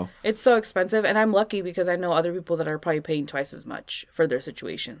sense though. It's so expensive. And I'm lucky because I know other people that are probably paying twice as much for their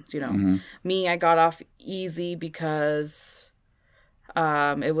situations. Me, I got off easy because...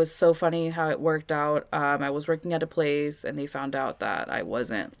 it was so funny how it worked out. I was working at a place and they found out that I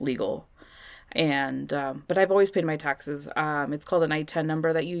wasn't legal. And, but I've always paid my taxes. It's called an I-10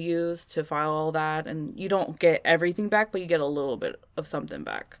 number that you use to file all that. And you don't get everything back, but you get a little bit of something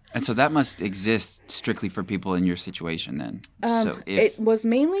back. And so that must exist strictly for people in your situation then. It was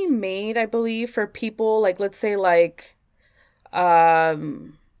mainly made, I believe, for people like, let's say like,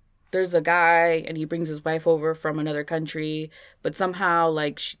 there's a guy and he brings his wife over from another country, but somehow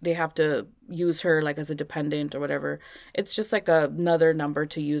like they have to use her like as a dependent or whatever. It's just like another number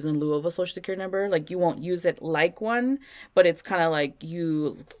to use in lieu of a social security number. Like you won't use it like one, but it's kind of like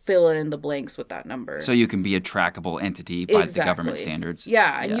you fill in the blanks with that number. So you can be a trackable entity by the government standards.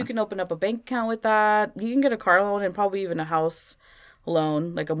 Yeah, and you can open up a bank account with that. You can get a car loan and probably even a house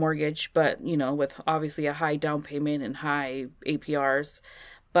loan, like a mortgage, but with obviously a high down payment and high APRs.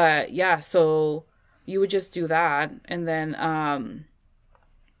 But yeah, so you would just do that. And then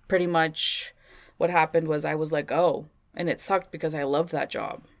pretty much what happened was I was let go. And it sucked because I loved that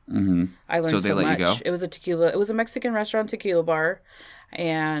job. Mm-hmm. I learned so they let much. You go? It was a Mexican restaurant tequila bar.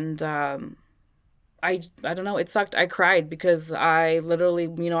 And I don't know, it sucked. I cried because I literally,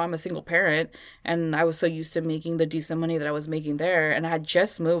 I'm a single parent. And I was so used to making the decent money that I was making there. And I had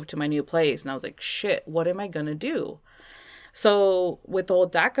just moved to my new place. And I was like, shit, what am I going to do? So with the whole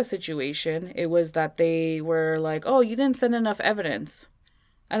DACA situation, it was that they were like, oh, you didn't send enough evidence.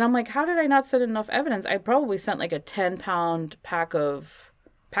 And I'm like, how did I not send enough evidence? I probably sent like a 10-pound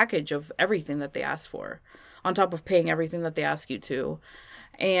package of everything that they asked for, on top of paying everything that they ask you to.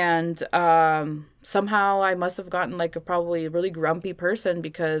 And somehow I must have gotten like a probably really grumpy person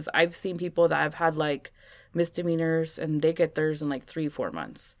because I've seen people that have had like misdemeanors and they get theirs in like 3-4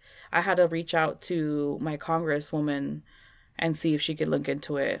 months. I had to reach out to my congresswoman and see if she could look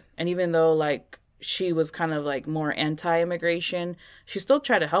into it. And even though like she was kind of like more anti-immigration, she still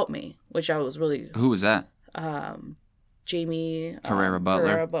tried to help me, which I was really... Who was that? Jamie Herrera Butler.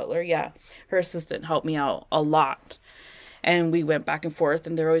 Herrera Butler, yeah. Her assistant helped me out a lot. And we went back and forth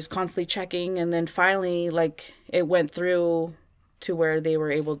and they're always constantly checking. And then finally, like, it went through to where they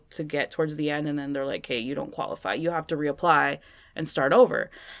were able to get towards the end. And then they're like, hey, you don't qualify. You have to reapply and start over.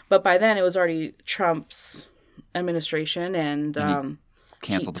 But by then it was already Trump's administration and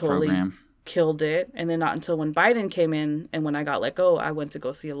canceled the program, killed it. And then not until when Biden came in and when I got let go, I went to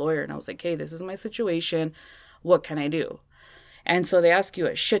go see a lawyer and I was like, hey, this is my situation, what can I do? And so they ask you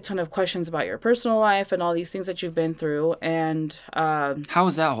a shit ton of questions about your personal life and all these things that you've been through. And How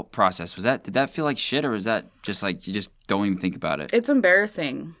was that whole process? Did that feel like shit, or was that just like you just don't even think about it? it's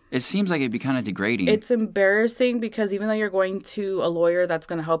embarrassing. It seems like it'd be kind of degrading. It's embarrassing because even though you're going to a lawyer that's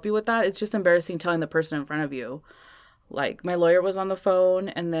going to help you with that, it's just embarrassing telling the person in front of you. Like, my lawyer was on the phone,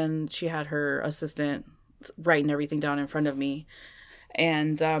 and then she had her assistant writing everything down in front of me.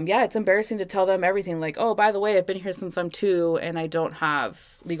 And, yeah, it's embarrassing to tell them everything. Like, oh, by the way, I've been here since I'm 2, and I don't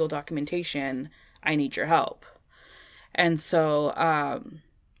have legal documentation. I need your help. And so,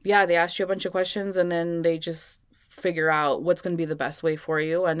 yeah, they ask you a bunch of questions, and then they just figure out what's going to be the best way for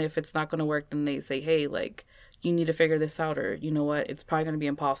you. And if it's not going to work, then they say, hey, like, you need to figure this out, or you know what, it's probably going to be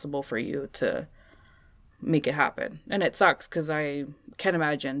impossible for you to make it happen. And it sucks because I can't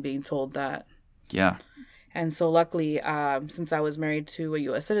imagine being told that. Yeah. And so luckily, since I was married to a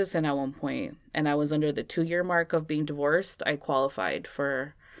U.S. citizen at one point, and I was under the 2-year mark of being divorced, I qualified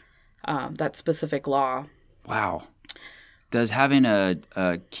for that specific law. Wow. Does having a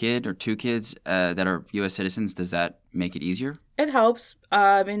kid or 2 kids that are U.S. citizens, does that make it easier? It helps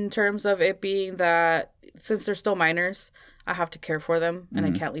in terms of it being that since they're still minors, I have to care for them, and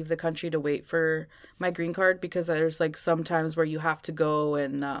I can't leave the country to wait for my green card, because there's like some times where you have to go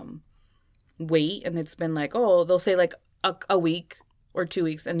and wait, and it's been like, oh, they'll say like a week or 2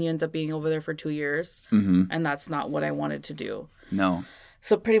 weeks, and you end up being over there for 2 years, and that's not what I wanted to do. No.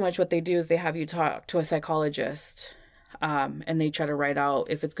 So pretty much what they do is they have you talk to a psychologist, and they try to write out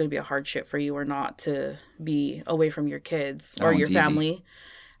if it's going to be a hardship for you or not to be away from your kids or your family.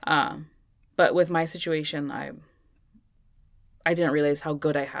 But with my situation, I didn't realize how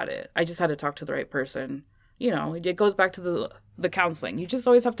good I had it. I just had to talk to the right person. You know, it goes back to the counseling. You just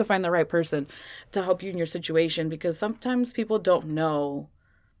always have to find the right person to help you in your situation, because sometimes people don't know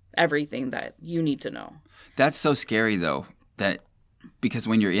everything that you need to know. That's so scary, though, because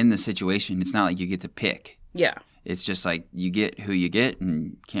when you're in the situation, it's not like you get to pick. Yeah. It's just like you get who you get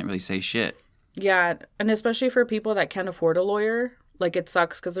and can't really say shit. Yeah, and especially for people that can't afford a lawyer, like it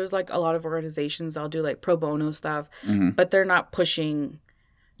sucks because there's like a lot of organizations that'll do like pro bono stuff, but they're not pushing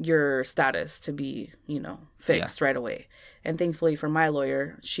your status to be, you know, fixed right away. And thankfully for my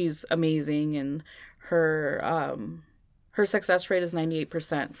lawyer, she's amazing, and her success rate is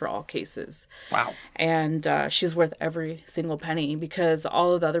 98% for all cases. Wow. And she's worth every single penny, because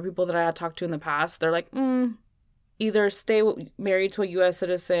all of the other people that I had talked to in the past, they're like, either stay married to a U.S.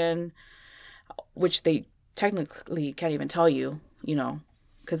 citizen, which they technically can't even tell you, you know,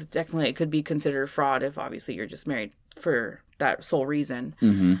 because technically it could be considered fraud if obviously you're just married for that sole reason,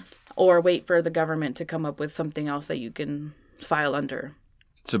 or wait for the government to come up with something else that you can file under.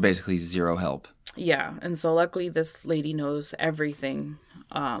 So basically 0 help. Yeah, and so luckily this lady knows everything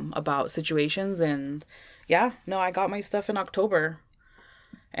about situations, and yeah, no, I got my stuff in October.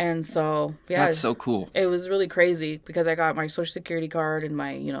 And so, yeah. That's so cool. It was really crazy because I got my Social Security card and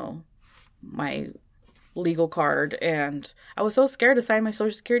my, you know, my legal card. And I was so scared to sign my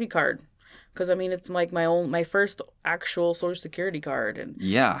Social Security card because, I mean, it's like my first actual Social Security card. And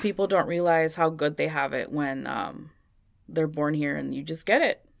yeah, people don't realize how good they have it when they're born here and you just get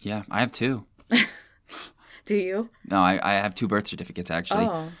it. Yeah, I have 2. Do you? No, I have 2 birth certificates, actually.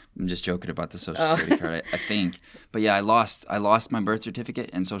 Oh. I'm just joking about the Social Security card, I think. But yeah, I lost my birth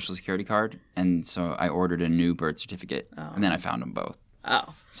certificate and Social Security card, and so I ordered a new birth certificate, and then I found them both.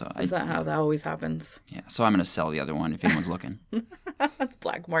 Oh. So Is that how that always happens? Yeah, so I'm going to sell the other one if anyone's looking.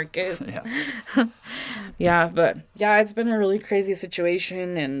 Black market. Yeah. Yeah, but yeah, it's been a really crazy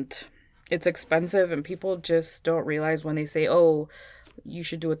situation, and it's expensive, and people just don't realize when they say, oh, you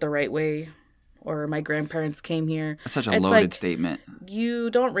should do it the right way, or my grandparents came here. That's such a loaded statement.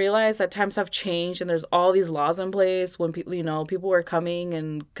 You don't realize that times have changed, and there's all these laws in place. When people, you know, people were coming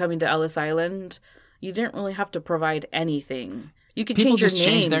to Ellis Island, you didn't really have to provide anything. You could people change your just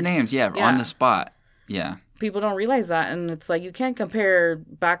name. change their names, yeah, on the spot. Yeah. People don't realize that, and it's like you can't compare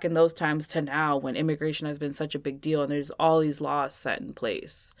back in those times to now when immigration has been such a big deal and there's all these laws set in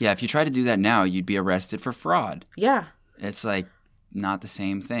place. Yeah, if you try to do that now, you'd be arrested for fraud. Yeah. It's like not the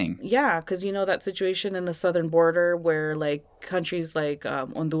same thing. Yeah, because you know that situation in the southern border where like countries like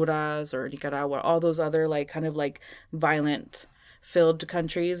Honduras or Nicaragua, all those other like kind of like violent filled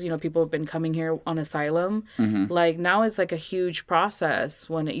countries, you know, people have been coming here on asylum. Like now it's like a huge process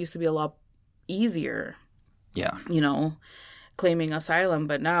when it used to be a lot easier. Yeah. You know, claiming asylum,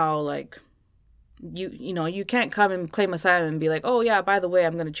 but now like you know, you can't come and claim asylum and be like, oh yeah, by the way,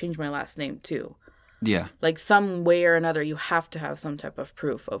 I'm going to change my last name too. Yeah. Like some way or another, you have to have some type of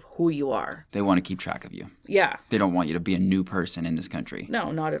proof of who you are. They want to keep track of you. Yeah. They don't want you to be a new person in this country.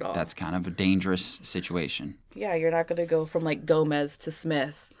 No, not at all. That's kind of a dangerous situation. Yeah, you're not going to go from like Gomez to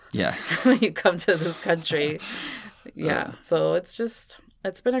Smith Yeah. when you come to this country. Yeah. So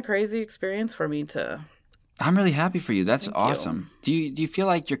it's been a crazy experience for me to. I'm really happy for you. That's Thank you. awesome. Do you feel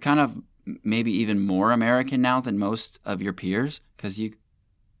like you're kind of maybe even more American now than most of your peers? Because you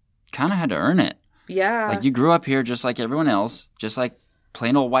kind of had to earn it. Yeah. Like you grew up here just like everyone else, just like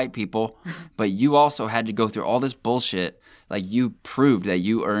plain old white people, but you also had to go through all this bullshit. Like you proved that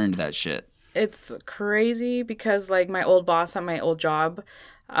you earned that shit. It's crazy because like my old boss at my old job,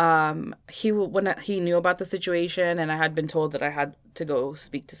 when he knew about the situation and I had been told that I had to go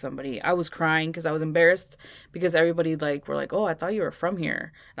speak to somebody, I was crying because I was embarrassed because everybody like were like, oh, I thought you were from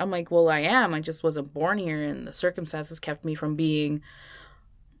here. And I'm like, well, I am. I just wasn't born here, and the circumstances kept me from being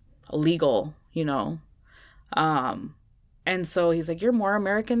illegal, you know. And so he's like, you're more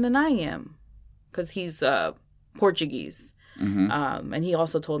American than I am, because he's Portuguese. Mm-hmm. And he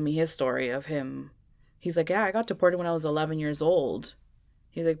also told me his story of him. He's like, yeah, I got deported when I was 11 years old.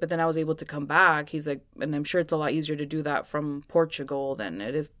 He's like, but then I was able to come back. He's like, and I'm sure it's a lot easier to do that from Portugal than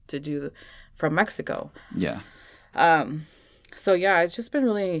it is to do from Mexico. Yeah. So yeah, it's just been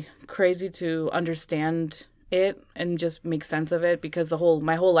really crazy to understand it and just make sense of it, because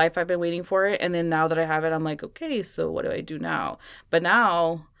my whole life I've been waiting for it, and then now that I have it, I'm like, okay, so what do I do now? But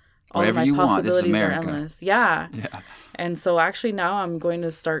now all Whatever of my you want, this is possibilities are America. endless. Yeah. Yeah. And so actually now I'm going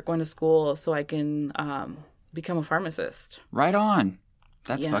to start going to school so I can become a pharmacist. Right on.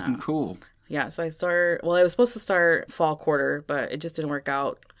 That's Yeah. fucking cool. Yeah, so I was supposed to start fall quarter, but it just didn't work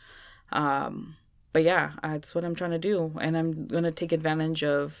out. But yeah, that's what I'm trying to do, and I'm going to take advantage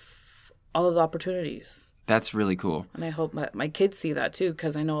of all of the opportunities. That's really cool. And I hope my kids see that too,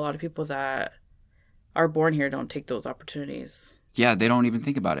 because I know a lot of people that are born here don't take those opportunities. Yeah, they don't even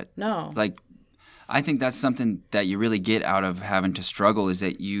think about it. No. Like, I think that's something that you really get out of having to struggle, is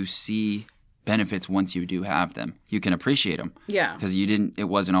that you see benefits once you do have them. You can appreciate them Yeah. because it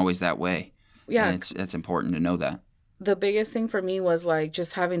wasn't always that way. Yeah. And it's important to know that. The biggest thing for me was like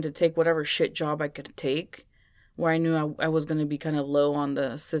just having to take whatever shit job I could take, where I knew I was going to be kind of low on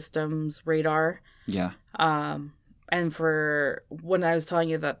the system's radar. Yeah. And for when I was telling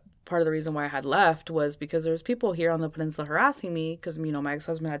you that part of the reason why I had left was because there was people here on the peninsula harassing me because, you know, my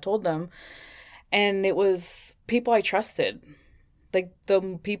ex-husband had told them. And it was people I trusted. Like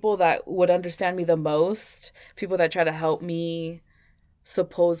the people that would understand me the most, people that try to help me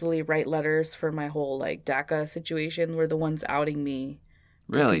supposedly write letters for my whole like DACA situation, were the ones outing me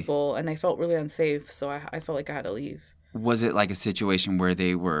to Really? people. And I felt really unsafe. So I felt like I had to leave. Was it like a situation where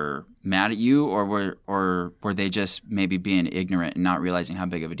they were mad at you, or were they just maybe being ignorant and not realizing how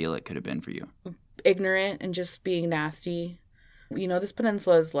big of a deal it could have been for you? Ignorant and just being nasty. You know, this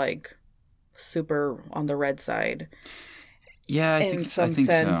peninsula is like super on the red side. Yeah, I In some think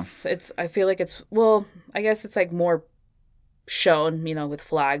sense. so. I feel like it's, well, I guess it's like more shown, you know, with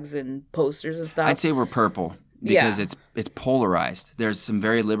flags and posters and stuff. I'd say we're purple because Yeah. it's polarized. There's some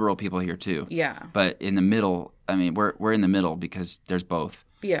very liberal people here too. Yeah. But in the middle, I mean, we're in the middle because there's both.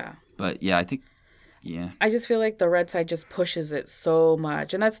 Yeah. But yeah, I think, yeah. I just feel like the red side just pushes it so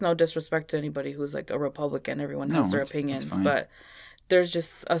much. And that's no disrespect to anybody who's like a Republican. Everyone No, has their it's opinions. fine. But there's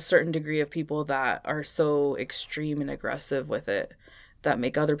just a certain degree of people that are so extreme and aggressive with it that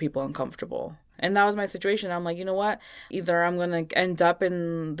make other people uncomfortable. And that was my situation. I'm like, you know what? Either I'm going to end up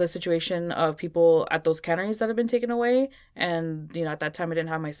in the situation of people at those canneries that have been taken away. And, you know, at that time I didn't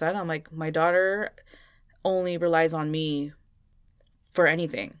have my son. I'm like, my daughter only relies on me for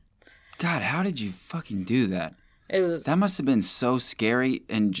anything. God, how did you fucking do that? It was, That must have been so scary,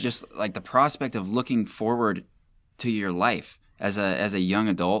 and just like the prospect of looking forward to your life as a young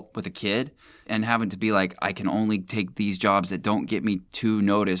adult with a kid and having to be like, I can only take these jobs that don't get me too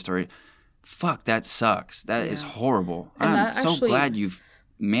noticed, or fuck, that sucks. That is horrible. And I'm that so actually- glad you've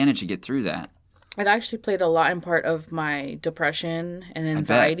managed to get through that. it actually played a lot in part of my depression and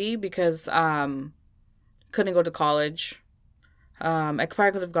anxiety because couldn't go to college. I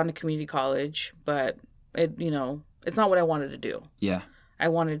probably could have gone to community college, but it, you know, it's not what I wanted to do. Yeah. I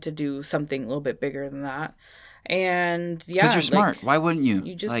wanted to do something a little bit bigger than that. And yeah, Because you're smart. like, Why wouldn't you?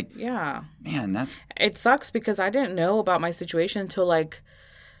 you just, like, yeah. man, that's It sucks because I didn't know about my situation until like,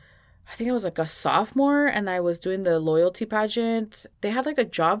 I think I was like a sophomore and I was doing the loyalty pageant. They had like a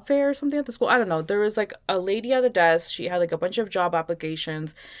job fair or something at the school. I don't know. There was like a lady at a desk. She had like a bunch of job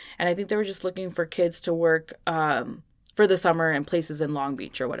applications. And I think they were just looking for kids to work for the summer and places in Long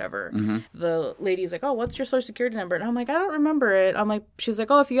Beach or whatever. The lady's like, oh, what's your social security number? And I'm like, I don't remember it. I'm like, she's like,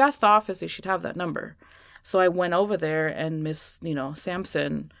 oh, if you ask the office, they should have that number. So I went over there and Miss,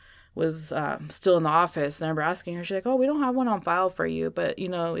 Sampson was still in the office. And I remember asking her, she's like, oh, we don't have one on file for you. But,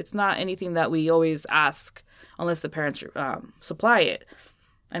 it's not anything that we always ask unless the parents supply it.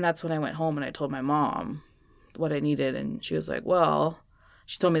 And that's when I went home and I told my mom what I needed. And she was like, well,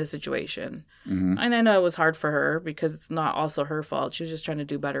 she told me the situation. And I know it was hard for her because it's not also her fault. She was just trying to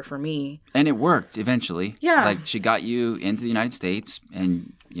do better for me. And it worked eventually. Yeah. Like she got you into the United States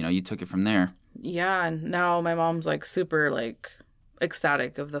and, you took it from there. Yeah. And now my mom's like super like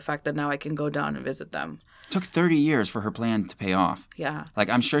ecstatic of the fact that now I can go down and visit them. It took 30 years for her plan to pay off. Yeah. Like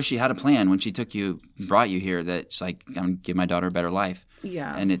I'm sure she had a plan when she brought you here that she's like, I'm going to give my daughter a better life.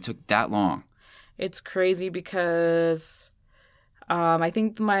 Yeah. And it took that long. It's crazy because I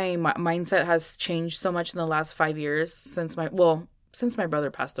think my mindset has changed so much in the last 5 years since my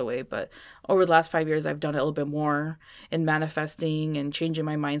brother passed away. But over the last 5 years, I've done it a little bit more in manifesting and changing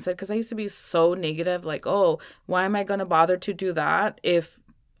my mindset because I used to be so negative, like, oh, why am I going to bother to do that if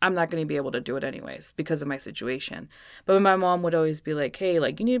I'm not going to be able to do it anyways because of my situation. But my mom would always be like, hey,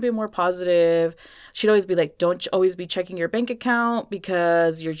 like, you need to be more positive. She'd always be like, don't always be checking your bank account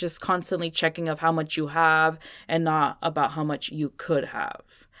because you're just constantly checking of how much you have and not about how much you could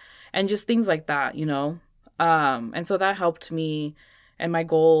have. And just things like that, And so that helped me. And my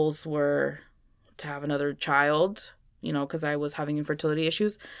goals were to have another child, because I was having infertility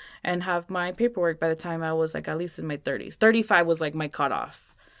issues, and have my paperwork by the time I was like at least in my 30s. 35 was like my cutoff.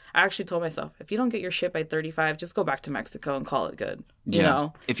 I actually told myself, if you don't get your shit by 35, just go back to Mexico and call it good. You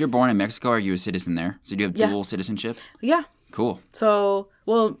know? If you're born in Mexico, are you a citizen there? So do you have dual citizenship? Yeah. Cool. So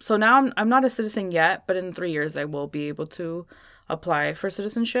now I'm not a citizen yet, but in 3 years I will be able to apply for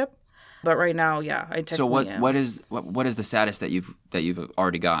citizenship. But right now, yeah, I technically am. What is the status that you've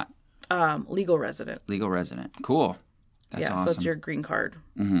already got? Legal resident. Legal resident. Cool. That's awesome. So it's your green card.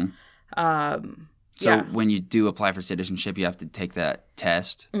 So when you do apply for citizenship, you have to take that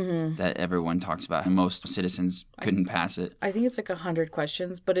test that everyone talks about. And most citizens couldn't pass it. I think it's like 100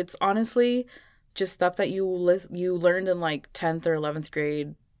 questions, but it's honestly just stuff that you learned in like 10th or 11th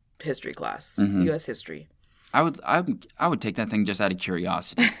grade history class, U.S. history. I would take that thing just out of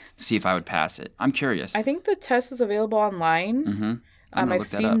curiosity to see if I would pass it. I'm curious. I think the test is available online. I've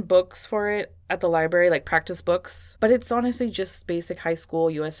seen books for it at the library, like practice books. But it's honestly just basic high school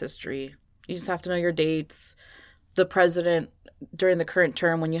U.S. history. You just have to know your dates, the president during the current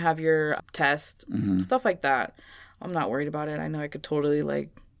term when you have your test, stuff like that. I'm not worried about it. I know I could totally like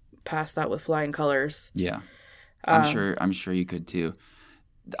pass that with flying colors. Yeah, I'm sure you could too.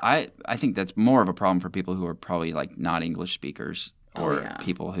 I think that's more of a problem for people who are probably like not English speakers or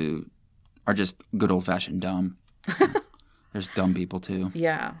people who are just good old fashioned dumb. There's dumb people too.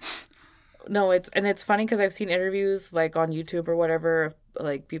 Yeah. No, it's funny because I've seen interviews like on YouTube or whatever of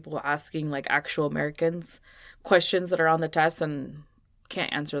like people asking like actual Americans questions that are on the test and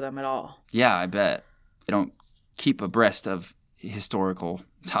can't answer them at all. Yeah, I bet. They don't keep abreast of historical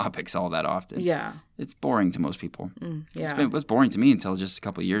topics all that often. Yeah. It's boring to most people. Yeah. It was boring to me until just a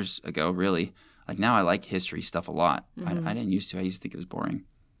couple of years ago, really. Like now I like history stuff a lot. I didn't used to. I used to think it was boring.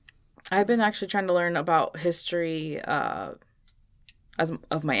 I've been actually trying to learn about history of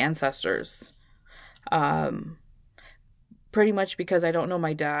my ancestors. Pretty much because I don't know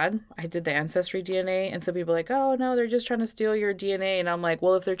my dad. I did the ancestry DNA, and so people are like, oh, no, they're just trying to steal your DNA. And I'm like,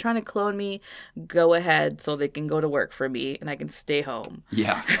 well, if they're trying to clone me, go ahead so they can go to work for me and I can stay home.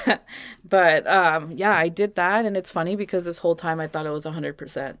 Yeah. But, I did that, and it's funny because this whole time I thought it was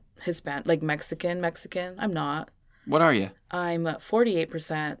 100% Hispanic, like Mexican. I'm not. What are you? I'm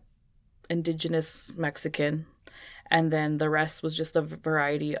 48% indigenous Mexican, and then the rest was just a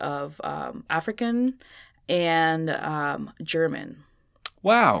variety of African and German.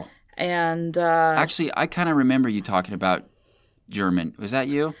 Wow. And actually, I kind of remember you talking about German. Was that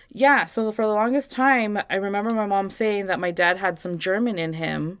you? Yeah. So for the longest time, I remember my mom saying that my dad had some German in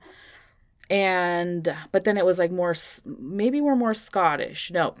him, but then it was like maybe we're more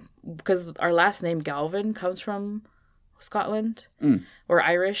Scottish. No, because our last name Galvin comes from Scotland or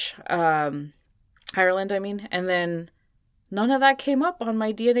Irish, Ireland. I mean, and then none of that came up on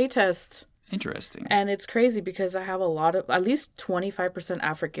my DNA test. Interesting. And it's crazy because I have at least 25%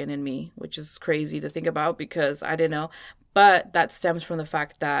 African in me, which is crazy to think about because I didn't know. But that stems from the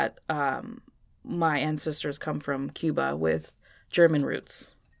fact that my ancestors come from Cuba with German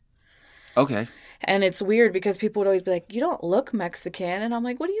roots. Okay. And it's weird because people would always be like, you don't look Mexican. And I'm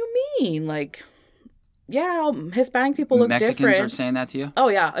like, what do you mean? Like, Yeah, Hispanic people look Mexicans different. are saying that to you? Oh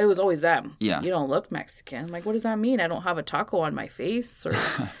yeah, it was always them. Yeah. You don't look Mexican. I'm like, what does that mean? I don't have a taco on my face or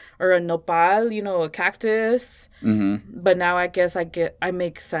or a nopal, a cactus. Mm-hmm. But now I guess I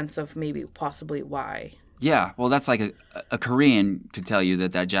make sense of maybe possibly why. Yeah, well, that's like a Korean could tell you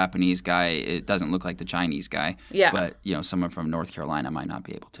that Japanese guy, it doesn't look like the Chinese guy. Yeah. But, someone from North Carolina might not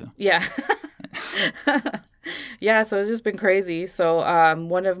be able to. Yeah. Yeah, so it's just been crazy. So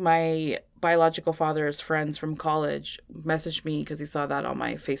one of my biological father's friends from college messaged me because he saw that on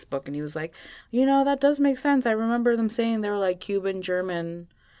my Facebook, and he was like, that does make sense. I remember them saying they were like Cuban, German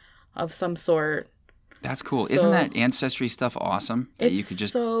of some sort. That's cool. So- Isn't that ancestry stuff awesome? That It's you could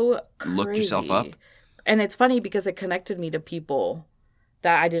just so look yourself up? crazy. And it's funny because it connected me to people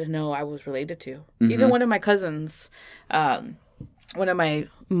that I didn't know I was related to. Mm-hmm. Even one of my cousins, one of my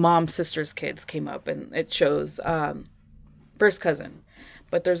mom's sister's kids came up, and it shows first cousin.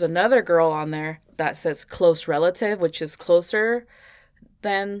 But there's another girl on there that says close relative, which is closer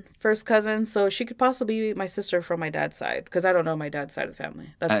than first cousin. So she could possibly be my sister from my dad's side, because I don't know my dad's side of the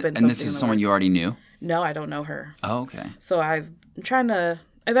family. That's been and this something in is the someone you works. already knew? No, I don't know her. Oh, okay. So I'm trying to.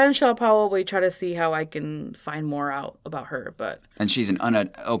 Eventually, I'll probably try to see how I can find more out about her. But And she's an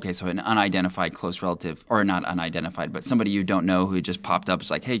unidentified close relative, or not unidentified, but somebody you don't know who just popped up.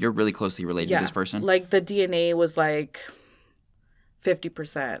 It's like, hey, you're really closely related to this person. like the DNA was like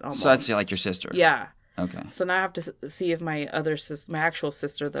 50% almost. So that's like your sister. Yeah. Okay. So now I have to see if my actual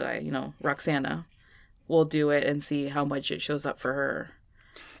sister that I, Roxana, will do it and see how much it shows up for her.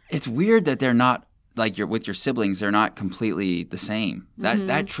 It's weird that they're not like with your siblings. They're not completely the same.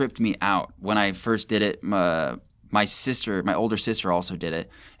 That tripped me out when I first did it. My older sister also did it,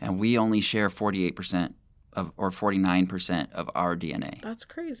 and we only share 48% or 49% of our DNA. That's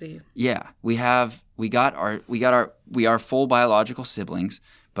crazy. Yeah, we are full biological siblings,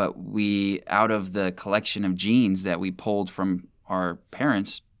 but we, out of the collection of genes that we pulled from our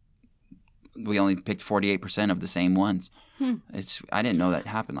parents, we only picked 48% of the same ones. I didn't know that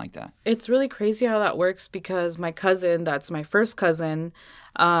happened like that. It's really crazy how that works, because my cousin, that's my first cousin,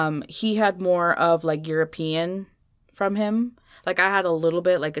 he had more of like European from him. Like I had a little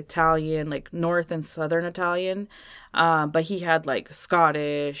bit like Italian, like North and Southern Italian, but he had like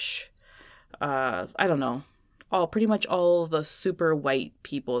Scottish, I don't know, pretty much all the super white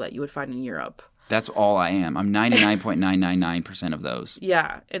people that you would find in Europe. That's all I am. I'm 99.999% of those.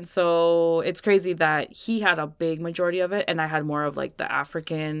 Yeah. And so it's crazy that he had a big majority of it, and I had more of like the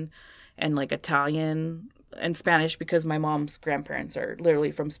African and like Italian and Spanish, because my mom's grandparents are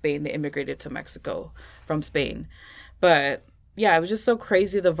literally from Spain. They immigrated to Mexico from Spain. But yeah, it was just so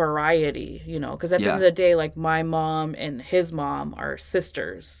crazy, the variety, because at the end of the day, like my mom and his mom are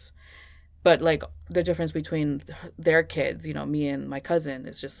sisters. But, like, the difference between their kids, me and my cousin,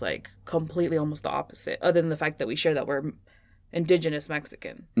 is just, like, completely almost the opposite, other than the fact that we share that we're indigenous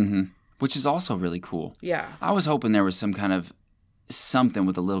Mexican. Mm-hmm. Which is also really cool. Yeah. I was hoping there was some kind of something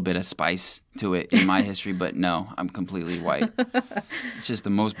with a little bit of spice to it in my history, but no, I'm completely white. It's just the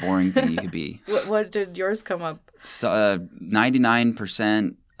most boring thing you could be. What did yours come up?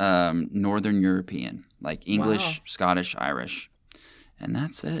 99% Northern European, like English, Wow. Scottish, Irish. And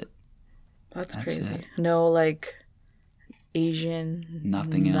that's it. That's That's crazy. it. No, like, Asian.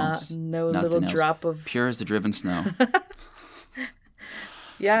 Nothing else. No Nothing little else. drop of. Pure as the driven snow.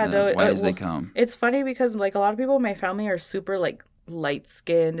 Yeah, no. White as they come. It's funny because, like, a lot of people in my family are super, like,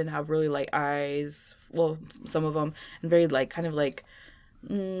 light-skinned and have really light eyes. Well, some of them. And very, like, kind of, like,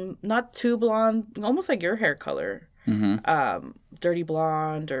 not too blonde. Almost like your hair color. Mm-hmm. Dirty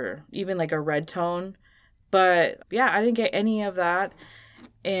blonde or even, like, a red tone. But, yeah, I didn't get any of that.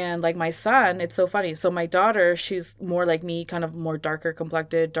 And, like, my son, it's so funny. So my daughter, she's more like me, kind of more darker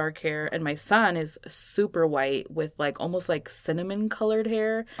complected, dark hair. And my son is super white with, like, almost, like, cinnamon-colored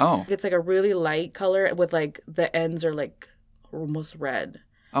hair. Oh. It's, like, a really light color with, like, the ends are, like, almost red.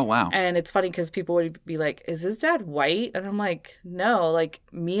 Oh, wow. And it's funny because people would be like, is his dad white? And I'm like, no. Like,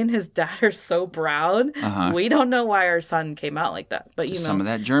 me and his dad are so brown. Uh-huh. We don't know why our son came out like that. But, Just some of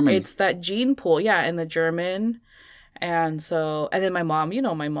that German. it's that gene pool. Yeah, and the German. And so, and then my mom,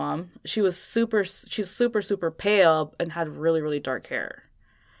 my mom, she's super, super pale and had really, really dark hair.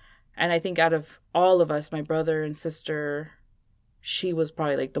 And I think out of all of us, my brother and sister, she was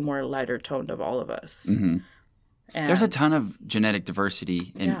probably like the more lighter toned of all of us. Mm-hmm. And There's a ton of genetic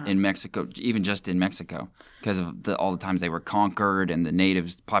diversity Yeah. in Mexico, even just in Mexico, because of all the times they were conquered and the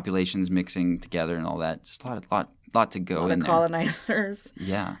native populations mixing together and all that. Just a lot to go lot in of there. colonizers.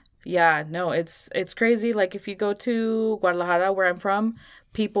 Yeah. Yeah, no, it's crazy. Like if you go to Guadalajara, where I'm from,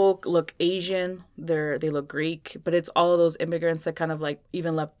 people look Asian. They look Greek, but it's all of those immigrants that kind of like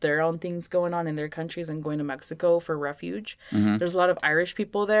even left their own things going on in their countries and going to Mexico for refuge. There's a lot of Irish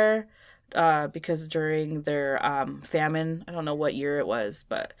people there because during their famine, I don't know what year it was,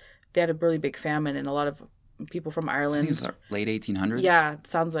 but they had a really big famine, and a lot of people from I Ireland. think it's the late 1800s. Yeah, it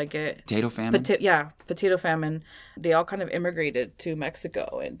sounds like it. Potato famine. Potato famine. They all kind of immigrated to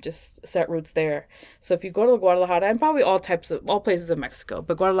Mexico and just set roots there. So if you go to Guadalajara, and probably all places in Mexico,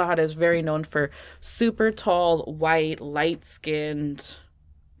 but Guadalajara is very known for super tall, white, light-skinned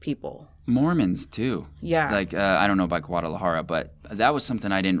people. Mormons too. Yeah. Like I don't know about Guadalajara, but that was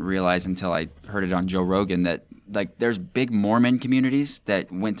something I didn't realize until I heard it on Joe Rogan, that like there's big Mormon communities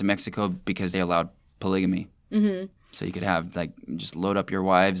that went to Mexico because they allowed polygamy. So you could have like just load up your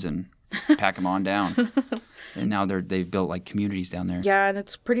wives and pack them on down. And now they've built like communities down there. Yeah, and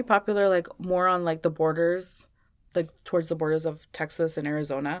it's pretty popular, like more on like the borders, like towards the borders of Texas and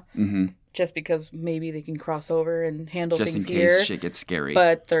Arizona. Just because maybe they can cross over and handle Just things in case here. shit gets scary.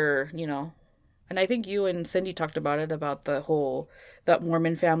 But they're, and I think you and Cindy talked about it, about that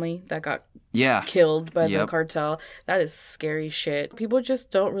Mormon family that got killed by the cartel. That is scary shit. People just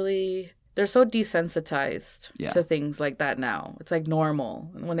don't really, they're so desensitized to things like that now. It's like normal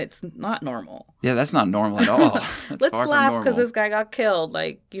when it's not normal. Yeah, that's not normal at all. Let's laugh because this guy got killed.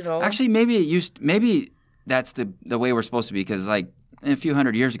 Like, Actually, maybe that's the way we're supposed to be, because like a few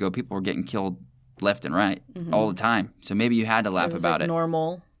hundred years ago, people were getting killed left and right all the time. So maybe you had to laugh about like it.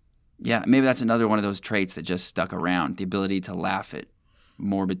 Normal. Yeah, maybe that's another one of those traits that just stuck around, the ability to laugh at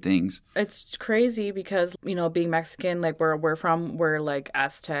morbid things. It's crazy because, being Mexican, like where we're from, we're like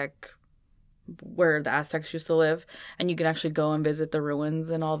Aztec, where the Aztecs used to live, and you can actually go and visit the ruins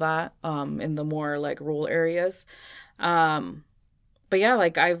and all that in the more like rural areas. But yeah,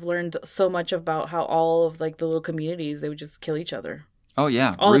 like I've learned so much about how all of like the little communities, they would just kill each other. Oh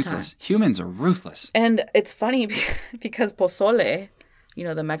yeah, all ruthless. The time. Humans are ruthless. And it's funny because pozole,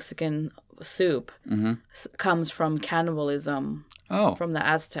 the Mexican soup, comes from cannibalism. Oh. From the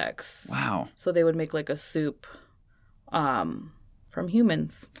Aztecs. Wow. So they would make like a soup from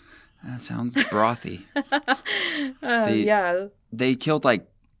humans. That sounds brothy. Yeah. They killed like,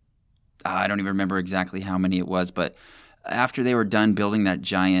 I don't even remember exactly how many it was, but after they were done building that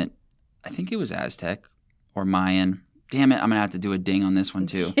giant, I think it was Aztec or Mayan. Damn it, I'm going to have to do a ding on this one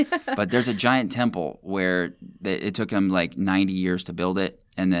too. But there's a giant temple where it took them like 90 years to build it,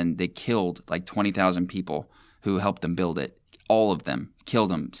 and then they killed like 20,000 people who helped them build it. All of them,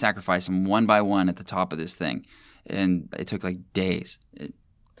 killed them, sacrificed them one by one at the top of this thing. And it took like days.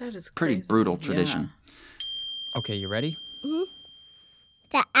 That is pretty crazy. brutal tradition. Yeah. Okay, you ready?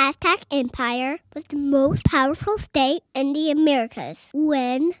 The Aztec Empire was the most powerful state in the Americas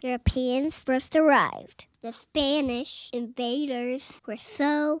when Europeans first arrived. The Spanish invaders were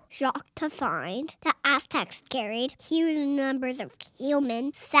so shocked to find the Aztecs carried huge numbers of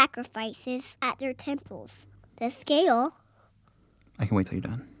human sacrifices at their temples. The scale... I can wait till you're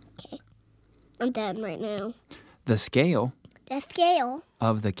done. Okay. I'm done right now. The scale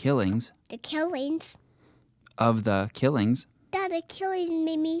of the killings The killings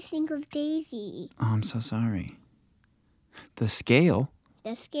made me think of Daisy. Oh, I'm so sorry. The scale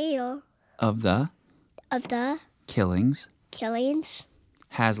of the killings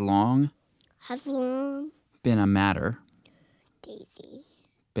has long been a matter Daisy.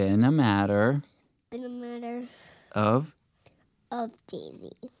 been a matter of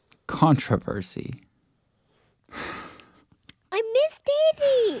Daisy. controversy. I miss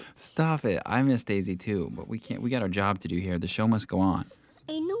Daisy. Stop it. I miss Daisy too, but we got our job to do here. The show must go on.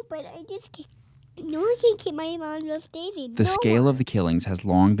 I know, but I just can't. No one can keep my mom loves Daisy. The scale of the killings has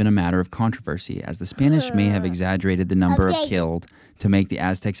long been a matter of controversy, as the Spanish may have exaggerated the number of Daisy. killed to make the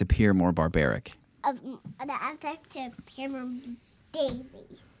Aztecs appear more barbaric. Of the Aztec to Cameron Daisy.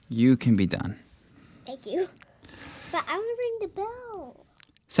 You can be done. Thank you. But I want to ring the bell.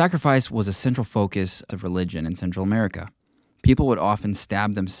 Sacrifice was a central focus of religion in Central America. People would often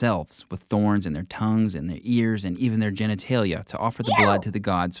stab themselves with thorns in their tongues and their ears and even their genitalia to offer the blood to the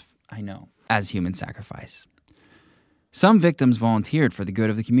gods, as human sacrifice. Some victims volunteered for the good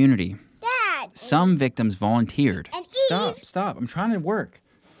of the community. Dad. Some victims volunteered. And Eve. Stop. I'm trying to work.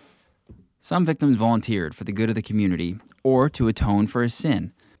 Some victims volunteered for the good of the community or to atone for a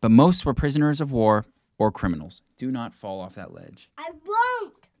sin, but most were prisoners of war or criminals. Do not fall off that ledge. I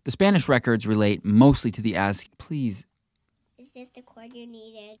won't. The Spanish records relate mostly to the Aztec. Please, Is this the cord you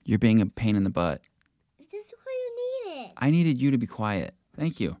needed? you're being a pain in the butt. Is this the cord you needed? I needed you to be quiet.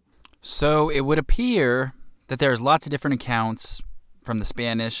 Thank you. So it would appear that there's lots of different accounts from the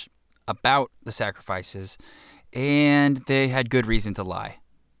Spanish about the sacrifices, and they had good reason to lie.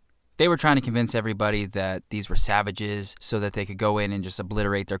 They were trying to convince everybody that these were savages so that they could go in and just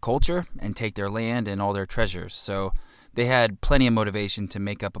obliterate their culture and take their land and all their treasures. So they had plenty of motivation to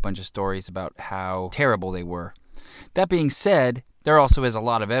make up a bunch of stories about how terrible they were. That being said, there also is a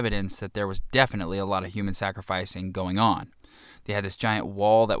lot of evidence that there was definitely a lot of human sacrificing going on. They had this giant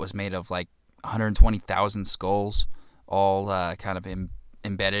wall that was made of like 120,000 skulls, all kind of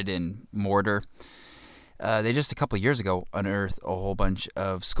embedded in mortar. They just a couple of years ago unearthed a whole bunch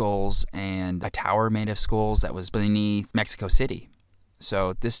of skulls and a tower made of skulls that was beneath Mexico City.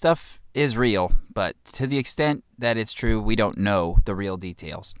 So this stuff is real, but to the extent that it's true, we don't know the real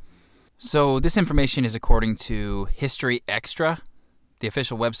details. So this information is according to History Extra, the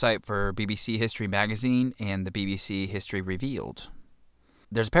official website for BBC History Magazine and the BBC History Revealed.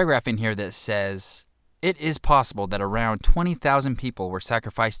 There's a paragraph in here that says, it is possible that around 20,000 people were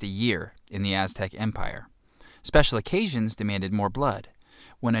sacrificed a year in the Aztec Empire. Special occasions demanded more blood.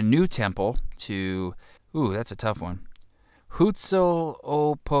 When a new temple to, that's a tough one,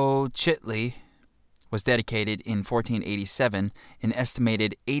 Huitzilopochtli was dedicated in 1487, an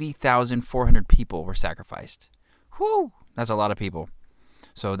estimated 80,400 people were sacrificed. Whew, that's a lot of people.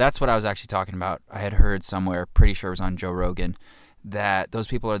 So that's what I was actually talking about. I had heard somewhere, pretty sure it was on Joe Rogan, that those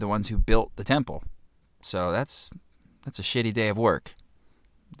people are the ones who built the temple. So that's a shitty day of work.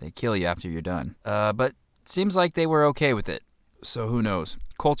 They kill you after you're done. But seems like they were okay with it. So who knows?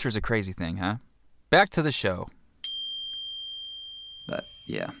 Culture's a crazy thing, huh? Back to the show. But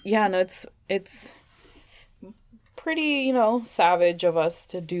yeah. Yeah, no, it's pretty, savage of us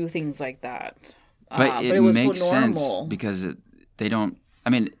to do things like that. But it was makes so normal. sense because they don't. I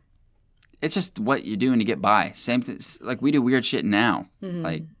mean, it's just what you're doing to get by. Same thing. Like we do weird shit now. Mm-hmm.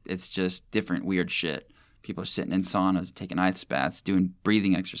 Like it's just different weird shit. People are sitting in saunas, taking ice baths, doing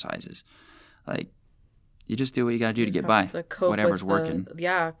breathing exercises. Like you just do what you got to do to get by. Whatever's working.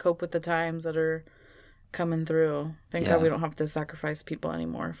 Cope with the times that are coming through. Thank God we don't have to sacrifice people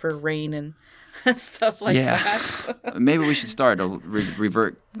anymore for rain and stuff like that. Maybe we should start to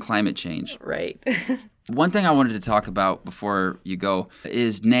revert climate change. Right. One thing I wanted to talk about before you go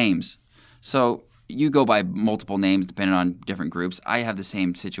is names. So you go by multiple names depending on different groups. I have the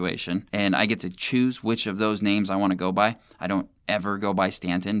same situation, and I get to choose which of those names I want to go by. I don't ever go by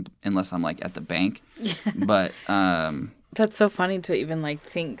Stanton unless I'm like at the bank. But that's so funny to even like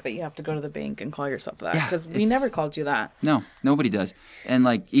think that you have to go to the bank and call yourself that, because we never called you that. No, nobody does. And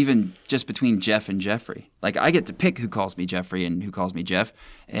like even just between Jeff and Jeffrey, like I get to pick who calls me Jeffrey and who calls me Jeff.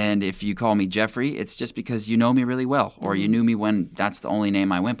 And if you call me Jeffrey, it's just because you know me really well, or you knew me when that's the only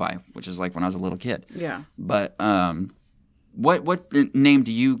name I went by, which is like when I was a little kid. Yeah. But what name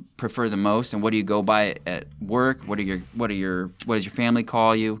do you prefer the most, and what do you go by at work? What does your family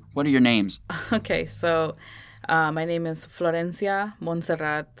call you? What are your names? Okay, so my name is Florencia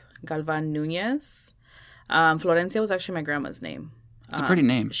Montserrat Galvan Nunez. Florencia was actually my grandma's name. It's a pretty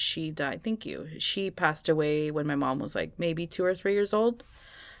name. She died. Thank you. She passed away when my mom was like maybe 2 or 3 years old.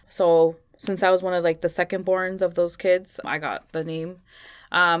 So since I was one of like the second borns of those kids, I got the name.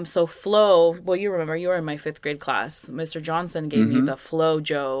 So Flo, well, you remember you were in my 5th grade class. Mr. Johnson gave me the Flo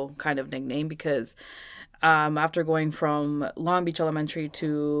Joe kind of nickname because after going from Long Beach Elementary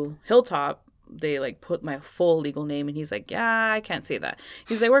to Hilltop, they like put my full legal name, and he's like, yeah, I can't say that.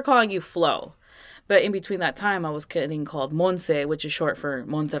 He's like, we're calling you Flo. But in between that time, I was getting called Monse, which is short for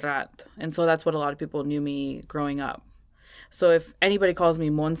Montserrat. And so that's what a lot of people knew me growing up. So if anybody calls me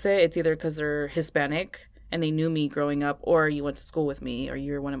Monse, it's either because they're Hispanic and they knew me growing up, or you went to school with me, or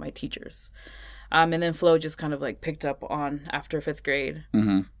you're one of my teachers. And then Flo just kind of like picked up on after 5th grade.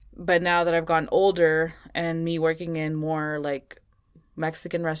 Mm-hmm. But now that I've gotten older and me working in more like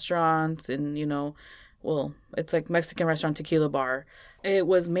Mexican restaurants and, it's like Mexican restaurant, tequila bar. It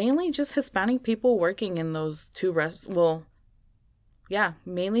was mainly just Hispanic people working in those two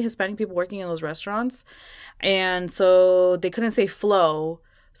mainly Hispanic people working in those restaurants. And so they couldn't say Flo,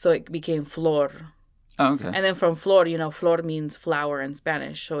 so it became Flor. Oh, okay. And then from Flor, Flor means flower in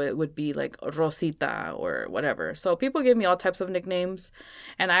Spanish. So it would be like Rosita or whatever. So people give me all types of nicknames.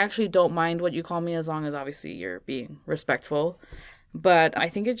 And I actually don't mind what you call me as long as obviously you're being respectful. But I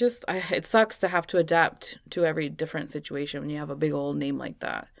think it sucks to have to adapt to every different situation when you have a big old name like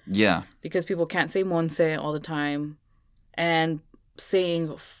that. Yeah. Because people can't say Monse all the time. And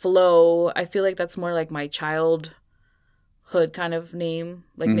saying Flo, I feel like that's more like my childhood kind of name,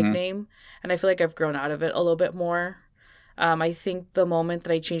 like nickname. And I feel like I've grown out of it a little bit more. I think the moment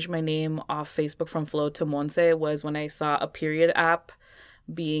that I changed my name off Facebook from Flo to Monse was when I saw a period app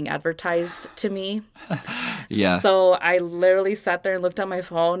being advertised to me. Yeah. So I literally sat there and looked at my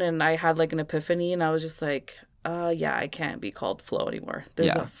phone, and I had like an epiphany, and I was just like, yeah, I can't be called Flo anymore.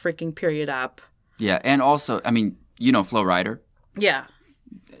 There's Yeah. a freaking period app. Yeah. And also, I mean, you know, Flo Rida. Yeah,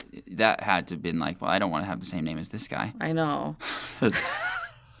 That had to have been like, well, I don't want to have the same name as this guy. I know.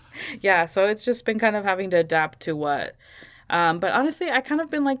 Yeah, so it's just been kind of having to adapt to what. But honestly, I kind of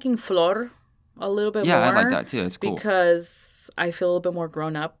been liking Flor a little bit more. Yeah, I like that too. It's cool. Because I feel a little bit more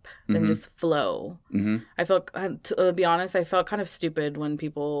grown up than just Flo. Mm-hmm. I felt, to be honest, I felt kind of stupid when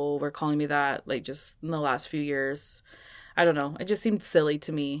people were calling me that, like just in the last few years. I don't know. It just seemed silly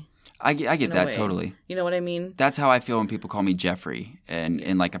to me. I get in a that way. totally. You know what I mean? That's how I feel when people call me Jeffrey and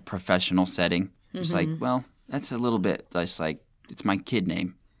in like a professional setting. Just like, well, that's a little bit just like, it's my kid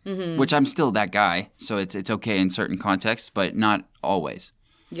name, which I'm still that guy. So it's okay in certain contexts, but not always.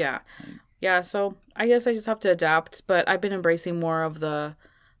 Yeah. Yeah, so I guess I just have to adapt, but I've been embracing more of the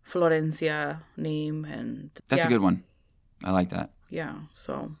Florencia name, and That's yeah. a good one. I like that. Yeah,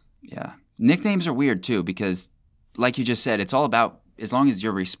 so Yeah. Nicknames are weird too because, like you just said, it's all about as long as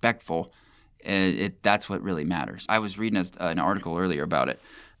you're respectful, that's what really matters. I was reading an article earlier about it.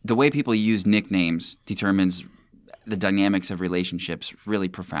 The way people use nicknames determines the dynamics of relationships really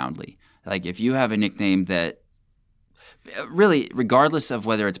profoundly. Like if you have a nickname that really, regardless of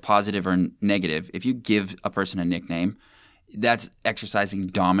whether it's positive or negative, if you give a person a nickname, that's exercising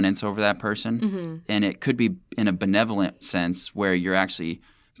dominance over that person. And it could be in a benevolent sense where you're actually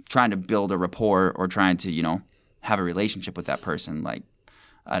trying to build a rapport or trying to, you know, have a relationship with that person. Like,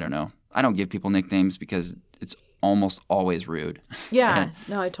 I don't know. I don't give people nicknames because it's almost always rude. yeah,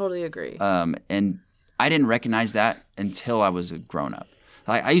 no, I totally agree. And I didn't recognize that until I was a grown-up.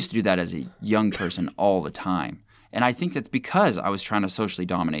 I used to do that as a young person all the time. And I think that's because I was trying to socially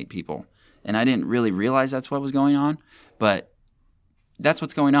dominate people. And I didn't really realize that's what was going on. But that's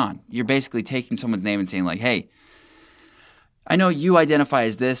what's going on. You're basically taking someone's name and saying like, hey, I know you identify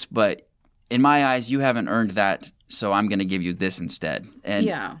as this, but in my eyes, you haven't earned that, so I'm going to give you this instead. And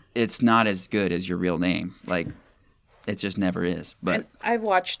Yeah. it's not as good as your real name. Like, it just never is. But And I've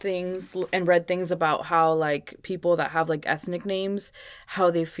watched things and read things about how like people that have like ethnic names,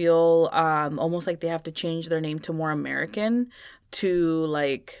 how they feel almost like they have to change their name to more American to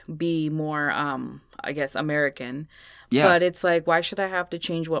like be more, I guess, American. Yeah. But it's like, why should I have to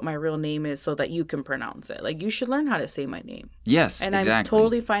change what my real name is so that you can pronounce it? Like, you should learn how to say my name. yes, And exactly. I'm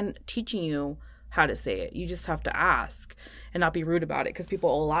totally fine teaching you how to say it. You just have to ask and not be rude about it because people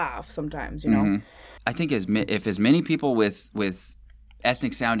will laugh sometimes, you know? I think if as many people with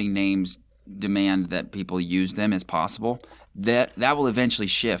ethnic sounding names demand that people use them as possible, that will eventually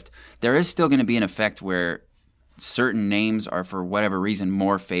shift. There is still going to be an effect where certain names are for whatever reason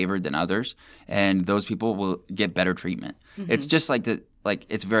more favored than others, and those people will get better treatment. It's just like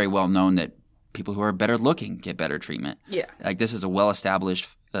it's very well known that people who are better looking get better treatment. Yeah. Like this is a well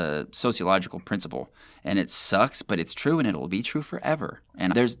established sociological principle, and it sucks, but it's true, and it'll be true forever.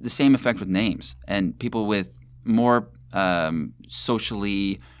 And there's the same effect with names, and people with more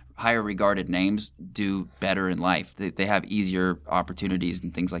socially higher regarded names do better in life. They have easier opportunities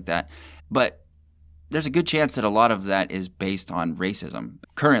and things like that. But there's a good chance that a lot of that is based on racism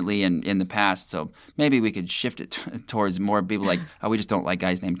currently and in the past. So maybe we could shift it towards more people like, oh, we just don't like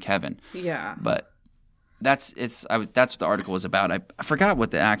guys named Kevin. Yeah. But that's what the article was about. I forgot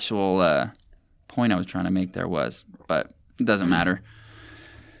what the actual point I was trying to make there was, but it doesn't matter.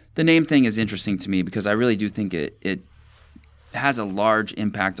 The name thing is interesting to me because I really do think it has a large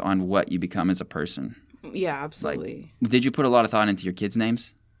impact on what you become as a person. Yeah, absolutely. Did you put a lot of thought into your kids'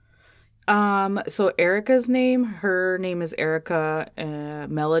 names? So Erica's name, her name is Erica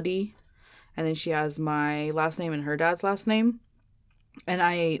Melody, and then she has my last name and her dad's last name. And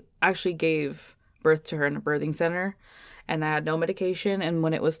I actually gave birth to her in a birthing center, and I had no medication. And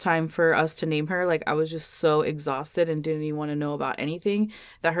when it was time for us to name her, like I was just so exhausted and didn't even want to know about anything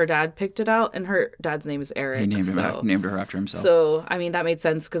that her dad picked it out, and her dad's name is Eric. He named her after himself. So, I mean, that made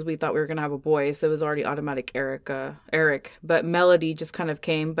sense because we thought we were going to have a boy. So it was already automatic Eric. But Melody just kind of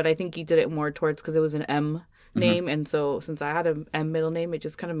came. But I think he did it more towards because it was an M name. And so since I had an M middle name, it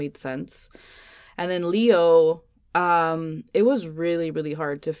just kind of made sense. And then Leo, it was really, really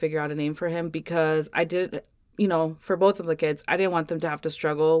hard to figure out a name for him because I did, you know, for both of the kids, I didn't want them to have to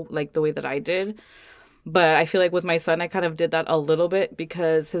struggle like the way that I did. But I feel like with my son, I kind of did that a little bit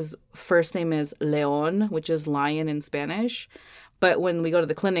because his first name is Leon, which is lion in Spanish. But when we go to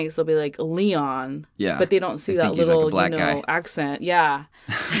the clinics, they'll be like Leon. Yeah. But they don't see They that think he's like a little, black guy. accent. Yeah.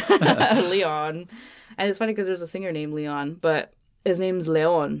 Leon. And it's funny because there's a singer named Leon, but his name's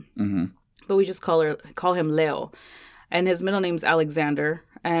Leon. Mm-hmm. But we just call him Leo. and his middle name's Alexander.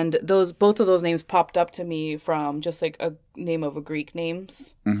 And both of those names popped up to me from just like a name of a Greek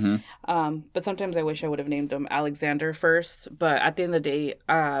names. But sometimes I wish I would have named him Alexander first. But at the end of the day,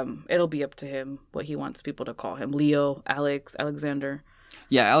 it'll be up to him what he wants people to call him. Leo, Alex, Alexander.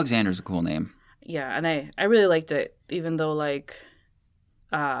 Yeah, Alexander's a cool name. Yeah, and I really liked it, even though like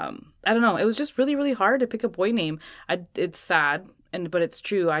I don't know, it was just really, really hard to pick a boy name. It's sad. But it's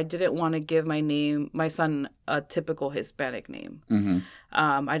true. I didn't want to give my son a typical Hispanic name.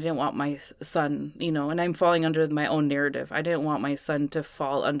 I didn't want my son, and I'm falling under my own narrative. I didn't want my son to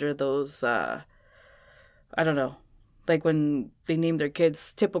fall under those, I don't know, like when they name their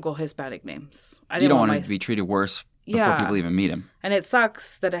kids typical Hispanic names. You don't want him to be treated worse before people even meet him. And it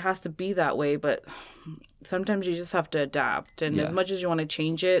sucks that it has to be that way, but sometimes you just have to adapt. And as much as you want to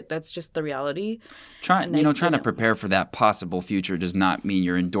change it, that's just the reality. Trying to prepare for that possible future does not mean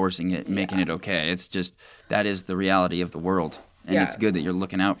you're endorsing it and making it okay. It's just that is the reality of the world. And it's good that you're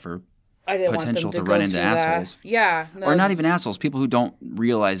looking out for potential to run into assholes. Yeah. No. Or not even assholes, people who don't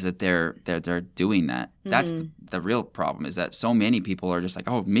realize that they're doing that. That's the real problem, is that so many people are just like,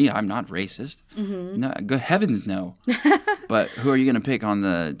 oh, me, I'm not racist. No, good heavens, no. But who are you going to pick on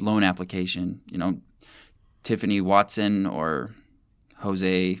the loan application? Tiffany Watson or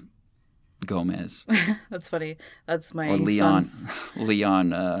Jose Gomez. That's funny. That's my or Leon. son's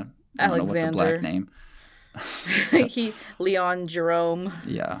Leon, I don't know what's a black name. Leon Jerome.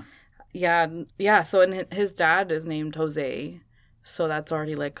 Yeah. Yeah. So his dad is named Jose. So that's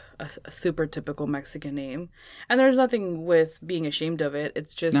already like a super typical Mexican name. And there's nothing with being ashamed of it.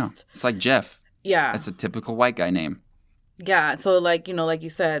 It's just... No, it's like Jeff. Yeah. That's a typical white guy name. Yeah. So like, like you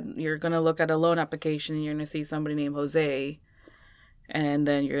said, you're going to look at a loan application and you're going to see somebody named Jose. And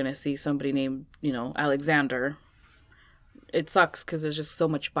then you're going to see somebody named, Alexander. It sucks because there's just so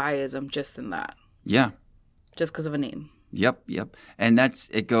much biasm just in that. Yeah. Just because of a name. Yep. And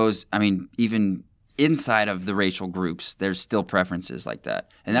it goes, even inside of the racial groups, there's still preferences like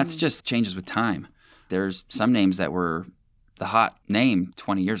that. And that's just changes with time. There's some names that were the hot name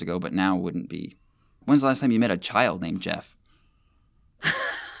 20 years ago, but now wouldn't be. When's the last time you met a child named Jeff?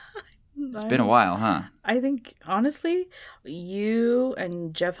 It's been a while, huh? I think, honestly, you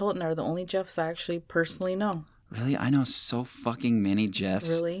and Jeff Hilton are the only Jeffs I actually personally know. Really? I know so fucking many Jeffs.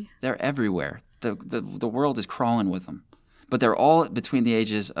 Really? They're everywhere. The world is crawling with them. But they're all between the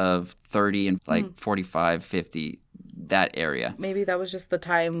ages of 30 and 45, 50, that area. Maybe that was just the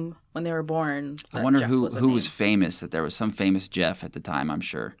time when they were born. I wonder who was famous, that there was some famous Jeff at the time, I'm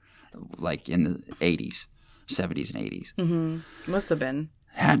sure, like in the 80s, 70s and 80s. Mm-hmm. Must have been.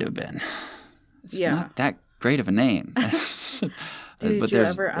 Had to have been. It's not that great of a name. Did you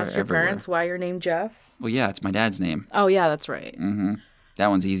ever ask your parents why you're named Jeff? Well, yeah, it's my dad's name. Oh, yeah, that's right. Mm-hmm. That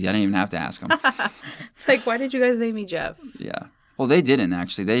one's easy. I didn't even have to ask them. It's like, why did you guys name me Jeff? Yeah. Well, they didn't,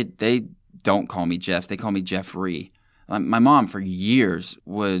 actually. They don't call me Jeff. They call me Jeffrey. My mom, for years,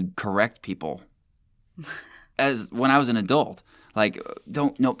 would correct people as when I was an adult. Like,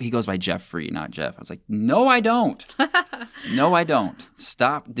 he goes by Jeffrey, not Jeff. I was like, no, I don't. No, I don't.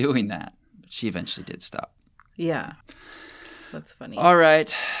 Stop doing that. But she eventually did stop. Yeah. That's funny. All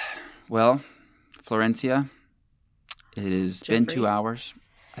right. Well, Florencia, it has been 2 hours.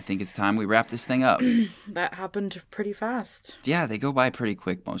 I think it's time we wrap this thing up. That happened pretty fast. Yeah, they go by pretty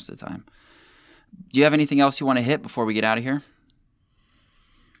quick most of the time. Do you have anything else you want to hit before we get out of here?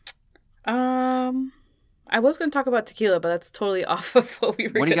 I was going to talk about tequila, but that's totally off of what we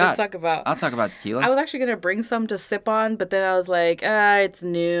were going to talk about. I'll talk about tequila. I was actually going to bring some to sip on, but then I was like, it's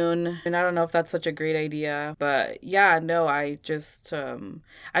noon. And I don't know if that's such a great idea. But yeah, no, I just,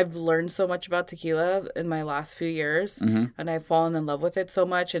 I've learned so much about tequila in my last few years. Mm-hmm. And I've fallen in love with it so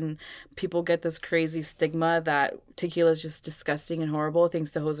much. And people get this crazy stigma that tequila is just disgusting and horrible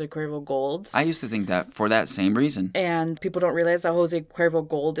thanks to Jose Cuervo Gold. I used to think that for that same reason. And people don't realize that Jose Cuervo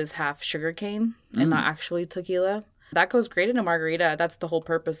Gold is half sugarcane and not actually tequila. That goes great in a margarita. That's the whole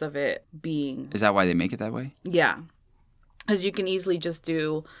purpose of it being. Is that why they make it that way? Yeah. Because you can easily just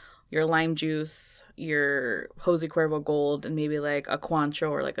do your lime juice, your Jose Cuervo Gold, and maybe like a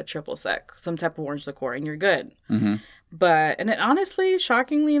Cointreau or like a triple sec, some type of orange liqueur, and you're good. Mm-hmm. Honestly,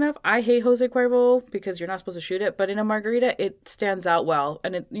 shockingly enough, I hate Jose Cuervo because you're not supposed to shoot it. But in a margarita, it stands out well,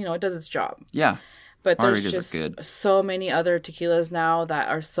 and it does its job. Yeah. But there's just so many other tequilas now that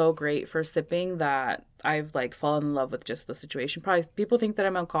are so great for sipping that I've like fallen in love with just the situation. Probably people think that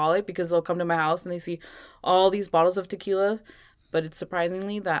I'm alcoholic because they'll come to my house and they see all these bottles of tequila. But it's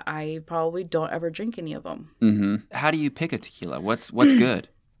surprisingly that I probably don't ever drink any of them. Mm-hmm. How do you pick a tequila? What's good?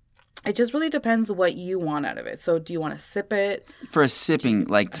 It just really depends what you want out of it. So do you want to sip it? For a sipping,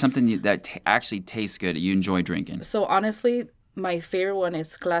 like something that actually tastes good, you enjoy drinking. So honestly, my favorite one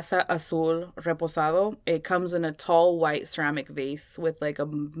is Clase Azul Reposado. It comes in a tall white ceramic vase with like a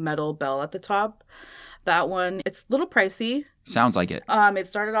metal bell at the top. That one, it's a little pricey. Sounds like it. It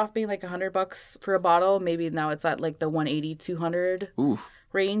started off being like $100 for a bottle. Maybe now it's at like the 180, 200 Ooh.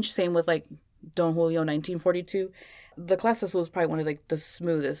 range. Same with like Don Julio 1942. The Clase Azul is probably one of like the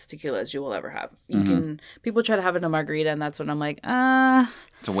smoothest tequilas you will ever have. You can people try to have it in a margarita, and that's when I'm like,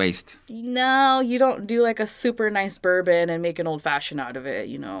 It's a waste. no, you don't do like a super nice bourbon and make an old fashioned out of it.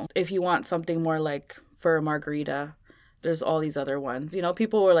 You know, if you want something more like for a margarita, there's all these other ones. You know,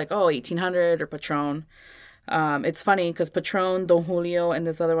 people were like, oh, 1800 or Patron. It's funny because Patron, Don Julio, and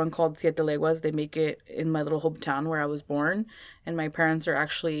this other one called Siete Leguas, they make it in my little hometown where I was born, and my parents are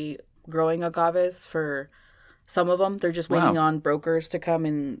actually growing agaves for some of them. They're just waiting on brokers to come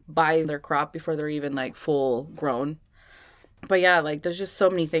and buy their crop before they're even like full grown. But yeah, like there's just so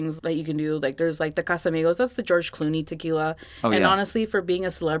many things that you can do. Like there's like the Casamigos, that's the George Clooney tequila. And honestly, for being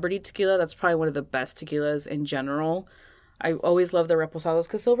a celebrity tequila, that's probably one of the best tequilas in general. I always love the reposados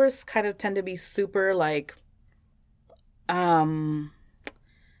because silvers kind of tend to be super like more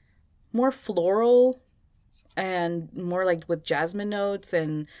floral and more like with jasmine notes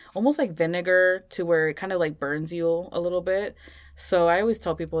and almost like vinegar, to where it kind of like burns you a little bit. So I always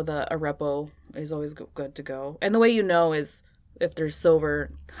tell people that a repo is always good to go. And the way you know is if they're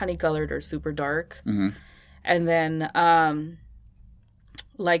silver, honey colored, or super dark. And then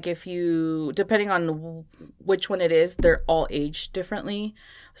like if you, depending on which one it is, they're all aged differently.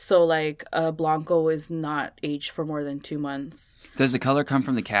 So like a Blanco is not aged for more than 2 months. Does the color come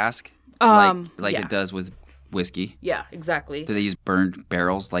from the cask? Like yeah. it does with whiskey? Yeah, exactly. Do they use burned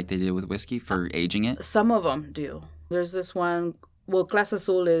barrels like they did with whiskey for aging it? Some of them do. There's this one, well, Clase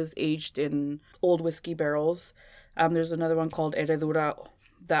Azul is aged in old whiskey barrels. There's another one called Herradura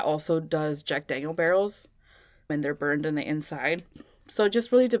that also does Jack Daniel barrels, and they're burned in the inside. So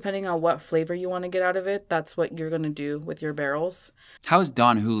just really depending on what flavor you want to get out of it, that's what you're going to do with your barrels. How's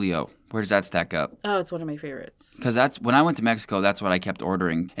Don Julio? Where does that stack up? Oh, it's one of my favorites. Because that's when I went to Mexico, that's what I kept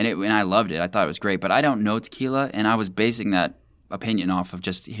ordering, and I loved it. I thought it was great, but I don't know tequila, and I was basing that opinion off of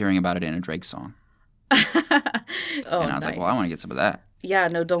just hearing about it in a Drake song. And I was like, well, I want to get some of that. Yeah,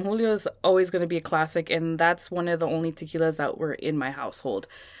 no, Don Julio is always going to be a classic, and that's one of the only tequilas that were in my household.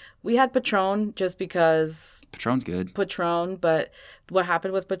 We had Patron just because Patron's good. Patron, but what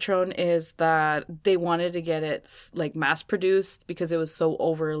happened with Patron is that they wanted to get it like mass produced because it was so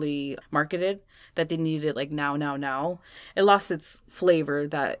overly marketed that they needed it like now. It lost its flavor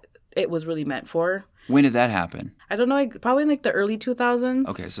that it was really meant for. When did that happen? I don't know, like, probably in like the early 2000s.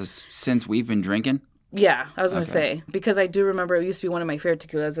 Okay, so since we've been drinking? Yeah, I was going to say, because I do remember it used to be one of my favorite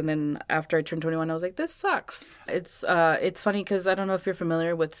tequilas, and then after I turned 21, I was like, this sucks. It's funny because I don't know if you're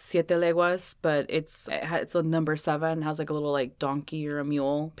familiar with Siete Leguas, but it's a number 7, has like a little like donkey or a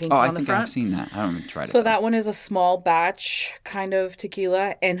mule painted on the front. I think I've seen that. I haven't even tried it. So that one is a small batch kind of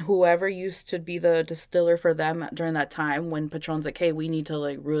tequila, and whoever used to be the distiller for them during that time when Patron's like, hey, we need to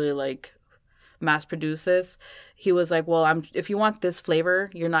like really like mass produce this, he was like, well, if you want this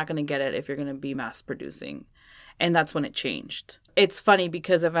flavor, you're not going to get it if you're going to be mass producing. And that's when it changed. It's funny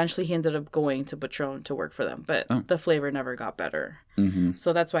because eventually he ended up going to Patron to work for them, but the flavor never got better.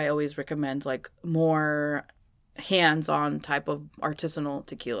 So that's why I always recommend like more hands-on type of artisanal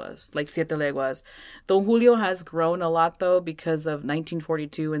tequilas, like Siete Leguas. Don Julio has grown a lot though because of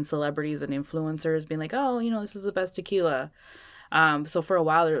 1942 and celebrities and influencers being like, oh, this is the best tequila. So for a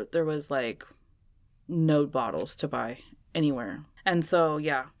while there was like no bottles to buy anywhere. And so,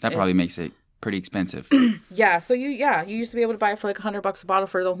 yeah. That probably makes it pretty expensive. Yeah. So you used to be able to buy it for like $100 a bottle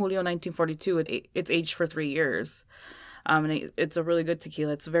for Don Julio 1942. It's aged for 3 years. And it's a really good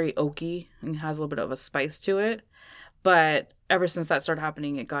tequila. It's very oaky and has a little bit of a spice to it. But ever since that started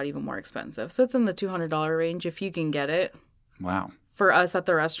happening, it got even more expensive. So it's in the $200 range if you can get it. Wow. For us at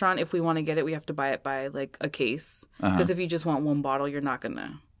the restaurant, if we want to get it, we have to buy it by like a case. Because if you just want one bottle, you're not going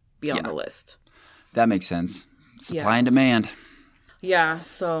to be on the list. That makes sense. Supply and demand. Yeah,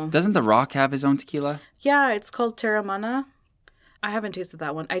 so... Doesn't The Rock have his own tequila? Yeah, it's called Terramana. I haven't tasted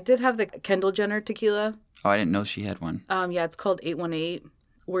that one. I did have the Kendall Jenner tequila. Oh, I didn't know she had one. Yeah, it's called 818.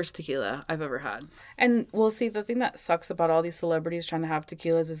 Worst tequila I've ever had. And we'll see, the thing that sucks about all these celebrities trying to have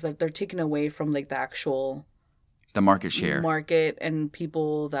tequilas is like they're taken away from like the actual... The market share. Market and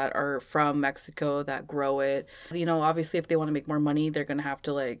people that are from Mexico that grow it. Obviously if they want to make more money, they're going to have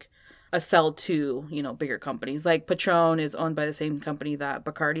to like... sell to, bigger companies. Like Patron is owned by the same company that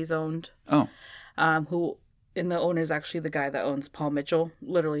Bacardi's owned. Oh. Who and the owner is actually the guy that owns Paul Mitchell,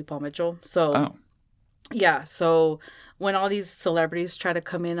 literally Paul Mitchell. So, Oh, yeah. So when all these celebrities try to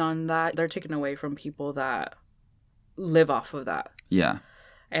come in on that, they're taken away from people that live off of that. yeah.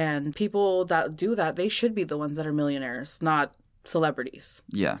 And people that do that, they should be the ones that are millionaires, not celebrities.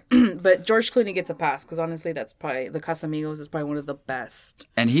 Yeah. But George Clooney gets a pass because honestly, that's probably the Casamigos is probably one of the best.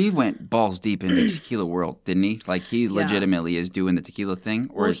 And he went balls deep in the tequila world, didn't he? Like he legitimately is doing the tequila thing,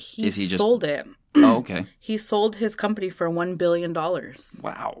 or Well, is he just sold it. Oh, okay. He sold his company for $1 billion.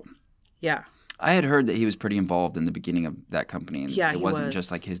 Wow. Yeah. I had heard that he was pretty involved in the beginning of that company, and Yeah, it he wasn't was.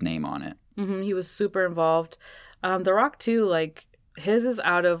 just like his name on it. He was super involved. The Rock too, like his is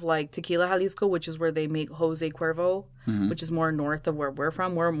out of like Tequila, Jalisco, which is where they make Jose Cuervo, which is more north of where we're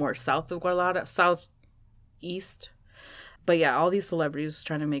from. We're more south of Guadalajara, southeast. But yeah, all these celebrities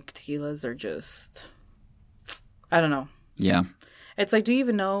trying to make tequilas are just, I don't know. Yeah. It's like, do you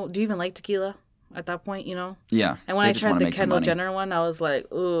even like tequila at that point, you know? Yeah. And when They I just tried wanna the make some Kendall money. Jenner one, I was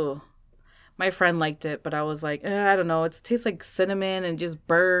like, ooh. My friend liked it, but I was like, I don't know. It tastes like cinnamon and just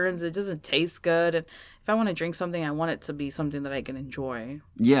burns. It doesn't taste good. And if I want to drink something, I want it to be something that I can enjoy.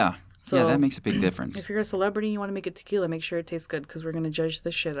 Yeah. So yeah, that makes a big difference. If you're a celebrity, you want to make a tequila, make sure it tastes good because we're going to judge the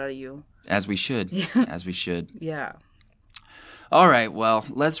shit out of you. As we should. As we should. Yeah. All right. Well,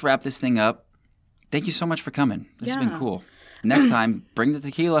 let's wrap this thing up. Thank you so much for coming. This has been Yeah. cool. Next time, bring the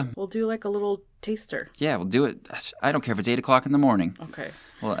tequila. We'll do like a little taster. Yeah, we'll do it. I don't care if it's 8 o'clock in the morning. Okay.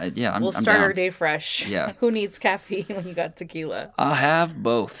 Well, yeah, I'm We'll I'm start down. our day fresh. Yeah. Who needs caffeine when you got tequila? I'll have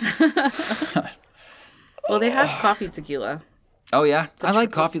both. Well, they have coffee tequila. Oh, yeah? I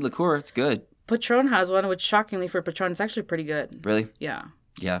like coffee liqueur. It's good. Patron has one, which shockingly for Patron, it's actually pretty good. Really? Yeah.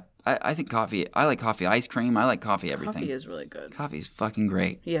 Yeah. I think coffee. I like coffee ice cream. I like coffee everything. Coffee is really good. Coffee's fucking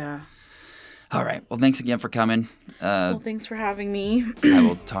great. Yeah. All right. Well, thanks again for coming. Well, thanks for having me. I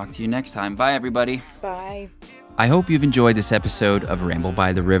will talk to you next time. Bye, everybody. Bye. I hope you've enjoyed this episode of Ramble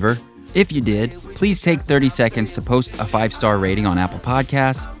by the River. If you did, please take 30 seconds to post a 5-star rating on Apple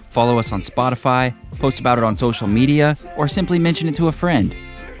Podcasts, follow us on Spotify, post about it on social media, or simply mention it to a friend.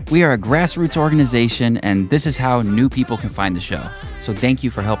 We are a grassroots organization, and this is how new people can find the show. So thank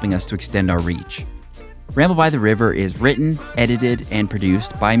you for helping us to extend our reach. Ramble by the River is written, edited, and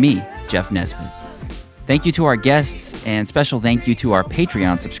produced by me, Jeff Nesbitt. Thank you to our guests, and special thank you to our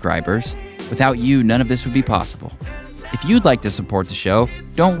Patreon subscribers. Without you, none of this would be possible. If you'd like to support the show,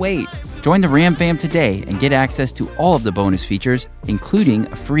 don't wait. Join the Ram Fam today and get access to all of the bonus features, including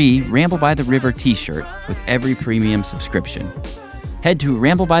a free Ramble by the River t-shirt with every premium subscription. Head to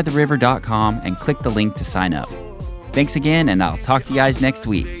ramblebytheriver.com and click the link to sign up. Thanks again, and I'll talk to you guys next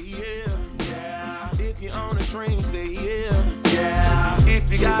week.